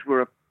Kittens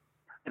were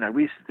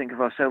we used to think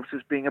of ourselves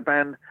as being a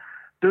band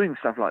doing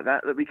stuff like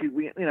that we could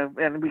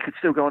and we could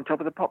still go on top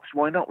of the pops.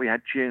 Why not? We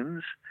had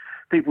tunes.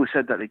 People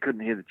said that they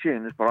couldn't hear the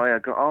tunes, but I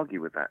got to argue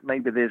with that.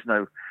 Maybe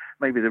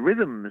the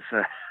rhythms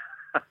are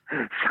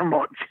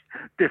somewhat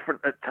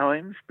different at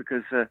times,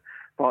 because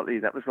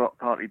partly due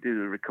to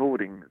the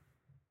recording.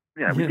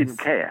 You know, we didn't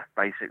care,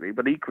 basically,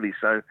 but equally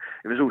so,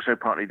 it was also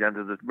partly down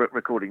to the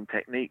recording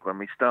technique when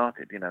we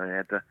started. You know, we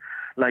had to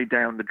lay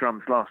down the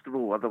drums last of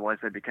all, otherwise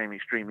they became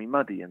extremely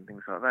muddy and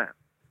things like that.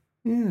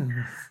 Yes.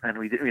 And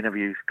we never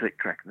used click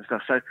track and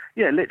stuff. So,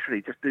 yeah,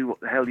 literally just do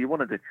what the hell you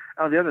want to do.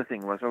 Oh, the other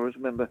thing was, I always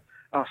remember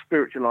our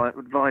spiritual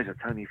advisor,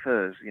 Tony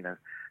Furs, you know,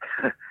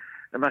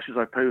 as much as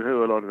I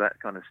poo-hoo a lot of that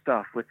kind of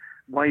stuff,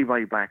 way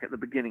back at the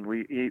beginning,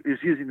 he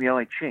was using the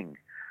I Ching,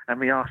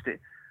 and I asked it,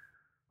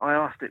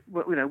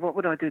 you know, what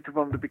would I do to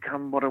want to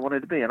become what I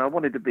wanted to be? And I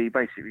wanted to be,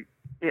 basically,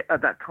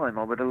 at that time,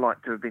 I would have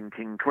liked to have been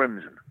King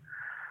Crimson.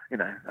 You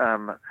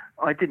know,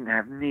 I didn't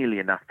have nearly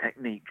enough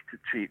technique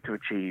to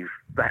achieve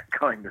that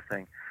kind of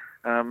thing.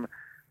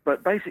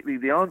 But basically,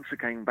 the answer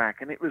came back,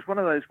 and it was one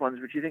of those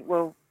ones which you think,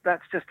 well,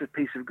 that's just a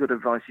piece of good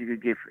advice you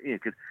could give. You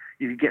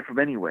could get from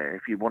anywhere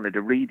if you wanted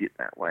to read it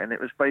that way. And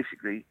it was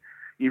basically,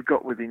 you've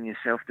got within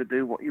yourself to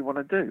do what you want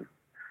to do.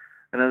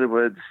 In other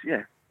words,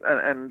 yeah,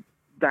 and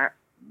that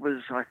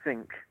was, I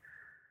think,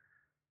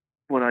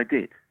 what I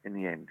did in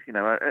the end. You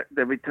know,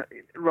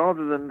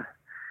 rather than,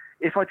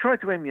 if I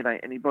tried to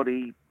emulate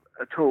anybody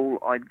at all,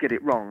 I'd get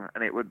it wrong,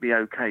 and it would be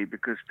okay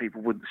because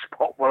people wouldn't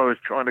spot what I was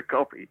trying to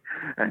copy,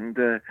 and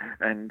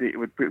it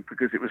would,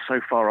 because it was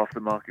so far off the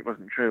mark, it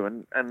wasn't true,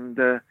 and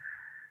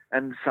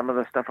some of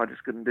the stuff I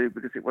just couldn't do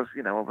because it was,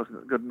 you know, I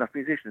wasn't a good enough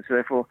musician. So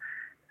therefore,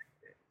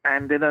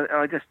 and then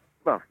I just,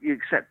 well, you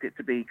accept it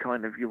to be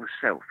kind of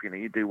yourself. You know,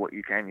 you do what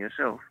you can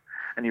yourself,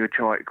 and you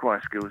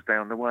acquire skills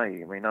down the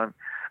way. I mean,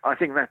 I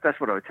think that's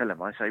what I would tell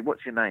them. I say,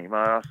 "What's your name?"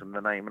 I ask them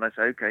the name, and I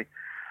say, "Okay,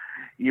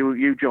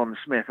 you John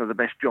Smith are the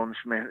best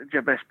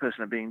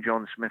person at being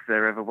John Smith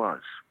there ever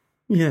was."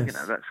 Yes. You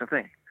know, that's the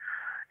thing.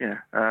 Yeah.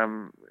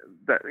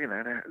 That, you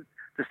know,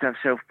 just have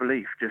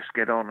self-belief. Just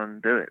get on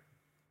and do it.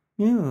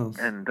 Yes.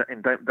 And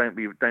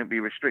don't be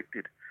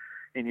restricted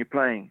in your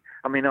playing.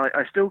 I mean,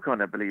 I still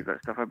kind of believe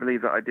that stuff. I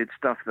believe that I did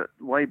stuff that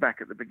way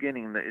back at the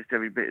beginning that is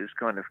every bit as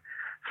kind of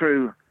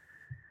through.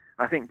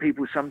 I think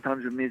people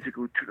sometimes with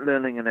musical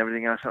learning and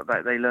everything else like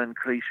that, they learn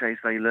cliches.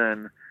 They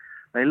learn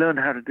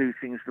how to do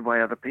things the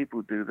way other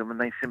people do them, and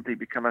they simply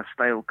become a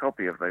stale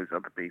copy of those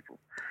other people,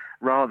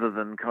 rather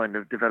than kind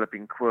of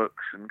developing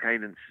quirks and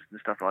cadences and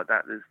stuff like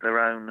that. There's their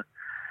own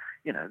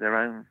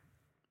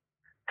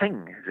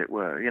thing, as it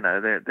were, you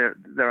know,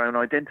 their own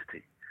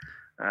identity,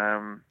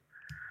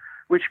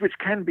 which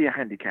can be a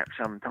handicap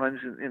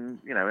sometimes. In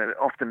you know,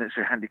 often it's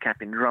a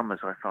handicap in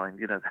drummers, I find,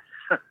 you know,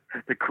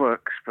 the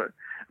quirks, but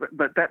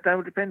that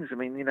depends. I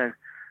mean, you know,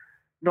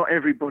 not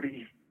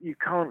everybody, you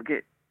can't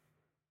get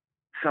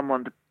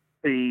someone to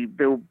be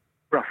Bill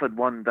Bruford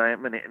one day a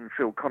minute and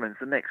Phil Collins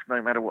the next,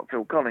 no matter what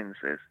Phil Collins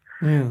says.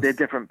 Yes. They're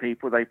different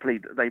people. They play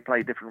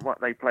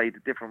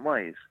different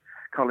ways.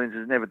 Collins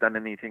has never done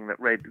anything that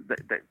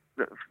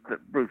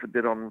Bruford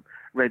did on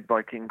Red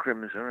by King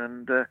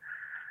Crimson,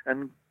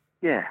 and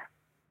yeah,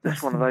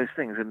 that's one of those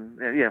things. And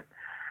yeah,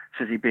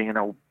 says he being an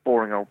old,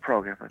 boring old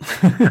prog.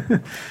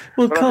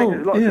 Well, but Cole, I think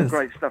there's lots of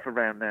great stuff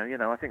around now. You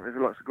know, I think there's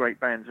lots of great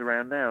bands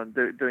around now and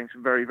doing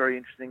some very, very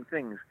interesting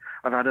things.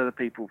 I've had other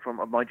people from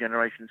my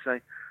generation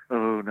say,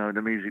 "Oh no,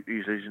 the music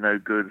these days is no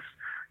good."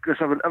 Because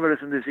I've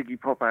listened to the Ziggy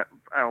Pop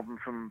album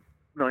from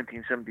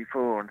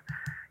 1974, and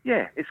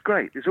yeah, it's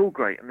great. It's all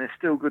great, and there's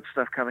still good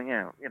stuff coming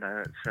out. You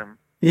know, it's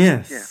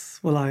yes. Yeah.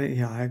 Well, I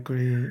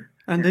agree.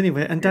 And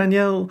anyway, and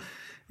Danielle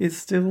is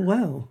still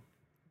well.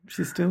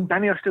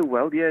 Danielle's still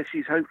well. Yeah,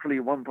 she's hopefully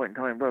at one point in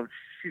time. Well,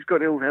 she's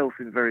got ill health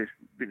in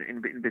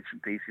bits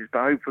and pieces,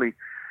 but hopefully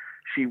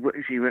she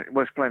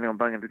was planning on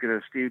banging to get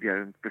her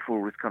studio before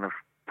with kind of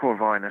poor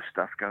Viner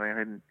stuff going,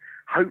 and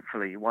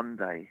hopefully one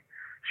day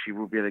she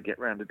will be able to get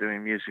round to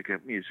doing music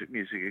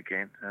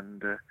again.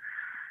 And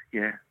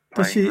yeah,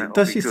 does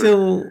she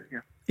still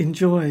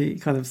enjoy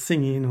kind of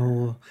singing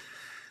or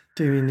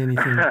doing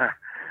anything?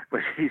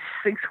 But she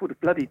sings all the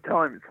bloody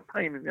time. It's a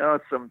pain in the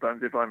arse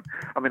sometimes.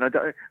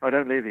 I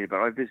don't live here,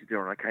 but I visit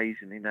her on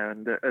occasion, you know.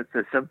 And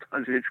so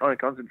sometimes if you try to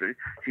concentrate,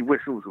 she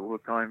whistles all the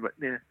time. But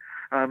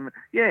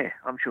yeah,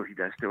 I'm sure she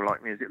does still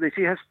like music.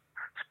 She has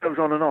spells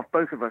on and off.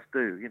 Both of us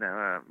do, you know.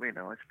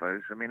 I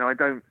suppose. I mean,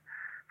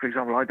 for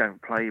example, I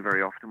don't play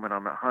very often when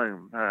I'm at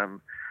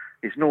home.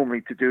 It's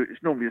normally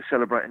to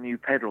celebrate a new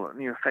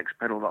effects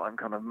pedal that I'm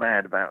kind of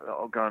mad about.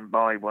 I'll go and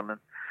buy one, and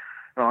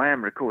I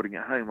am recording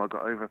at home.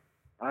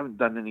 I haven't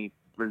done any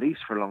release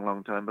for a long,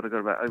 long time, but I've got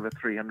about over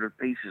 300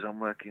 pieces I'm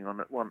working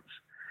on at once,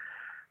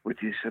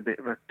 which is a bit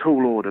of a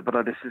tall order, but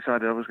I just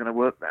decided I was going to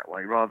work that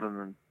way rather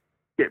than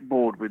get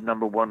bored with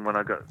number 1 when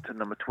I got to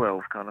number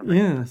 12 kind of thing.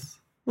 Yes.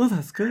 Well,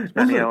 that's good.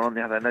 Well, Danielle, on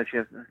the other note,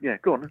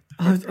 go on.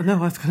 I was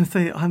going to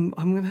say, I'm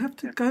going to have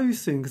to go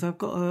soon because I've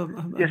got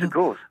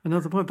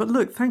another point. But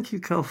look, thank you,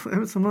 Carl,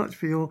 ever so much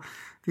for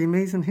the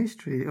amazing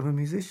history of a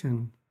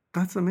musician.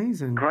 That's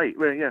amazing. Great.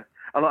 Well, yeah.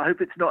 And I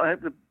hope it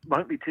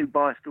won't be too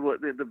biased to what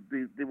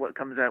what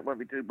comes out won't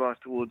be too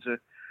biased towards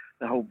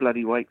the whole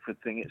bloody Wakeford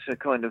thing. It's a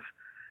kind of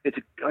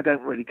I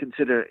don't really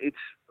consider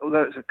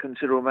although it's a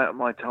considerable amount of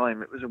my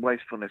time. It was a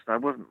wastefulness.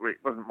 And it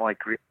wasn't my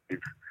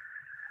creative.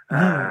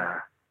 No,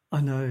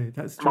 I know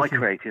that's my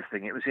creative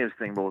thing. It was his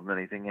thing more than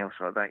anything else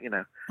like that. You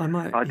know,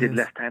 I did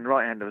left hand,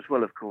 right hander as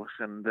well, of course,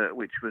 and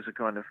which was a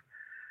kind of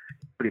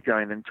really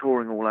going and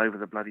touring all over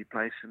the bloody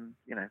place, and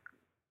you know,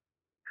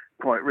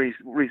 quite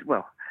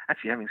well.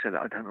 Actually, having said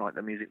that, I don't like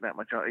the music that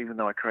much. Even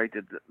though I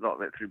created a lot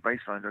of it through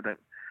basslines, I don't.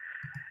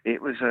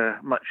 It was a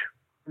much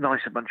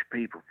nicer bunch of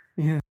people.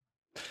 Yeah.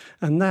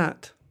 And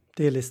that,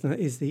 dear listener,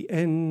 is the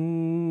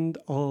end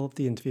of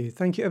the interview.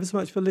 Thank you ever so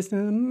much for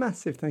listening. A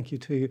massive thank you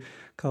to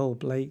Cole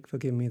Blake for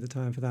giving me the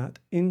time for that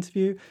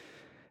interview.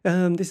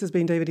 This has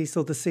been David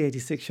Eastaugh, the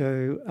C86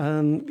 Show.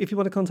 If you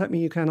want to contact me,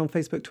 you can on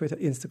Facebook, Twitter,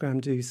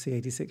 Instagram, do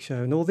C86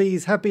 Show. And all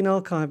these have been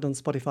archived on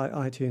Spotify,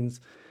 iTunes,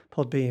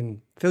 Podbean.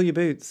 Fill your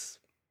boots.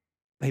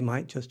 They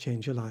might just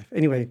change your life.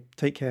 Anyway,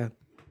 take care.